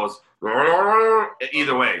just goes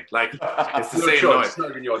either way. Like it's the same noise. It's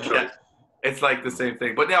not even your choice. It's like the same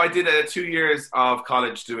thing. But now I did 2 years of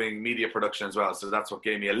college doing media production as well, so that's what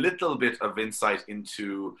gave me a little bit of insight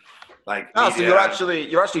into media. So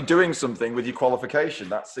you're actually doing something with your qualification.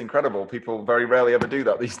 That's incredible. People very rarely ever do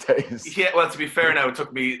that these days. Yeah, well, to be fair now, it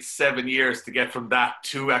took me 7 years to get from that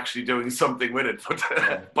to actually doing something with it,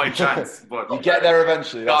 but by chance. But you get there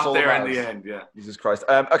eventually. That's got there in the end, yeah. Jesus Christ.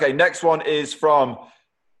 Okay, next one is from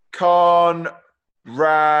Con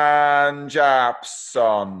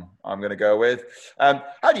Ranjapson, I'm going to go with.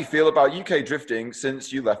 How do you feel about UK drifting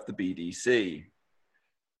since you left the BDC?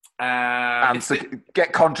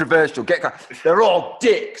 Get controversial. They're all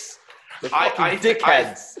dicks. They're fucking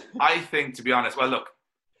dickheads. I think, to be honest, well, look,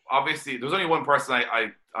 obviously, there's only one person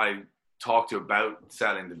I talked to about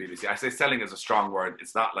selling the BDC. I say selling is a strong word.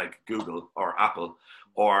 It's not like Google or Apple.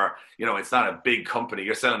 Or, it's not a big company.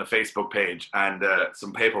 You're selling a Facebook page and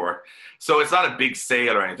some paperwork. So it's not a big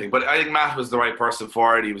sale or anything. But I think Matt was the right person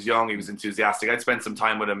for it. He was young. He was enthusiastic. I'd spent some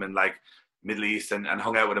time with him in Middle East and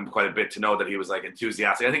hung out with him quite a bit to know that he was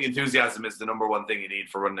enthusiastic. I think enthusiasm is the number one thing you need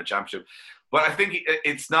for running a championship. But I think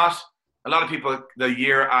it's not, a lot of people the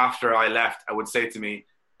year after I left, I would say to me,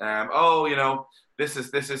 this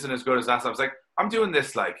isn't as good as last time. I was like, I'm doing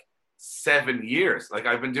this 7 years.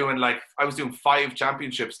 I've been doing I was doing 5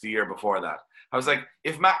 championships the year before that. I was like,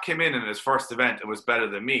 if Matt came in his first event and was better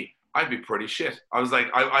than me, I'd be pretty shit. I was like,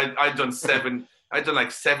 I'd done 70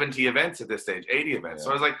 events at this stage, 80 events. Yeah. So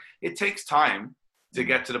I was like, it takes time to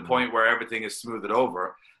get to the point where everything is smoothed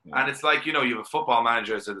over. Yeah. And it's you have football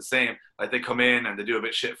managers are the same. They come in and they do a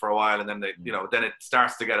bit shit for a while, and then they, then it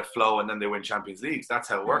starts to get a flow, and then they win Champions Leagues. That's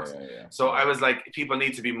how it works. Yeah. So I was like, people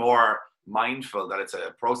need to be more mindful that it's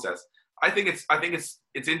a process. I think it's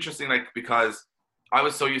interesting, because I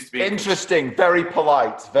was so used to being interesting, very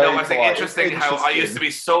polite. I think interesting how I used to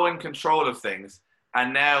be so in control of things,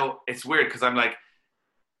 and now it's weird because I'm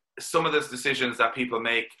some of those decisions that people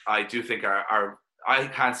make, I do think are I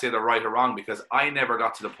can't say they're right or wrong, because I never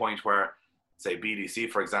got to the point where, say,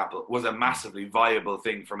 BDC, for example, was a massively viable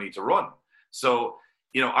thing for me to run. So,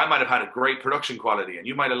 I might have had a great production quality, and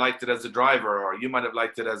you might have liked it as a driver, or you might have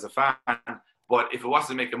liked it as a fan. But if it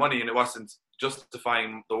wasn't making money and it wasn't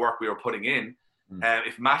justifying the work we were putting in,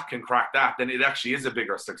 if Matt can crack that, then it actually is a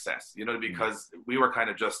bigger success, because we were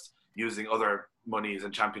kind of just using other monies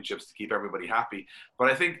and championships to keep everybody happy.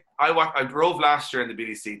 But I think I drove last year in the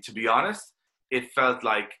BDC. To be honest, it felt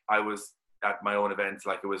like I was at my own event.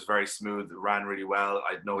 It was very smooth, it ran really well.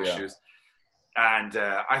 I had no issues. And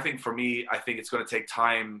I think for me, I think it's going to take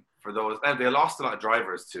time for those. And they lost a lot of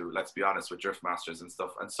drivers too, let's be honest, with Drift Masters and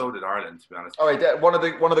stuff. And so did Ireland, to be honest. All right, one of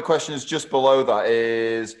the questions just below that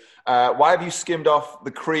is, why have you skimmed off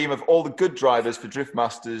the cream of all the good drivers for Drift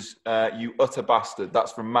Masters, you utter bastard?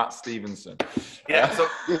 That's from Matt Stevenson. Yeah, so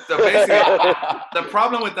basically, the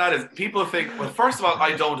problem with that is people think, well, first of all,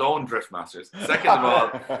 I don't own Drift Masters.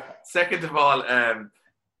 Second of all,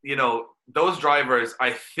 those drivers,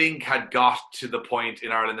 I think, had got to the point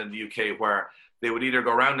in Ireland and the UK where they would either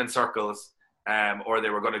go round in circles or they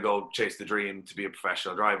were going to go chase the dream to be a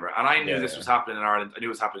professional driver. And I knew this was happening in Ireland. I knew it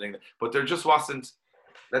was happening in England. But there just wasn't,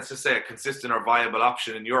 let's just say, a consistent or viable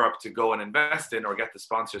option in Europe to go and invest in or get the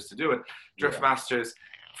sponsors to do it. Drift Masters,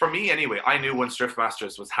 for me anyway, I knew once Drift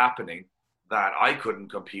Masters was happening that I couldn't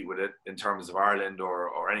compete with it in terms of Ireland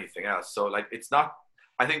or anything else. So, it's not,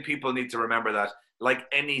 I think people need to remember that, like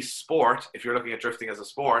any sport, if you're looking at drifting as a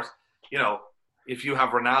sport, if you have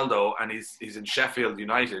Ronaldo and he's in Sheffield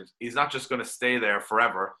United, he's not just going to stay there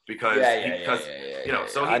forever because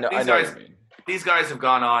these guys have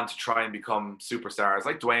gone on to try and become superstars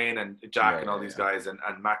like Dwayne and Jack and all these guys and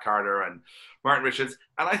Matt Carter and Martin Richards.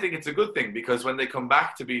 And I think it's a good thing because when they come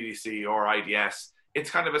back to BDC or IDS, it's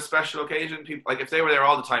kind of a special occasion. People, like if they were there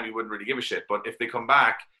all the time, you wouldn't really give a shit. But if they come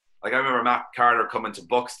back, like I remember Matt Carter coming to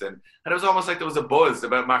Buxton, and it was almost like there was a buzz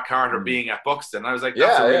about Matt Carter being at Buxton. I was like,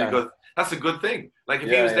 that's a good thing. Like if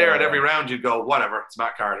he was there at every round, you'd go, whatever, it's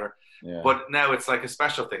Matt Carter. Yeah. But now it's like a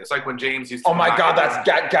special thing. It's like when James used to. Oh my God,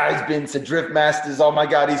 that guy's been to Drift Masters. Oh my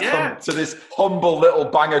God, he's come to this humble little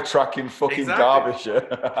banger track in fucking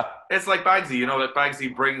Derbyshire. It's like Bagsy, you know, that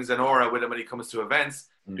Bagsy brings an aura with him when he comes to events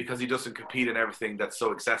because he doesn't compete in everything that's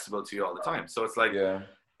so accessible to you all the time. So it's like,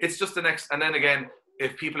 it's just the next. And then again,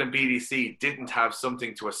 if people in BDC didn't have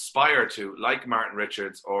something to aspire to, like Martin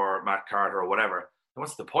Richards or Matt Carter or whatever, then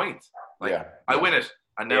what's the point? Like, I win it.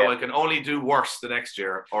 And now I can only do worse the next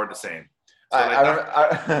year or the same. So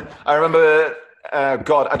I remember,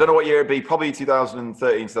 God, I don't know what year it'd be, probably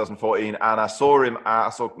 2013, 2014. And I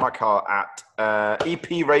saw Matt Carter at EP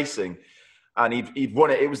Racing. And he'd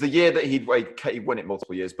won it. It was the year that he'd won it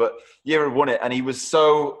multiple years, but year he won it. And he was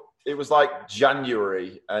it was like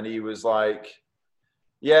January. And he was like,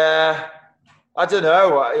 yeah, I don't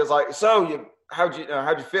know. It was like, so how do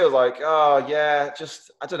you feel? Like, oh yeah,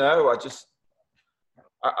 I don't know.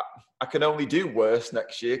 I can only do worse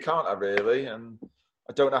next year, can't I? Really, and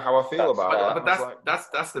I don't know how I feel about it. But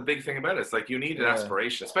that's the big thing about it. It's like you need an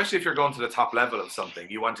aspiration, especially if you're going to the top level of something.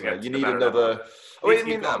 You want to get. You need another.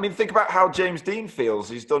 I mean, think about how James Dean feels.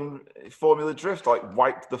 He's done Formula Drift, like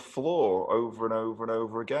wiped the floor over and over and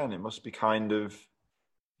over again. It must be kind of,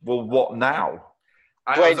 well, what now?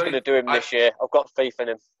 Dwayne's going to do him this year. I've got faith in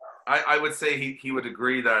him. I would say he would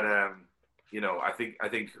agree that. You know, I think.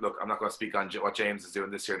 Look, I'm not going to speak on what James is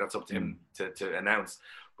doing this year. That's up to him to announce.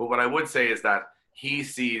 But what I would say is that he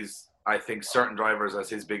sees, I think, certain drivers as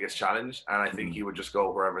his biggest challenge, and I think he would just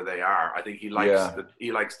go wherever they are. I think he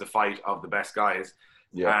likes the fight of the best guys.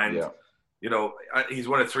 You know, he's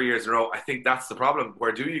won it 3 years in a row. I think that's the problem.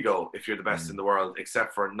 Where do you go if you're the best in the world,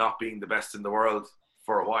 except for not being the best in the world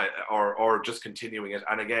for a while, or just continuing it?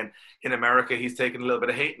 And again, in America, he's taking a little bit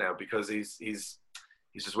of hate now because he's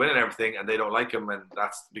just winning everything, and they don't like him, and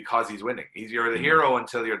that's because he's winning. You're the hero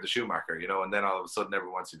until you're the Schumacher, you know, and then all of a sudden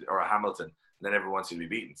everyone wants you to, or a Hamilton, and then everyone wants you to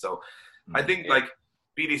be beaten. So I think like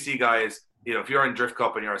BDC guys, you know, if you're in Drift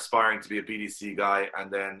Cup and you're aspiring to be a BDC guy,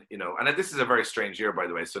 and then, you know, and this is a very strange year, by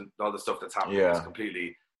the way, so all the stuff that's happening is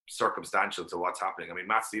completely circumstantial to what's happening. I mean,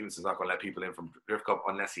 Matt Stevenson's not going to let people in from Drift Cup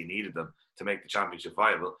unless he needed them to make the championship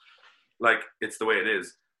viable. Like, it's the way it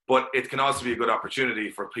is. But it can also be a good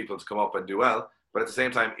opportunity for people to come up and do well. But at the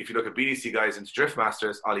same time, if you look at BDC guys into Drift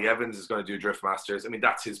Masters, Ollie Evans is going to do Drift Masters. I mean,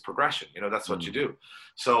 that's his progression. You know, that's what you do.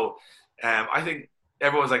 So I think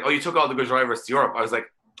everyone's like, oh, you took all the good drivers to Europe. I was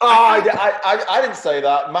like, I didn't say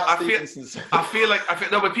that. Matt Stevenson. I feel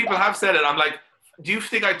no, but people have said it. I'm like, do you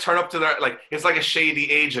think I'd turn up to their, like, it's like a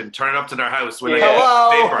shady agent turning up to their house with a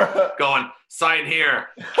paper going, sign here,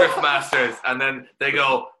 Drift Masters, and then they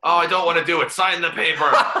go, oh, I don't want to do it, sign the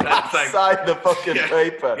paper. Like, sign the fucking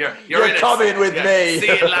paper. You're coming with me. See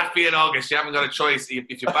you in Latvia in August. You haven't got a choice.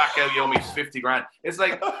 If you back out, you owe me 50 grand. It's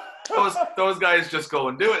like, those guys just go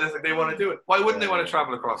and do it. It's like they want to do it. Why wouldn't they want to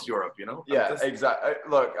travel across Europe, you know? Exactly.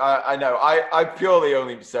 Look, I know. I purely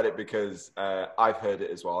only said it because I've heard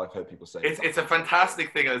it as well. I've heard people say it. It's a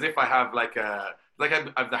fantastic thing, as if I have I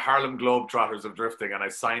have the Harlem Globetrotters of drifting, and I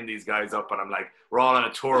signed these guys up, and I'm like, we're all on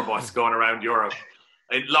a tour bus going around Europe,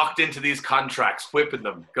 and locked into these contracts, whipping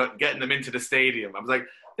them, getting them into the stadium. I was like,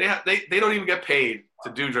 they don't even get paid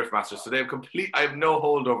to do Drift Masters, so I have no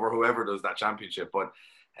hold over whoever does that championship. But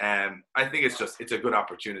I think it's a good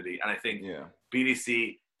opportunity, and I think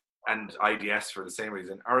BDC and IDS, for the same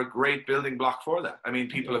reason, are a great building block for that. I mean,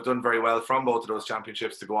 people have done very well from both of those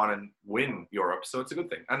championships to go on and win Europe, so it's a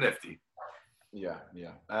good thing. And FD. Yeah.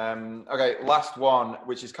 Okay, last one,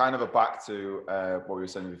 which is kind of a back to what we were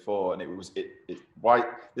saying before, and it was why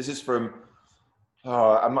this is from.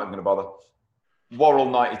 I'm not even going to bother. Worrell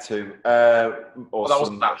 92. That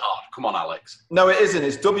wasn't that hard. Come on, Alex. No, it isn't.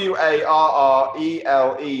 It's WARRELE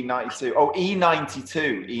 92. Oh,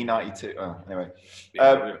 E92. E92. Oh, anyway.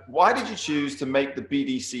 Why did you choose to make the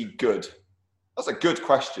BDC good? That's a good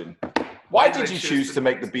question. Why did you choose to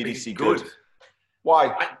make the BDC good?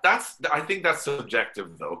 Why? I think that's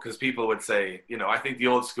subjective, though, because people would say, you know, I think the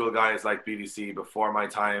old school guys like BDC before my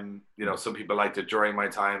time. You know, some people liked it during my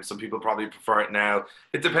time. Some people probably prefer it now.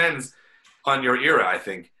 It depends on your era, I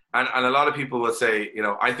think. And a lot of people will say, you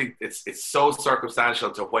know, I think it's so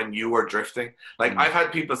circumstantial to when you were drifting. Like, I've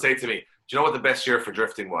had people say to me, do you know what the best year for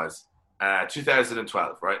drifting was?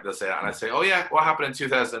 2012, right? They'll say that, and I say, oh yeah, what happened in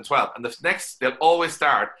 2012? And they'll always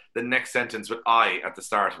start the next sentence with "I" at the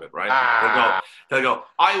start of it, right? They'll go,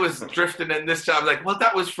 I was drifting in this job. Like, well,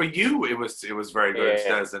 that was for you. It was very good in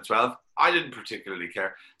 2012. I didn't particularly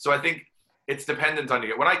care. So I think it's dependent on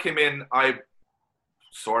you. When I came in, I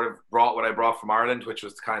sort of brought what I brought from Ireland, which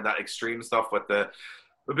was kind of that extreme stuff with a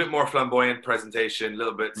bit more flamboyant presentation, a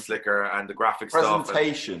little bit slicker, and the graphic stuff.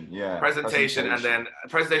 Presentation. And then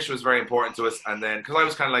presentation was very important to us. And then, because I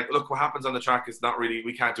was kind of like, look, what happens on the track is not really,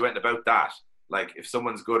 we can't do anything about that. Like, if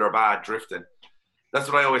someone's good or bad drifting, that's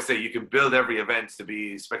what I always say. You can build every event to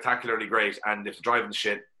be spectacularly great, and if the driving's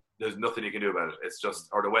shit, there's nothing you can do about it. It's just,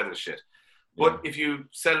 or the weather's shit. But if you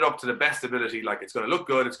set it up to the best ability, like, it's going to look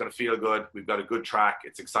good, it's going to feel good, we've got a good track,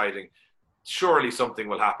 it's exciting, surely something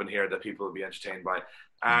will happen here that people will be entertained by.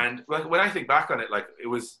 And like, when I think back on it, like, it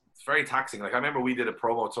was very taxing. Like, I remember we did a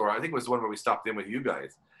promo tour. I think it was the one where we stopped in with you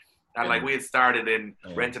guys. And like, we had started in,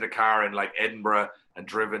 rented a car in like Edinburgh and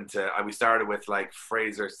driven to, we started with like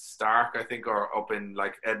Fraser Stark, I think, or up in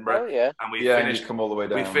like Edinburgh. Oh, yeah. And we finished, come all the way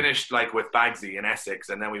down. We finished like with Bagsy in Essex,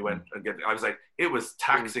 and then we went and I was like, it was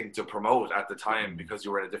taxing to promote at the time because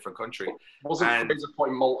you were in a different country. Wasn't Fraser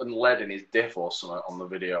putting molten lead in his diff or something on the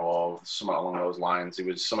video, or something along those lines? He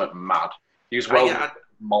was something mad. He was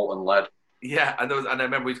molten lead. Yeah, and I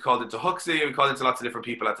remember we called into Huxley, we called into lots of different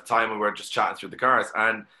people at the time, and we were just chatting through the cars.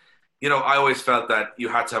 And you know, I always felt that you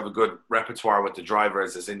had to have a good repertoire with the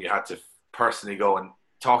drivers, as in you had to personally go and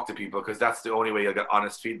talk to people, because that's the only way you'll get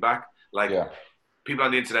honest feedback. Like, people on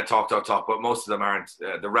the internet talk, but most of them aren't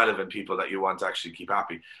the relevant people that you want to actually keep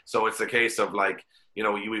happy. So it's a case of like, you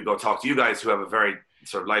know, we go talk to you guys who have a very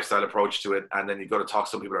sort of lifestyle approach to it, and then you go to talk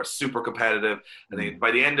to some people who are super competitive, and then by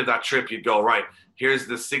the end of that trip you'd go, right, here's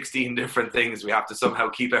the 16 different things we have to somehow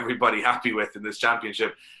keep everybody happy with in this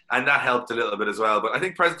championship, and that helped a little bit as well. But I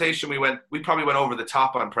think presentation, we probably went over the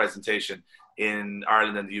top on presentation in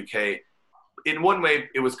Ireland and the UK. In one way,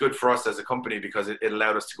 it was good for us as a company because it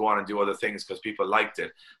allowed us to go on and do other things because people liked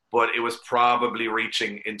it, but it was probably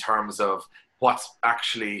reaching in terms of what's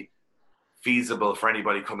actually feasible for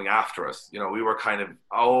anybody coming after us. You know, we were kind of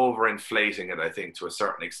overinflating it, I think, to a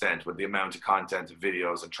certain extent with the amount of content and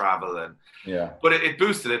videos and travel, and but it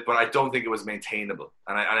boosted it, but I don't think it was maintainable.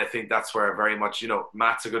 And I think that's where very much, you know,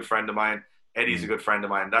 Matt's a good friend of mine, Eddie's a good friend of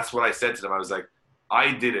mine. That's what I said to them. I was like,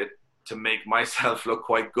 I did it to make myself look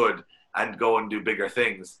quite good and go and do bigger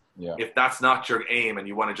things. If that's not your aim and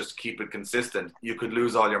you want to just keep it consistent, you could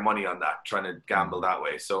lose all your money on that, trying to gamble that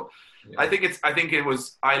way. So I love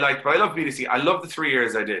BDC. I love the 3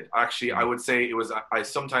 years I did. Actually, I would say I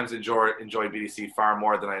sometimes enjoy BDC far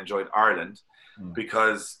more than I enjoyed Ireland,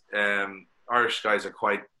 because Irish guys are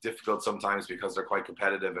quite difficult sometimes because they're quite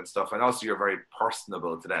competitive and stuff. And also you're very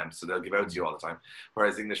personable to them, so they'll give out to you all the time.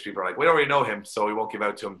 Whereas English people are like, we don't really know him, so we won't give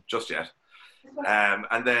out to him just yet. And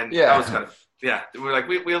then that was kind of, we're like,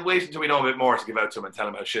 we'll wait until we know a bit more to give out to him and tell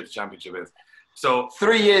him how shit the championship is. So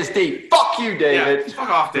 3 years deep. Fuck you, David. Yeah, fuck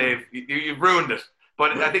off, Dave. You've ruined it.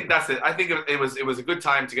 But I think that's it. I think it was a good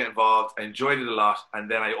time to get involved. I enjoyed it a lot, and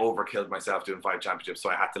then I overkilled myself doing 5 championships, so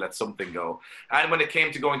I had to let something go. And when it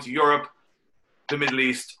came to going to Europe, the Middle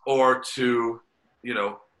East, or to, you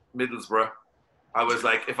know, Middlesbrough, I was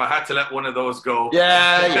like, if I had to let one of those go. Whatever.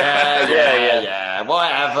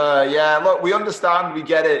 Yeah, look, we understand. We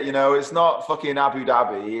get it. You know, it's not fucking Abu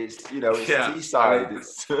Dhabi. It's, you know, it's Teesside.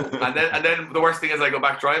 And then the worst thing is I go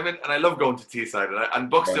back driving, and I love going to Teesside. And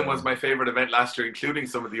Buxton was my favorite event last year, including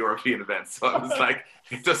some of the European events. So I was like,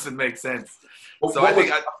 it doesn't make sense. Go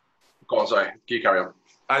on, sorry. Can you carry on?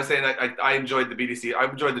 I was saying I enjoyed the BDC. I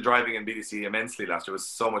enjoyed the driving in BDC immensely last year. It was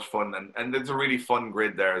so much fun. And there's a really fun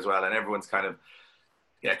grid there as well. And everyone's kind of,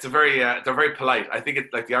 it's a very, they're very polite. I think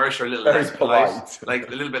it's like the Irish are a little less polite, like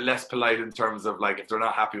a little bit less polite in terms of like, if they're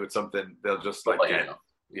not happy with something, they'll just like,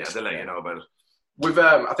 they'll let you know about it. With,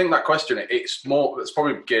 I think that question, it's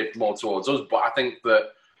probably geared more towards us, but I think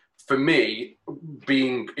that for me,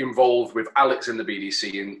 being involved with Alex in the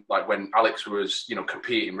BDC, and like when Alex was, you know,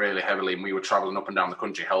 competing really heavily and we were traveling up and down the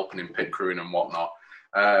country, helping him pit crewing and whatnot,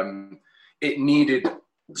 it needed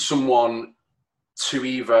someone to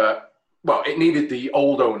it needed the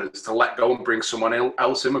old owners to let go and bring someone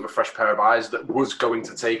else in with a fresh pair of eyes that was going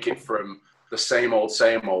to take it from the same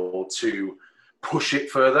old to push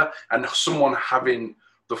it further, and someone having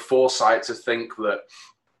the foresight to think that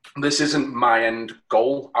this isn't my end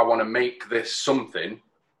goal. I want to make this something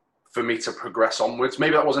for me to progress onwards.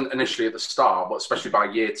 Maybe that wasn't initially at the start, but especially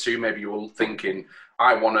by year 2, maybe you were thinking,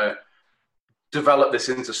 I want to develop this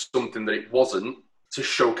into something that it wasn't, to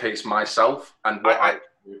showcase myself and what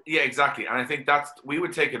yeah, exactly. And I think we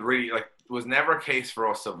would take it really, like, it was never a case for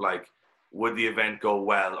us of like, would the event go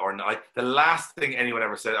well or not? Like, the last thing anyone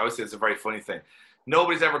ever said, I always say it's a very funny thing.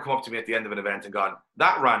 Nobody's ever come up to me at the end of an event and gone,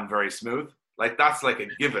 that ran very smooth. Like, that's like a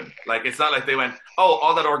given. Like, it's not like they went, oh,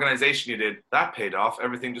 all that organization you did, that paid off.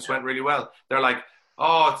 Everything just went really well. They're like,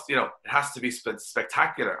 oh, it's, it has to be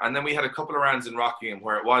spectacular. And then we had a couple of rounds in Rockingham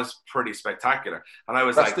where it was pretty spectacular. And I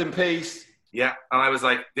was Rest in peace. Yeah. And I was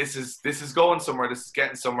like, this is going somewhere. This is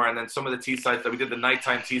getting somewhere. And then some of the T-sides that we did, the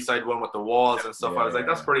nighttime T-side one with the walls and stuff. I was like,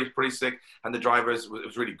 that's pretty sick. And the drivers, it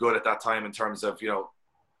was really good at that time in terms of,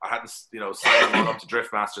 I hadn't, signed them all up to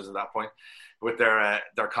Drift Masters at that point with their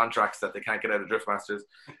contracts that they can't get out of Drift Masters.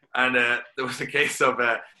 And there was a case of,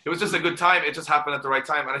 it was just a good time. It just happened at the right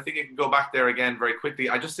time. And I think it can go back there again very quickly.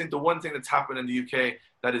 I just think the one thing that's happened in the UK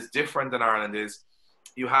that is different than Ireland is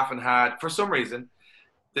you haven't had, for some reason,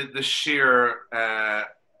 the sheer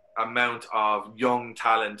amount of young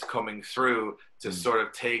talent coming through to sort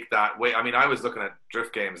of take that way. I mean, I was looking at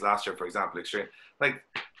Drift Games last year, for example, Extreme. Like,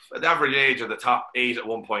 the average age of the top 8 at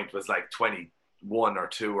one point was like 21 or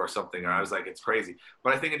 2 or something. And I was like, it's crazy.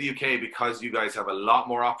 But I think in the UK, because you guys have a lot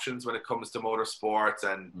more options when it comes to motorsports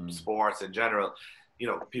and sports in general,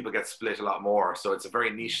 people get split a lot more. So it's a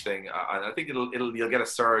very niche thing. And I think you'll get a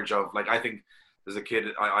surge of, like, I think there's a kid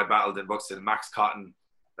I battled in Buxton, Max Cotton.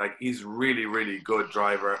 Like, he's really, really good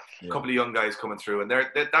driver. A couple of young guys coming through. And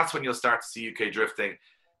that's when you'll start to see UK drifting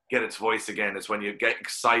get its voice again. It's when you get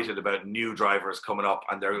excited about new drivers coming up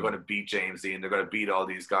and they're going to beat James Dean, they're going to beat all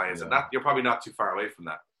these guys, and that you're probably not too far away from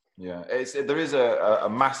that. Yeah, there is a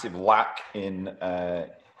massive lack in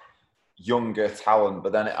younger talent,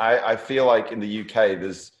 but then I feel like in the UK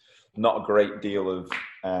there's not a great deal of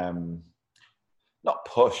not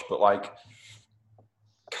push, but like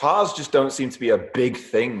cars just don't seem to be a big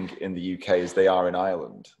thing in the UK as they are in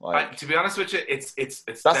Ireland. Like, to be honest with you, it's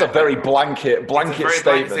that's a very blanket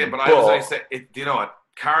statement. But I was going to say, you know what?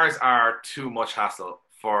 Cars are too much hassle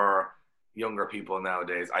for younger people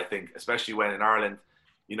nowadays. I think, especially when in Ireland,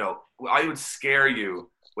 I would scare you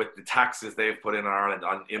with the taxes they've put in Ireland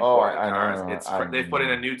on imported cars. They've put in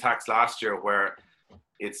a new tax last year where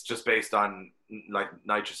it's just based on like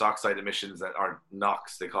nitrous oxide emissions that are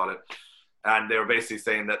NOx, they call it. And they were basically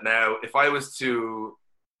saying that now, if I was to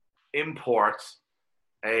import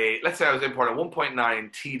let's say I was importing a 1.9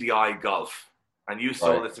 TDI Golf, and you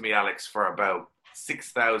sold it to me, Alex, for about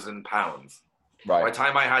 £6,000. Right. By the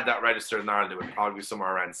time I had that registered in Ireland, it would probably be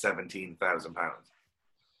somewhere around £17,000.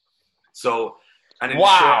 So, and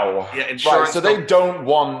insurance. Right. So they don't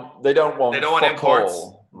want imports. They don't want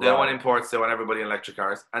imports. They want everybody in electric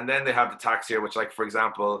cars. And then they have the tax here, which, like, for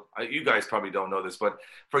example, you guys probably don't know this, but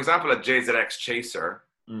for example, a JZX Chaser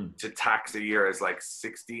to tax a year is like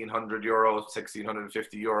 €1,600,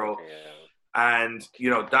 €1,650. Yeah. And,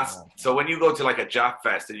 that's, so when you go to like a Jap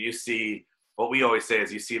Fest and you see, what we always say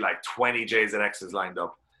is you see like 20 JZXs lined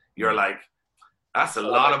up, you're like, that's a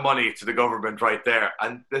lot of money to the government right there.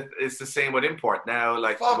 And it's the same with import now.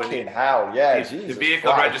 Like, the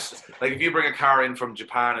vehicle register, like if you bring a car in from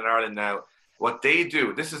Japan and Ireland now, what they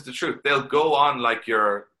do, this is the truth, they'll go on like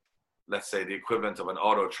let's say the equivalent of an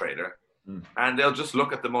Auto Trader, and they'll just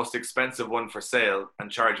look at the most expensive one for sale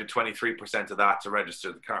and charge you 23% of that to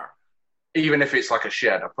register the car. Even if it's like a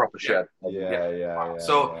proper shed.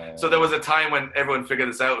 So there was a time when everyone figured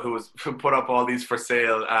this out, who put up all these for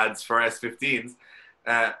sale ads for S15s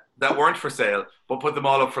that weren't for sale, but put them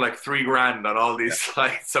all up for like $3,000 on all these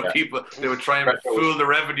sites. So people, they would try and fool the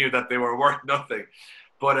revenue that they were worth nothing.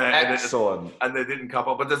 But excellent. And they didn't cop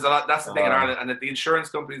up. But there's a lot. That's the thing in Ireland, and the insurance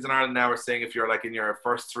companies in Ireland now are saying if you're like in your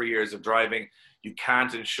first 3 years of driving, you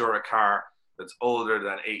can't insure a car that's older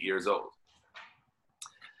than 8 years old.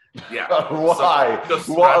 Yeah. Why? So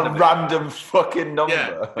what a random fucking number.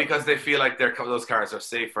 Yeah, because they feel like those cars are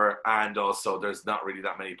safer, and also there's not really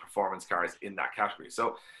that many performance cars in that category.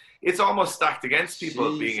 So it's almost stacked against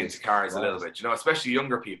people being into cars a little bit, especially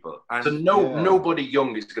younger people. And so nobody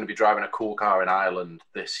young is going to be driving a cool car in Ireland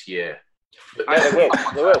this year. They will.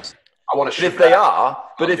 I want to. If they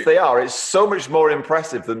are, it's so much more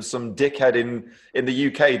impressive than some dickhead in the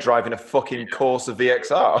UK driving a fucking Corsa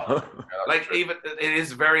VXR. Like, even it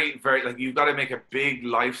is very, very, like, you've got to make a big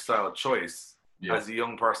lifestyle choice as a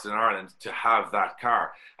young person in Ireland to have that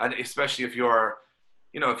car, and especially if you're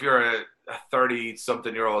a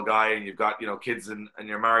 30-something-year-old guy and you've got kids and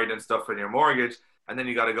you're married and stuff and your mortgage, and then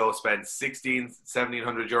you got to go spend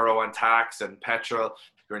 €1,700 on tax and petrol.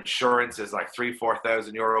 Your insurance is like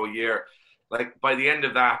 €3,000-4,000 a year. Like, by the end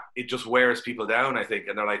of that, it just wears people down, I think.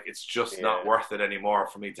 And they're like, it's just not worth it anymore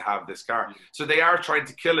for me to have this car. So they are trying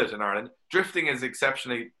to kill it in Ireland. Drifting is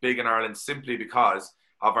exceptionally big in Ireland simply because,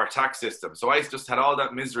 of our tax system. So I just had all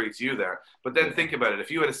that misery to you there. But then think about it.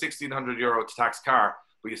 If you had a €1,600 tax car,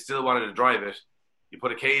 but you still wanted to drive it, you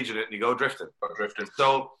put a cage in it and you go drifting.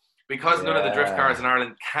 So because none of the drift cars in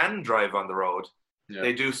Ireland can drive on the road,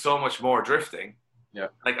 they do so much more drifting. Yeah.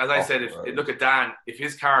 Like, as I said, look at Dan, if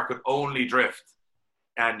his car could only drift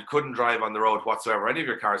and couldn't drive on the road whatsoever, any of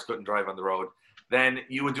your cars couldn't drive on the road, then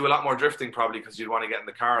you would do a lot more drifting probably because you'd want to get in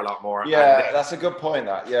the car a lot more. Yeah, that's a good point.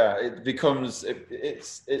 That it becomes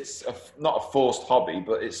it's not a forced hobby,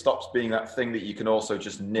 but it stops being that thing that you can also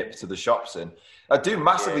just nip to the shops in. I do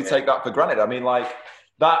massively take that for granted. I mean, like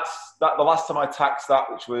the last time I taxed that,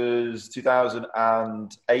 which was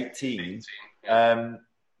 2018.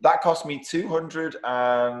 That cost me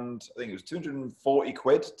 240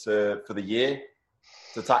 quid for the year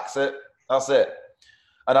to tax it. That's it.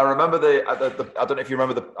 And I remember I don't know if you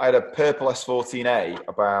remember I had a purple S14A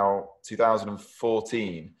about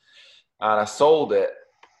 2014, and I sold it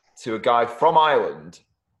to a guy from Ireland,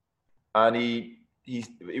 and he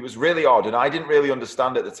was really odd, and I didn't really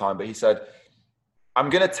understand at the time, but he said, "I'm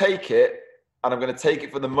going to take it, and I'm going to take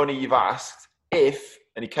it for the money you've asked if,"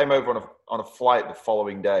 and he came over on a flight the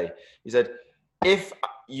following day. He said, "If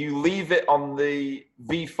you leave it on the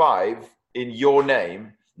V5 in your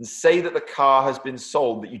name and say that the car has been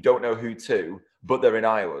sold that you don't know who to, but they're in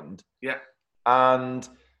Ireland. Yeah. And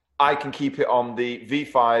I can keep it on the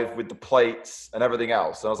V5 with the plates and everything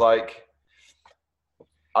else." And I was like,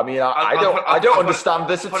 I mean, I don't understand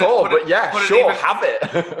this at all, but yeah, sure, have it.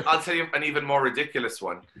 I'll tell you an even more ridiculous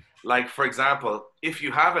one. Like, for example, if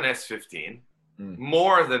you have an S15,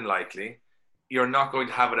 more than likely, you're not going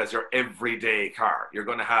to have it as your everyday car. You're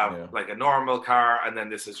going to have like a normal car, and then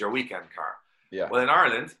this is your weekend car. Yeah. Well, in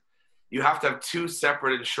Ireland, you have to have two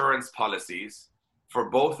separate insurance policies for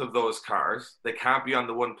both of those cars. They can't be on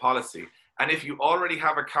the one policy. And if you already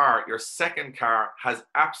have a car, your second car has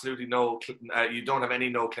absolutely you don't have any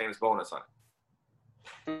no claims bonus on it.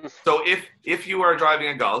 So if you are driving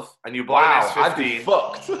a Golf and you bought an S15, I'd be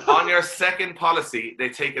fucked. on your second policy, they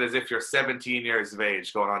take it as if you're 17 years of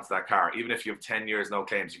age going onto that car. Even if you have 10 years no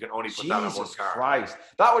claims, you can only put that on one car. Jesus Christ.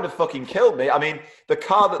 That would have fucking killed me. I mean, the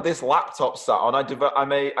car that this laptop sat on, I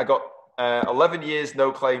got 11 years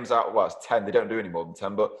no claims out. Well, it's 10. They don't do any more than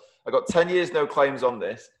 10, but I got 10 years no claims on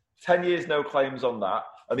this, 10 years no claims on that.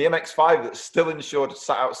 And the MX-5 that's still insured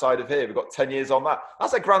sat outside of here, we've got 10 years on that.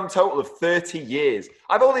 That's a grand total of 30 years.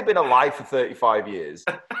 I've only been alive for 35 years.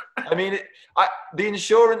 I mean, the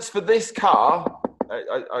insurance for this car,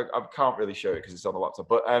 I can't really show it because it's on the laptop,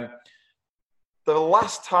 but the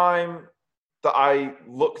last time that I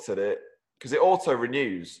looked at it, because it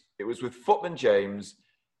auto-renews, it was with Footman James,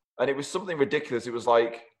 and it was something ridiculous. It was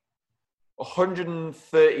like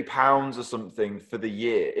 £130 or something for the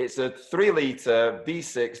year. It's a 3-litre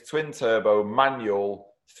V6 twin turbo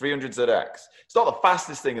manual 300ZX. It's not the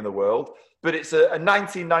fastest thing in the world, but it's a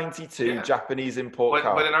 1992 Japanese import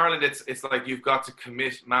car. But in Ireland, it's like you've got to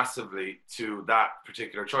commit massively to that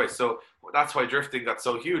particular choice. So that's why drifting got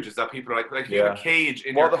so huge, is that people are like if you have a cage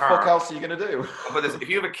in your car. What the fuck else are you going to do? But if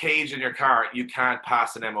you have a cage in your car, you can't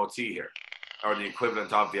pass an MOT here, or the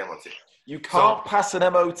equivalent of the MOT. You can't pass an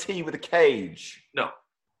MOT with a cage. No.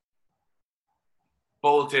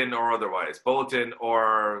 Bolt-in or otherwise. Bolt-in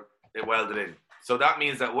or welded in. So that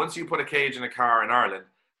means that once you put a cage in a car in Ireland,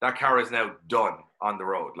 that car is now done on the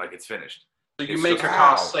road. Like, it's finished. So you make a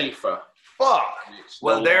car safer. Fuck.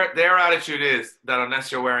 Well, their attitude is that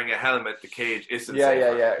unless you're wearing a helmet, the cage isn't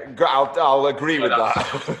safer. Yeah. I'll agree with that.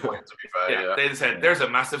 Point, to be fair, They said, there's a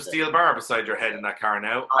massive steel bar beside your head in that car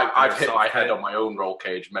now. I've hit my head on my own roll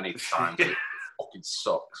cage many times. It fucking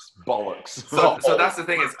sucks. Bollocks. So that's the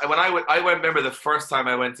thing is, when I remember the first time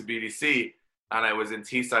I went to BDC, and I was in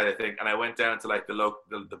Teesside, I think, and I went down to like the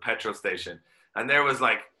petrol station, and there was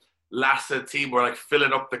like Lassa team were like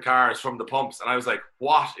filling up the cars from the pumps, and I was like,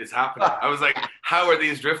 what is happening? I was like, how are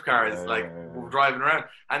these drift cars driving around?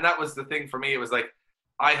 And that was the thing for me. It was like,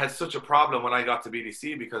 I had such a problem when I got to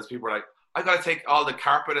BDC because people were like, I got to take all the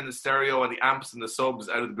carpet and the stereo and the amps and the subs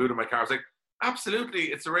out of the boot of my car. I was like, absolutely,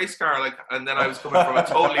 it's a race car. Like, and then I was coming from a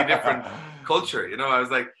totally different culture, you know. I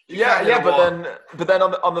was like, but then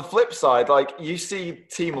on the flip side, like, you see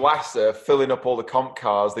Team Lassa filling up all the comp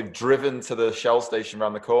cars. They've driven to the Shell station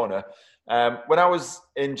around the corner. When I was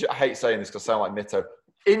I hate saying this because I sound like Mito,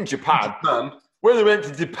 in Japan. When I went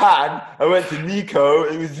to Japan, I went to Nikko.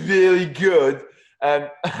 It was really good.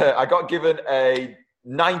 I got given a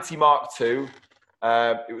 90 Mark II.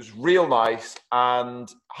 It was real nice, and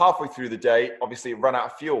halfway through the day, obviously, it ran out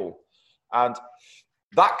of fuel. And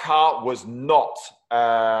that car was not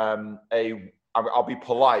I'll be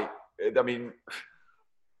polite. I mean,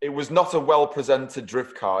 it was not a well-presented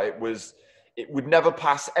drift car. It would never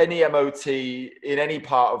pass any MOT in any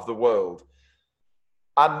part of the world.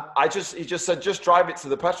 And he just said, just drive it to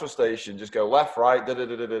the petrol station, just go left, right,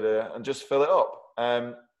 and just fill it up.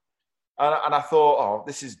 And I thought, oh,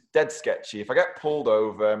 this is dead sketchy. If I get pulled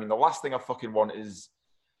over, I mean, the last thing I fucking want is,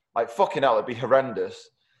 like, fucking hell, it'd be horrendous.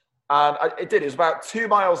 And it did. It was about 2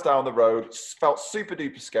 miles down the road. Felt super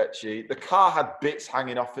duper sketchy. The car had bits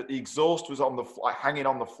hanging off it. The exhaust was hanging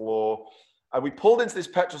on the floor. And we pulled into this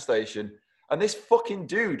petrol station, and this fucking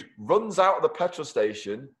dude runs out of the petrol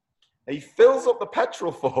station. And he fills up the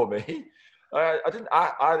petrol for me. I didn't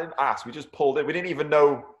ask. We just pulled in. We didn't even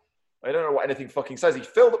know. I don't know what anything fucking says. He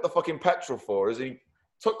filled up the fucking petrol for us. And he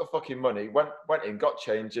took the fucking money, went in, got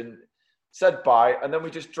change, and said bye. And then we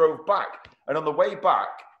just drove back. And on the way back,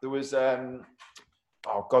 there was, oh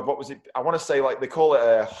God, what was it? I want to say, like, they call it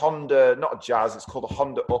a Honda, not a Jazz. It's called a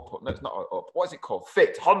Honda Up. No, it's not an Up. What is it called?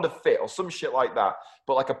 Fit. Honda Fit or some shit like that.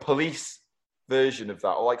 But like a police version of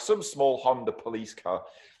that, or like some small Honda police car.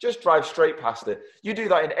 Just drive straight past it. You do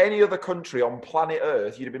that in any other country on planet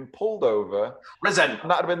Earth, you'd have been pulled over. Risen. And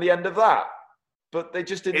that'd have been the end of that. But they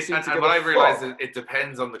just didn't seem to give a fuck. And what I've realised is it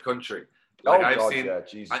depends on the country. Like,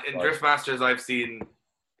 in Driftmasters, I've seen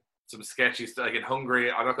some sketchy stuff. Like in Hungary,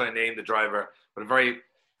 I'm not going to name the driver, but a very,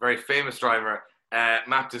 very famous driver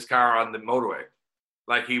mapped his car on the motorway.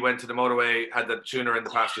 Like, he went to the motorway, had the tuner in the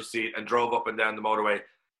passenger seat, and drove up and down the motorway.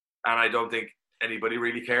 And I don't think anybody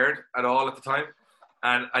really cared at all at the time.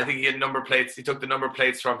 And I think he had number plates. He took the number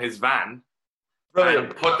plates from his van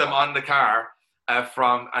and put them on the car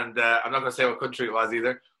I'm not going to say what country it was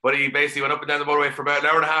either, but he basically went up and down the motorway for about an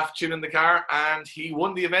hour and a half tuning the car, and he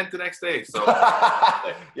won the event the next day. So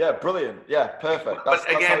yeah, brilliant. Yeah, perfect. But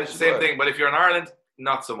again, same thing. But if you're in Ireland,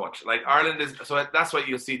 not so much. Like, Ireland is, so that's what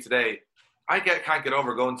you'll see today. I can't get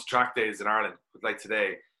over going to track days in Ireland, like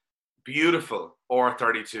today. Beautiful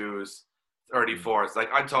R32s, 34s. Like,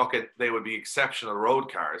 I'm talking, they would be exceptional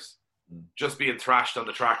road cars, just being thrashed on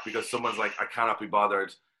the track because someone's like, I cannot be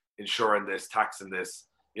bothered insuring this, taxing this,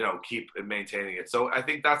 keep maintaining it. So I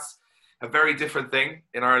think that's a very different thing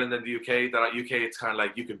in Ireland than the UK. That UK, it's kind of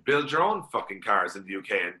like you can build your own fucking cars in the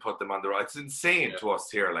UK and put them on the road. It's insane to us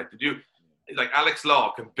here. Like Alex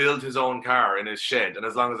Law can build his own car in his shed, and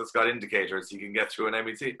as long as it's got indicators, he can get through an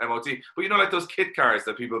MOT. But like those kit cars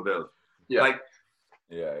that people build. Yeah.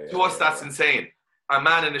 To us, that's insane. A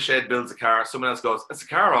man in a shed builds a car. Someone else goes, "It's a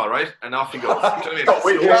car, all right," and off he goes. You know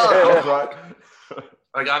what I mean?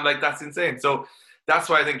 Like, I'm like, that's insane. So that's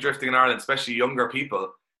why I think drifting in Ireland, especially younger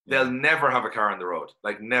people, they'll never have a car on the road.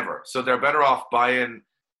 Like, never. So they're better off buying,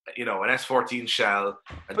 an S14 Shell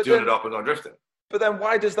and doing it up and going drifting. But then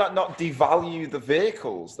why does that not devalue the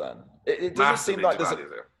vehicles then? It doesn't seem like there's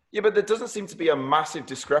but there doesn't seem to be a massive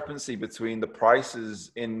discrepancy between the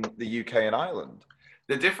prices in the UK and Ireland.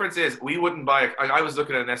 The difference is we wouldn't buy I was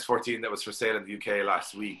looking at an S14 that was for sale in the UK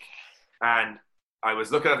last week, and I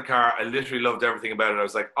was looking at the car. I literally loved everything about it. I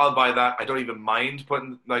was like, I'll buy that. I don't even mind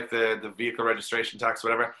putting like the vehicle registration tax,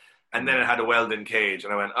 whatever. And then it had a welded cage,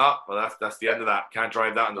 and I went, oh, well, that's the end of that. Can't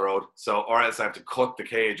drive that on the road. So, or else I have to cut the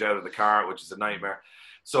cage out of the car, which is a nightmare.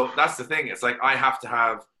 So that's the thing. It's like I have to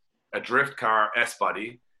have a drift car S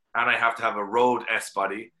body, and I have to have a road S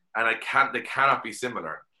body, and they cannot be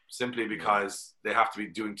similar simply because they have to be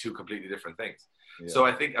doing two completely different things. Yeah. So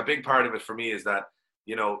I think a big part of it for me is that,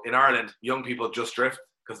 in Ireland, young people just drift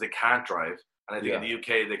because they can't drive. And I think in the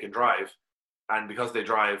UK, they can drive. And because they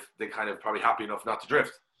drive, they're kind of probably happy enough not to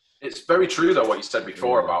drift. It's very true, though, what you said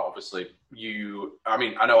before about, obviously,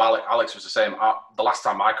 I know Alex was the same. The last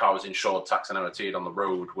time my car was insured, tax and MOT'd on the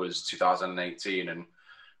road was 2018. And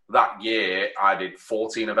that year, I did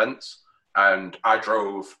 14 events. And I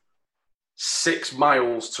drove 6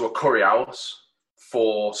 miles to a curry house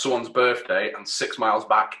for someone's birthday and 6 miles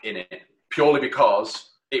back in it. Purely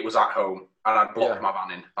because it was at home and I'd blocked my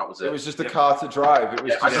van in. That was it. It was just a car to drive. It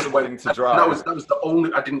was just something to drive. That was the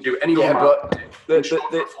only. I didn't do any. But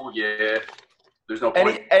the full year. There's no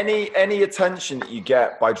point. Any attention that you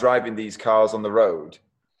get by driving these cars on the road,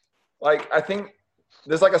 like, I think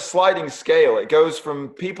there's like a sliding scale. It goes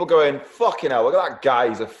from people going, "Fucking hell, look at that guy,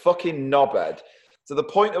 he's a fucking knobhead," to the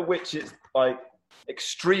point at which it's like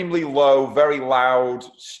extremely low, very loud,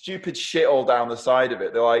 stupid shit all down the side of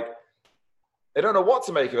it. They're like, they don't know what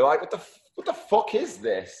to make of it. Like, what the fuck is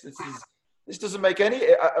this? This doesn't make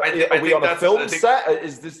any. Are we on a film set?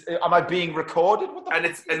 Am I being recorded?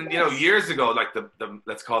 Years ago, like the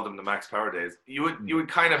let's call them the Max Power days, you would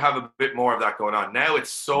kind of have a bit more of that going on. Now it's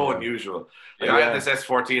so unusual. Like, I have this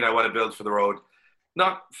S14 I want to build for the road.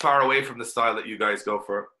 not far away from the style that you guys go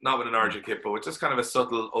for. Not with an Origin kit, but with just kind of a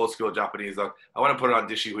subtle old school Japanese look. I want to put it on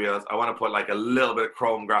dishy wheels. I want to put like a little bit of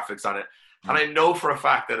chrome graphics on it. And I know for a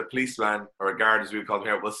fact that a policeman or a guard, as we would call them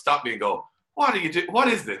here, will stop me and go, "What are you doing? What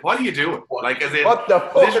is this? What are you doing?" Like, as in, what the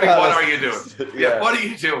fuck literally, what are you doing? Yeah. What are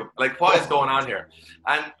you doing? Like, what is going on here?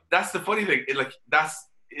 And that's the funny thing.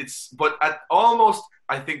 But at almost,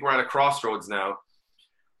 I think we're at a crossroads now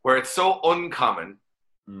where it's so uncommon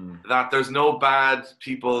that there's no bad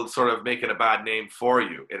people sort of making a bad name for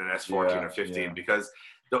you in an S14 or 15 because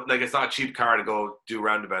like it's not a cheap car to go do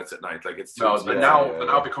roundabouts at night. Like it's too they're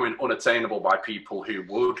now becoming unattainable by people who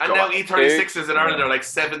would. And now E36s in Ireland are like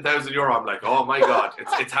 €7,000. I'm like, oh my god,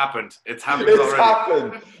 it's happened. It's happened already.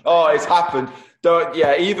 Happened. Oh, it's happened.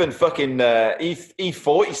 Even fucking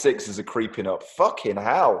E46s are creeping up. Fucking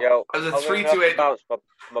hell. Yo, as a 328,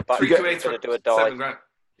 my battery's going to do a dive. $7,000.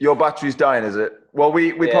 Your battery's dying, is it? Well,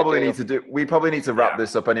 we probably need to wrap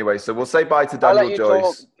this up anyway. So we'll say bye to Daniel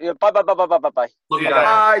Joyce. Bye.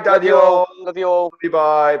 Bye, Daniel. Love you all.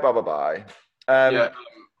 Bye. Bye. I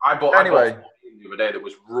bought the other day that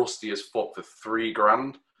was rusty as fuck for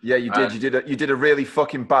 $3,000. Yeah, you did. You did a really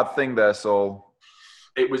fucking bad thing there, Saul.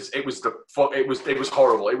 It was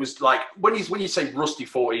horrible. It was like when you say rusty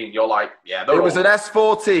 14, you're like, yeah. It was an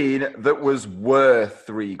S14 that was worth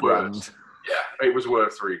 $3,000. Yeah, it was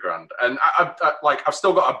worth $3,000, and I've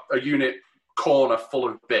still got a unit corner full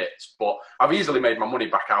of bits, but I've easily made my money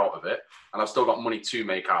back out of it, and I've still got money to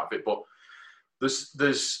make out of it. But there's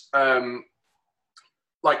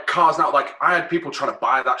like cars now. Like I had people trying to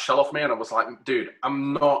buy that shell off me, and I was like, dude,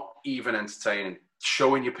 I'm not even entertaining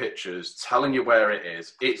showing you pictures, telling you where it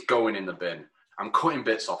is. It's going in the bin. I'm cutting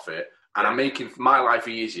bits off it, and I'm making my life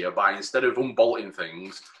easier by, instead of unbolting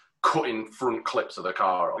things, cutting front clips of the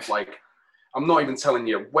car off. Like, I'm not even telling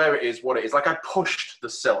you where it is, what it is. Like, I pushed the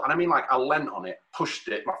sill, and I mean, like, I leant on it, pushed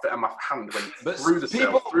it, and my hand went through the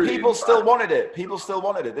sill. People still wanted it. People still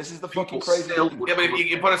wanted it. This is the fucking crazy thing. Yeah, but you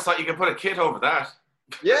can put a kit over that.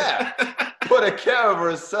 Yeah, put a kit over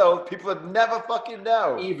a sill. People would never fucking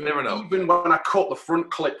know. Never know. Even when I cut the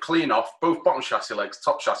front clip clean off, both bottom chassis legs,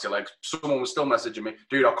 top chassis legs, someone was still messaging me,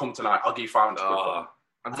 dude, I'll come tonight. I'll give you $500.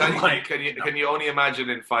 I'm telling you, can you only imagine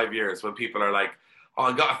in 5 years when people are like, oh,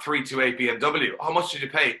 I got a 328 BMW. How much did you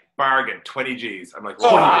pay? Bargain, 20 G's. I'm like,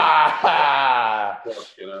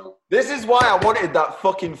 you know. This is why I wanted that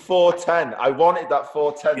fucking 410. I wanted that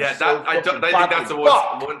 410. Yeah, I think that's a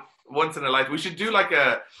once in a life. We should do like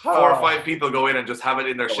a 4 or 5 people go in and just have it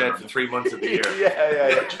in their shed for 3 months of the year.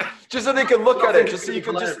 Yeah. Just so they can look at it. Just so you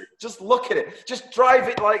can just look at it. Just drive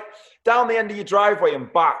it like down the end of your driveway and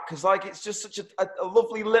back, because like it's just such a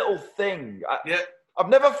lovely little thing. I've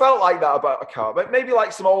never felt like that about a car, but maybe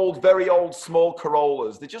like some very old small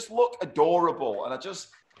Corollas. They just look adorable, and I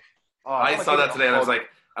saw that today, and I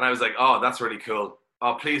was like, oh, that's really cool.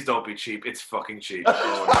 Oh, please don't be cheap. It's fucking cheap.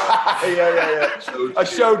 Oh, no. Yeah. I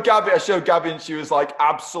showed Gabby, and she was like,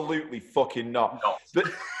 absolutely fucking not. But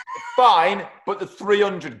fine, but the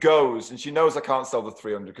 300 goes, and she knows I can't sell the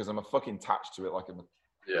 300 because I'm fucking attached to it, like I'm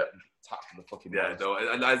attached to the fucking. Yeah, no,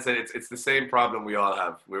 and I'd say it's the same problem we all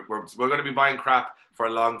have. We're going to be buying crap for a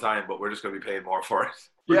long time, but we're just going to be paying more for it.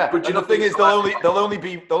 Yeah, but the thing is, they'll only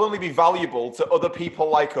be valuable to other people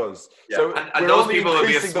like us. Yeah. So and those people will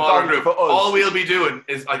be a smaller group. All we'll be doing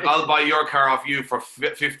is like, I'll buy your car off you for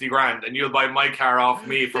 50 grand, and you'll buy my car off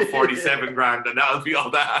me for 47 grand, and that'll be all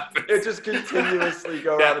that happens. It just continuously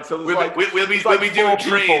go around until there's we'll be doing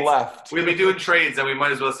trades. Left. We'll be doing trades, and we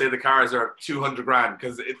might as well say the cars are 200 grand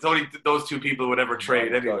because it's only those two people would ever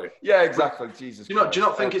trade anyway. Yeah, exactly. Jesus. Do you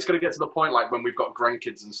not think it's going to get to the point like when we've got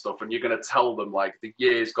grandkids and stuff, and you're going to tell them like the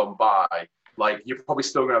years gone by, like you're probably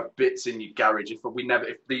still going to have bits in your garage if we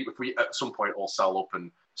at some point all sell up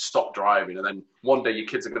and stop driving, and then one day your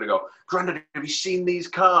kids are going to go, Grandad, have you seen these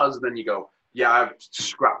cars? And then you go, yeah, I've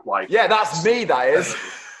scrapped like. Yeah, that's me. That is.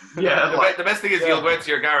 Yeah. The best thing is you'll go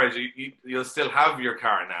into your garage. You'll still have your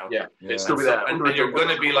car now. Yeah. It'll still be there. And you're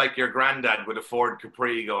going to be like your granddad with a Ford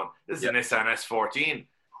Capri going, this is a Nissan S14.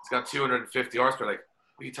 It's got 250 horsepower. Like,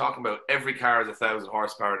 what are you talking about? Every car is 1,000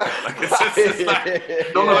 horsepower now. Like, it's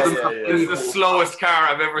the slowest car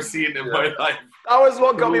I've ever seen in my life. That was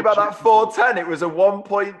what got me about that 410. It was a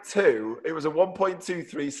 1.2. It was a 1.2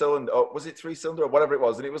 3-cylinder. Oh, was it 3-cylinder or whatever it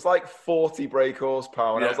was? And it was like 40 brake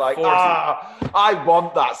horsepower. And I was like, 40. I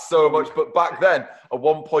want that so much. But back then, a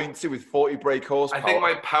 1.2 with 40 brake horsepower. I think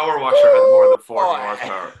my power washer had more than 40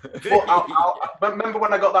 horsepower. Well, remember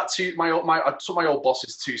when I got that I took my old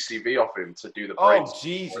boss's 2CV off him to do the brakes. Oh,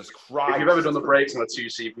 Jesus Christ. If you've ever done the brakes on a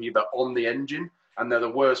 2CV, they're on the engine. and they're the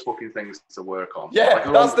worst fucking things to work on. Yeah,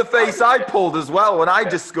 like, that's the face I pulled as well when I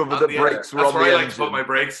discovered that brakes were on the engine. That's where I like to put my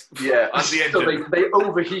brakes. Yeah, on the engine. So they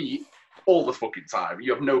overheat all the fucking time.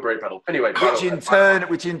 You have no brake pedal. Anyway, which in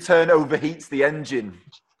turn overheats the engine.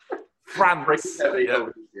 France. Overheats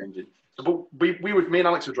the engine. So, but me and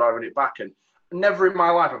Alex were driving it back, and never in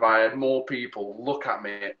my life have I had more people look at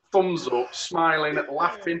me, thumbs up, smiling,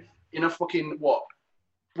 laughing in a fucking what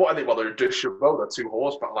are they? Well, they're a deux chevaux. They're 2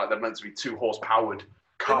 horsepower. Like they're meant to be 2 horsepowered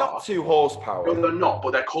car. They're not 2 horsepower. No, they're not.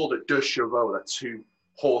 But they're called a deux chevaux. They're 2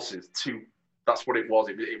 horses. That's what it was.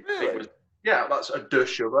 It was. Yeah, that's a deux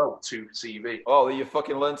chevaux, 2 CV. Oh, you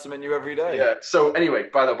fucking learn something new every day. Yeah. So anyway,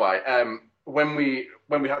 by the way, when we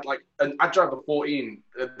had like, and I drive the 14,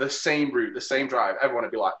 the same route, the same drive, everyone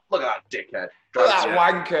would be like, "Look at that dickhead! Look at that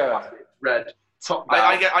wanker! Red top down."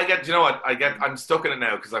 I get. You know what? I'm stuck in it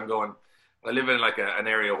now because I'm going. I live in like an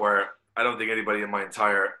area where I don't think anybody in my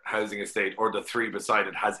entire housing estate or the 3 beside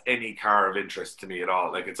it has any car of interest to me at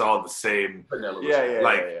all. Like it's all the same.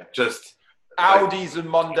 Just. Audis and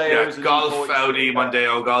Mondeos. Yeah, Golf, Audi,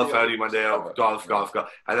 Mondeo, Golf, Audi, Mondeo, Golf.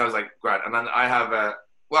 And I was like, great. And then I have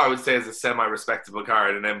I would say is a semi-respectable car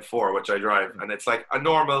in an M4, which I drive. And it's like a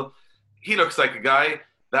normal, he looks like a guy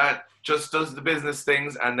that just does the business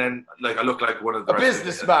things. And then like I look like one of the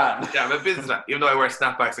businessman. Yeah, I'm a businessman. Even though I wear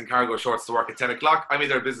snapbacks and cargo shorts to work at 10 o'clock, I'm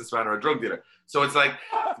either a businessman or a drug dealer. So it's like,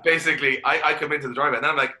 basically, I come into the drive and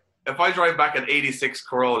I'm like, if I drive back an 86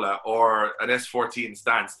 Corolla or an S14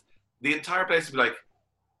 Stance, the entire place would be like,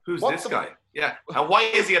 who's this guy? Yeah. And why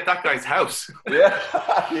is he at that guy's house? Yeah.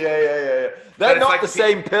 They're not like the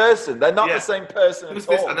same person. They're not the same person who's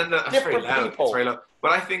at all. This? And then it's very loud. It's very loud.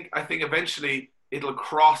 But I think eventually it'll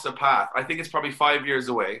cross a path. I think it's probably 5 years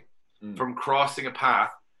away from crossing a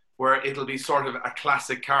path where it'll be sort of a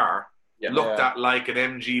classic car looked at like an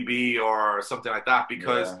MGB or something like that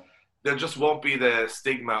because there just won't be the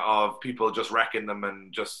stigma of people just wrecking them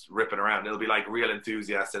and just ripping around. It'll be like real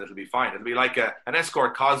enthusiasts and it'll be fine. It'll be like an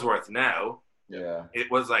Escort Cosworth now. Yeah.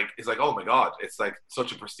 It's like, oh my God, it's like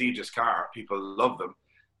such a prestigious car. People love them.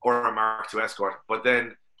 Or a Mark II Escort. But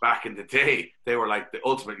then back in the day, they were like the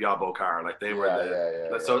ultimate Yabo car. Like they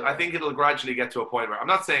were So I think it'll gradually get to a point where, I'm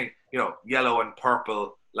not saying, yellow and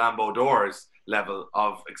purple Lambo doors level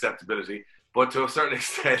of acceptability, but to a certain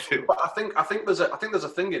extent, but I think there's a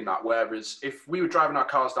thing in that. Whereas if we were driving our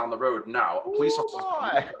cars down the road now, a police officer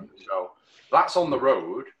go, that's on the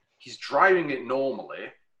road. He's driving it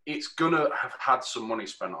normally. It's gonna have had some money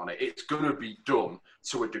spent on it. It's gonna be done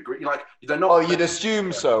to a degree. Like they're not. Oh, you'd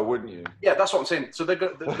assume so, wouldn't you? Yeah, that's what I'm saying. So they're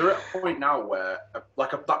at a point now where,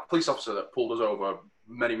 that police officer that pulled us over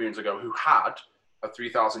many moons ago, who had a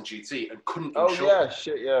 3000 GT and couldn't insure.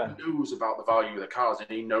 He knows about the value of the cars and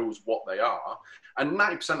he knows what they are. And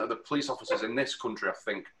 90% of the police officers in this country, I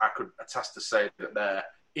think I could attest to say that they're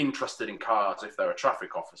interested in cars. If they're a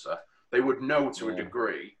traffic officer, they would know to a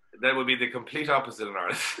degree. That would be the complete opposite in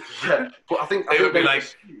Ireland. Yeah, but I think they would be like,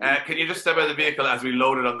 can you just step out of the vehicle as we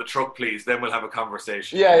load it on the truck, please? Then we'll have a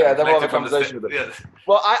conversation. Yeah, then we'll have a conversation with them. Yeah.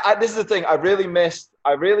 Well, this is the thing. I really missed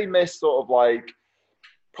sort of like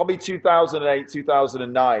probably 2008,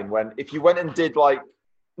 2009, when if you went and did like,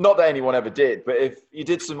 not that anyone ever did, but if you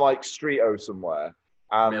did some like street-o somewhere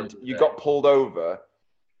and you got pulled over,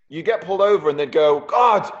 you get pulled over and they'd go,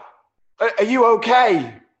 God, are you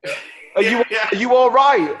okay? Are you all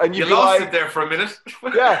right? And you lost it there for a minute.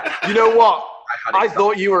 Yeah, you know what? I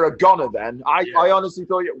thought you were a goner then. I honestly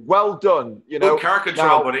thought well done. Good car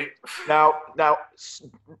control, buddy. Now,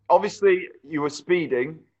 obviously you were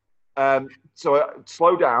speeding, so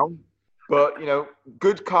slow down. But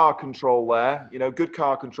good car control there. Good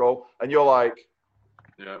car control, and you're like,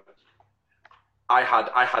 I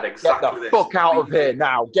had exactly. Get the fuck out of here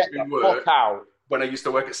now! Get the fuck out. When I used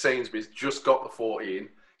to work at Sainsbury's, just got the 14.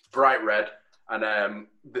 Bright red, and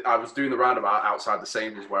I was doing the roundabout outside the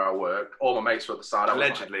Sainsbury's where I work. All my mates were at the side.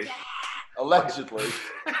 Allegedly.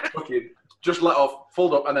 Fucking just let off,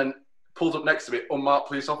 pulled up, and then pulled up next to me, unmarked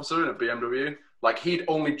police officer in a BMW. Like he'd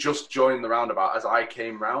only just joined the roundabout as I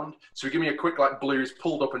came round. So he gave me a quick blues,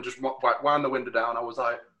 pulled up and just wound the window down. I was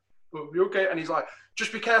like, oh, you okay? And he's like,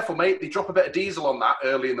 just be careful, mate. They drop a bit of diesel on that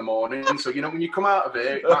early in the morning. So, when you come out of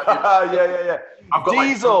it. Yeah. I've got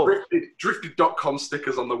diesel. drifted.com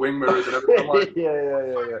stickers on the wing mirrors and everything. Like,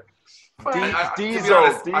 Diesel.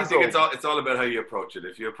 I think it's all about how you approach it.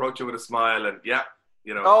 If you approach it with a smile and,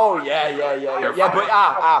 Oh, yeah.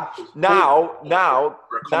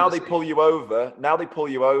 But now they pull you over. Now they pull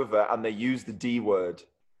you over and they use the D word.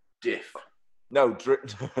 Diff. No,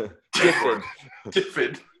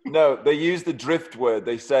 Diffid. No, they use the drift word.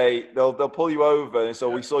 They say they'll pull you over, and so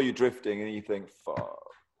we saw you drifting, and you think, "Fuck."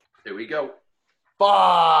 Here we go.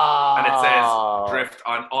 And it says drift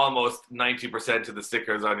on almost 90% of the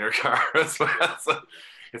stickers on your car as well. So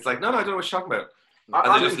it's like, no, I don't know what you're talking about.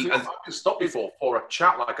 I've been stopped before for a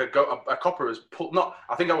chat. Like a copper has pulled.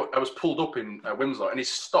 I think I was pulled up in Winslow, and he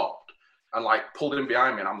stopped and like pulled in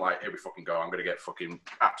behind me, and I'm like, here we fucking go. I'm gonna get fucking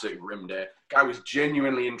absolutely rimmed here. Guy was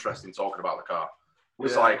genuinely interested in talking about the car. He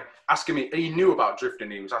was like asking me. He knew about drifting.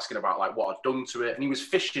 He was asking about like what I'd done to it, and he was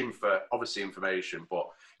fishing for obviously information. But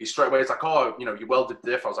he straight away, he's like, oh, you know, you welded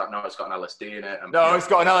diff. I was like, no, it's got an LSD in it. And, no, it's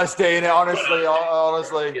got an LSD in it. Honestly.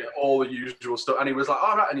 Yeah, all the usual stuff. And he was like,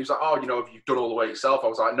 all right. And he was like, oh, you know, have you done all the way yourself? I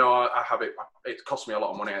was like, no, I have it. It cost me a lot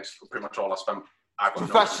of money. It's pretty much all I spent.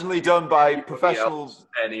 Professionally done by professional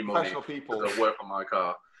people that work on my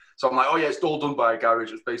car. So I'm like, oh yeah, it's all done by a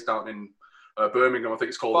garage. It's based out in Birmingham. I think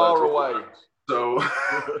it's called. Far away. So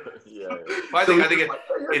yeah. I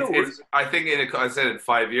think I said in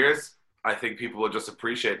 5 years, I think people will just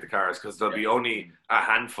appreciate the cars because there'll be only a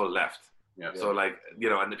handful left. Yeah. So like,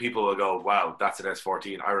 you know, and the people will go, wow, that's an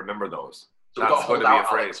S14. I remember those. So that's going to be a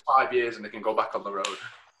phrase. 5 years and they can go back on the road.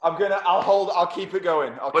 I'll keep it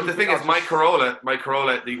going. But the thing is, my Corolla,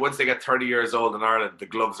 once they get 30 years old in Ireland, the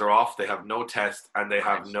gloves are off. They have no test and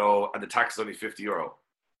and the tax is only €50.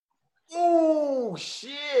 Oh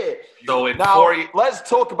shit! So let's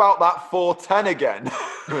talk about that 410 again.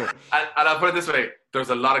 and I'll put it this way: there's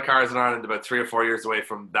a lot of cars in Ireland about 3 or 4 years away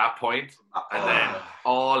from that point, and then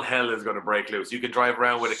all hell is going to break loose. You can drive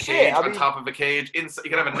around with a cage on top of a cage. You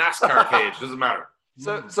can have a NASCAR cage. Doesn't matter.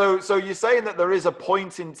 So you're saying that there is a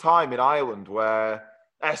point in time in Ireland where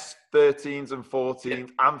S13s and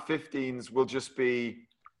 14s and 15s will just be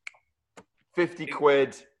 50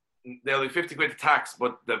 quid. They'll be 50 quid to tax,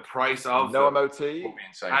 but the price of no MOT,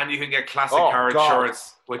 and you can get classic car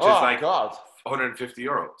insurance, which is like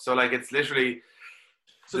 €150. So like it's literally.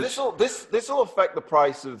 So this will affect the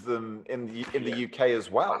price of them in the UK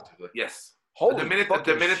as well. Yes. Holy the minute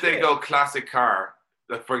they go classic car,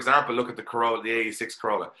 like for example, look at the Corolla, the '86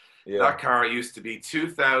 Corolla. Yeah. That car used to be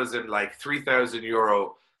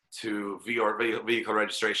 €3,000 to vehicle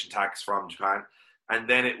registration tax from Japan, and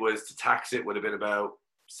then it was to tax it would have been about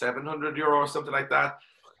 €700 or something like that.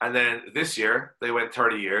 And then this year they went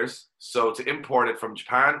 30 years. So to import it from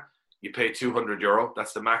Japan, you pay €200.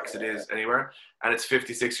 That's the max it is anywhere. And it's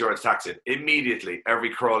 €56 to tax it. Immediately,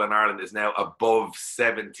 every Corolla in Ireland is now above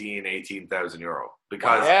 17,000, 18,000 euro.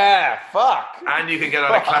 Because and you can get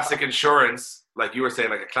on a classic insurance, like you were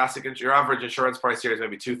saying, like a classic, your average insurance price here is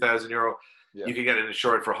maybe €2,000. Yeah. You can get it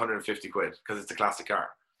insured for 150 quid because it's a classic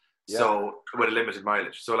car. Yeah. So with a limited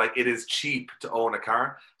mileage. So like it is cheap to own a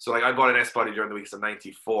car. So like I bought an S-Body during the week, it's a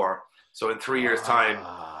 94. So in 3 years time,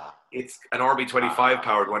 it's an RB25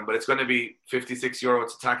 powered one, but it's going to be €56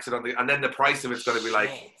 to tax it on and then the price of it's going to be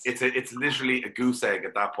like, it's literally a goose egg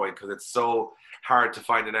at that point because it's so hard to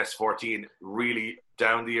find an S14 really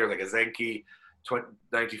down the year, like a Zenki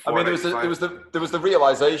 94. I mean, there was the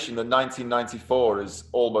realization that 1994 is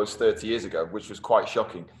almost 30 years ago, which was quite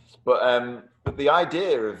shocking. But the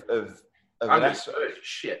idea of an S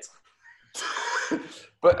shit.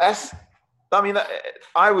 But I mean,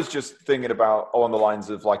 I was just thinking about along the lines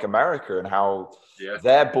of like America and how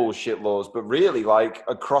their bullshit laws, but really like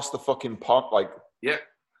across the fucking pond, like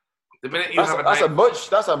the minute you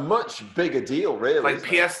that's a much bigger deal, really. Like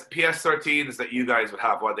PS13s that you guys would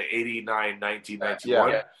have, what the 89, 90,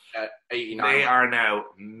 91. 89. They are now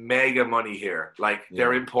mega money here. Like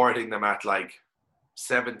they're importing them at like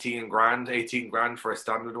 17 grand, 18 grand for a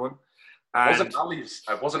standard one. And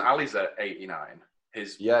wasn't Ali's at 89?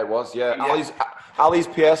 It was. Yeah. Ali's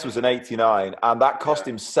PS was an 89, and that cost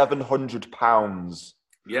him £700.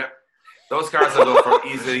 Yeah, those cars will go for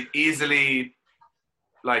easily.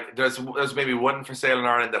 Like there's maybe one for sale in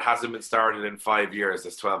Ireland that hasn't been started in 5 years.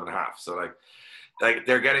 That's 12 and a half. So like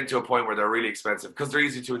they're getting to a point where they're really expensive because they're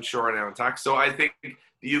easy to insure now and tax. So I think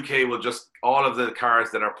the UK will just, all of the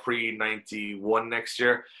cars that are pre-91 next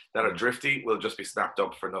year that are drifty will just be snapped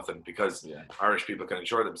up for nothing because Irish people can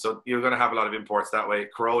insure them. So you're going to have a lot of imports that way.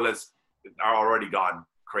 Corollas are already gone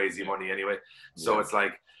crazy money anyway. So it's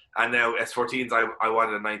like, and now S14s, I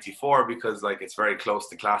wanted a 94 because like it's very close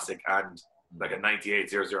to classic and like a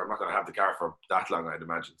 9800. I'm not going to have the car for that long, I'd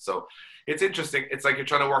imagine. So it's interesting. It's like you're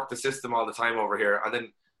trying to work the system all the time over here. And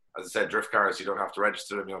then, as I said, drift cars, you don't have to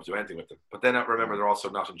register them, you don't have to do anything with them. But then remember, they're also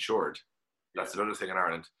not insured. That's another thing in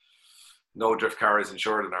Ireland. No drift car is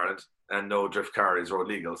insured in Ireland, and no drift car is road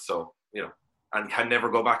legal. So, you know, and can never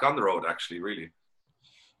go back on the road, actually, really.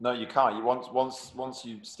 No, you can't. You once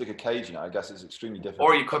you stick a cage in it, I guess it's extremely difficult.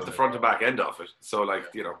 Or you cut the front and back end off it. So,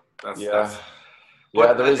 like, you know, that's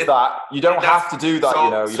Yeah, there is that. You don't have to do that, you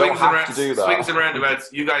know. You don't have to do that. Swings and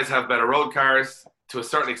roundabouts, you guys have better road cars to a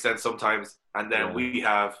certain extent sometimes, and then we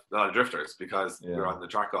have a lot of drifters because we're on the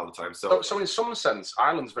track all the time. So in some sense,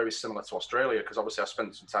 Ireland's very similar to Australia because obviously I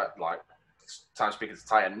spent some time speaking to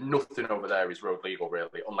Ty, and nothing over there is road legal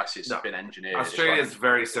really, unless it's been engineered. Australia is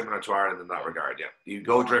very similar to Ireland in that regard. Yeah, you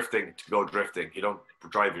go drifting to go drifting. You don't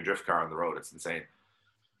drive your drift car on the road. It's insane.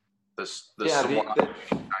 There's someone behind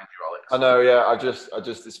you, Alex. I know. Yeah, I just,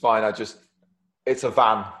 it's fine. It's a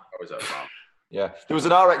van. Oh, is that a van? Yeah, there was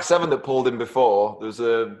an RX-7 that pulled in before. There was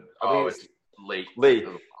it's Lee.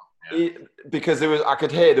 Yeah. Because I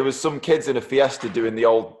could hear there was some kids in a Fiesta doing the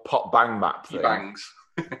old pop bang map thing. He bangs.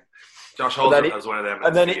 Josh Holder was one of them.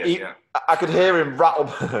 And then I could hear him rattle.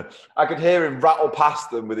 I could hear him rattle past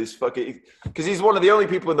them with his fucking. Because he's one of the only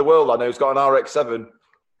people in the world I know who's got an RX-7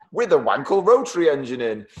 with a Wankel rotary engine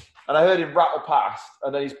in. And I heard him rattle past,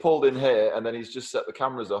 and then he's pulled in here, and then he's just set the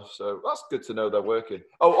cameras off. So that's good to know they're working.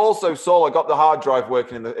 Oh, also, Saul, I got the hard drive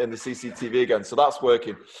working in the CCTV again, so that's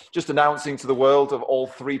working. Just announcing to the world of all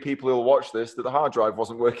 3 people who'll watch this that the hard drive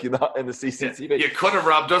wasn't working in the CCTV. You could have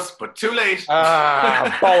robbed us, but too late.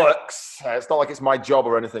 Bollocks. It's not like it's my job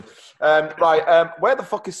or anything. Where the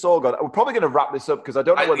fuck is Saul gone? We're probably going to wrap this up because I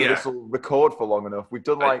don't know whether this will record for long enough. We've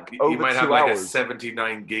done over 2 hours. You might have like a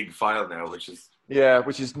 79 gig file now, which is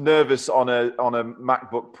nervous on a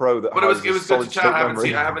MacBook Pro that. But it was good to chat. I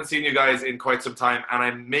haven't seen you guys in quite some time, and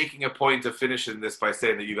I'm making a point of finishing this by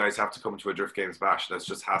saying that you guys have to come to a Drift Games Bash. That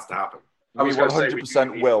just has to happen. We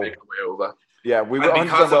 100% will. Yeah, we will.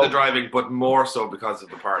 Because of the driving, but more so because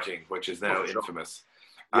of the partying, which is now infamous.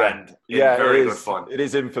 Yeah. And very good fun. It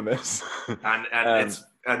is infamous.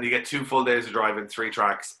 and you get 2 full days of driving, 3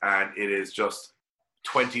 tracks, and it is just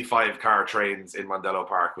 25 car trains in Mondello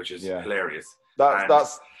Park, which is hilarious.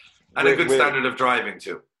 That's a good standard of driving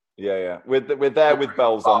too. Yeah. We're there with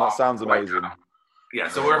bells on. That sounds amazing. Yeah,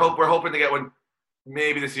 so we're hoping to get one.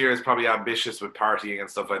 Maybe this year is probably ambitious with partying and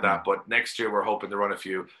stuff like that, but next year we're hoping to run a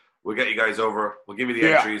few. We'll get you guys over. We'll give you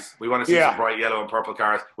the entries. We want to see some bright yellow and purple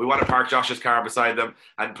cars. We want to park Josh's car beside them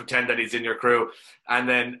and pretend that he's in your crew. And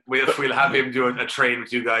then we'll have him do a train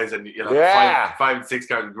with you guys, and five and 6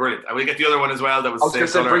 cars. Brilliant. And we'll get the other one as well. That was I was going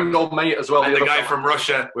to say, bring an old mate as well. And the guy from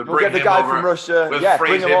Russia. We'll get the guy from Russia. We'll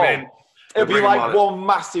bring him in. It'll be like one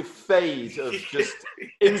massive fade of just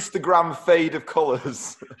Instagram fade of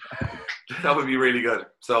colours. That would be really good.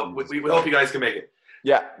 So we hope you guys can make it.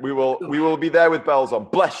 Yeah, we will be there with bells on.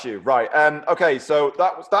 Bless you. Right. Okay, so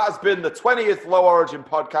that has been the 20th Low Origin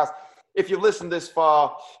podcast. If you've listened this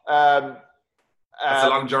far, it's a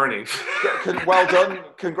long journey. Well done.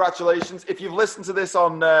 Congratulations. If you've listened to this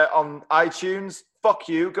on iTunes, fuck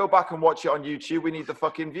you. Go back and watch it on YouTube. We need the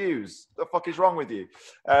fucking views. The fuck is wrong with you?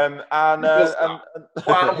 Who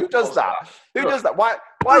does that? Who does that? Why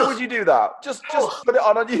would you do that? Just put it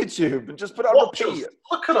on YouTube and just put it on repeat.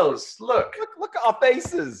 Look at us. Look at our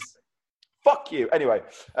faces. Fuck you. Anyway,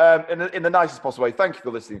 in the nicest possible way, thank you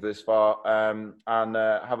for listening this far, and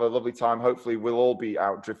have a lovely time. Hopefully, we'll all be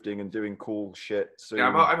out drifting and doing cool shit soon. Yeah,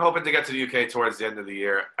 I'm hoping to get to the UK towards the end of the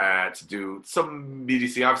year to do some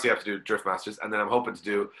BDC. Obviously, I have to do Drift Masters, and then I'm hoping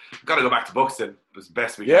to got to go back to Buxton. It was the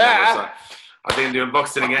best weekend ever. So I think I'm doing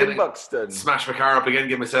Buxton again. Smash my car up again,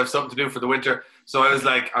 give myself something to do for the winter. So I was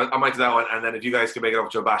like, I might do that one, and then if you guys can make it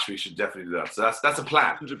up to a bash, we should definitely do that. So that's a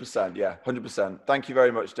plan. 100%, yeah, 100%. Thank you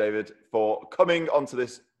very much, David, for coming onto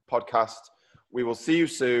this podcast. We will see you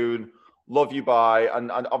soon. Love you, bye.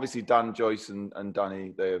 And obviously Dan, Joyce, and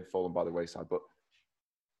Danny, they have fallen by the wayside. But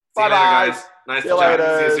see you later, guys. Nice to chat.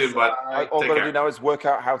 See you soon, bud. All I'm going to do now is work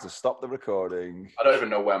out how to stop the recording. I don't even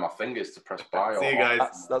know where my thing is to press buy. See you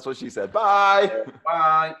guys. That's what she said. Bye.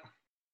 Bye.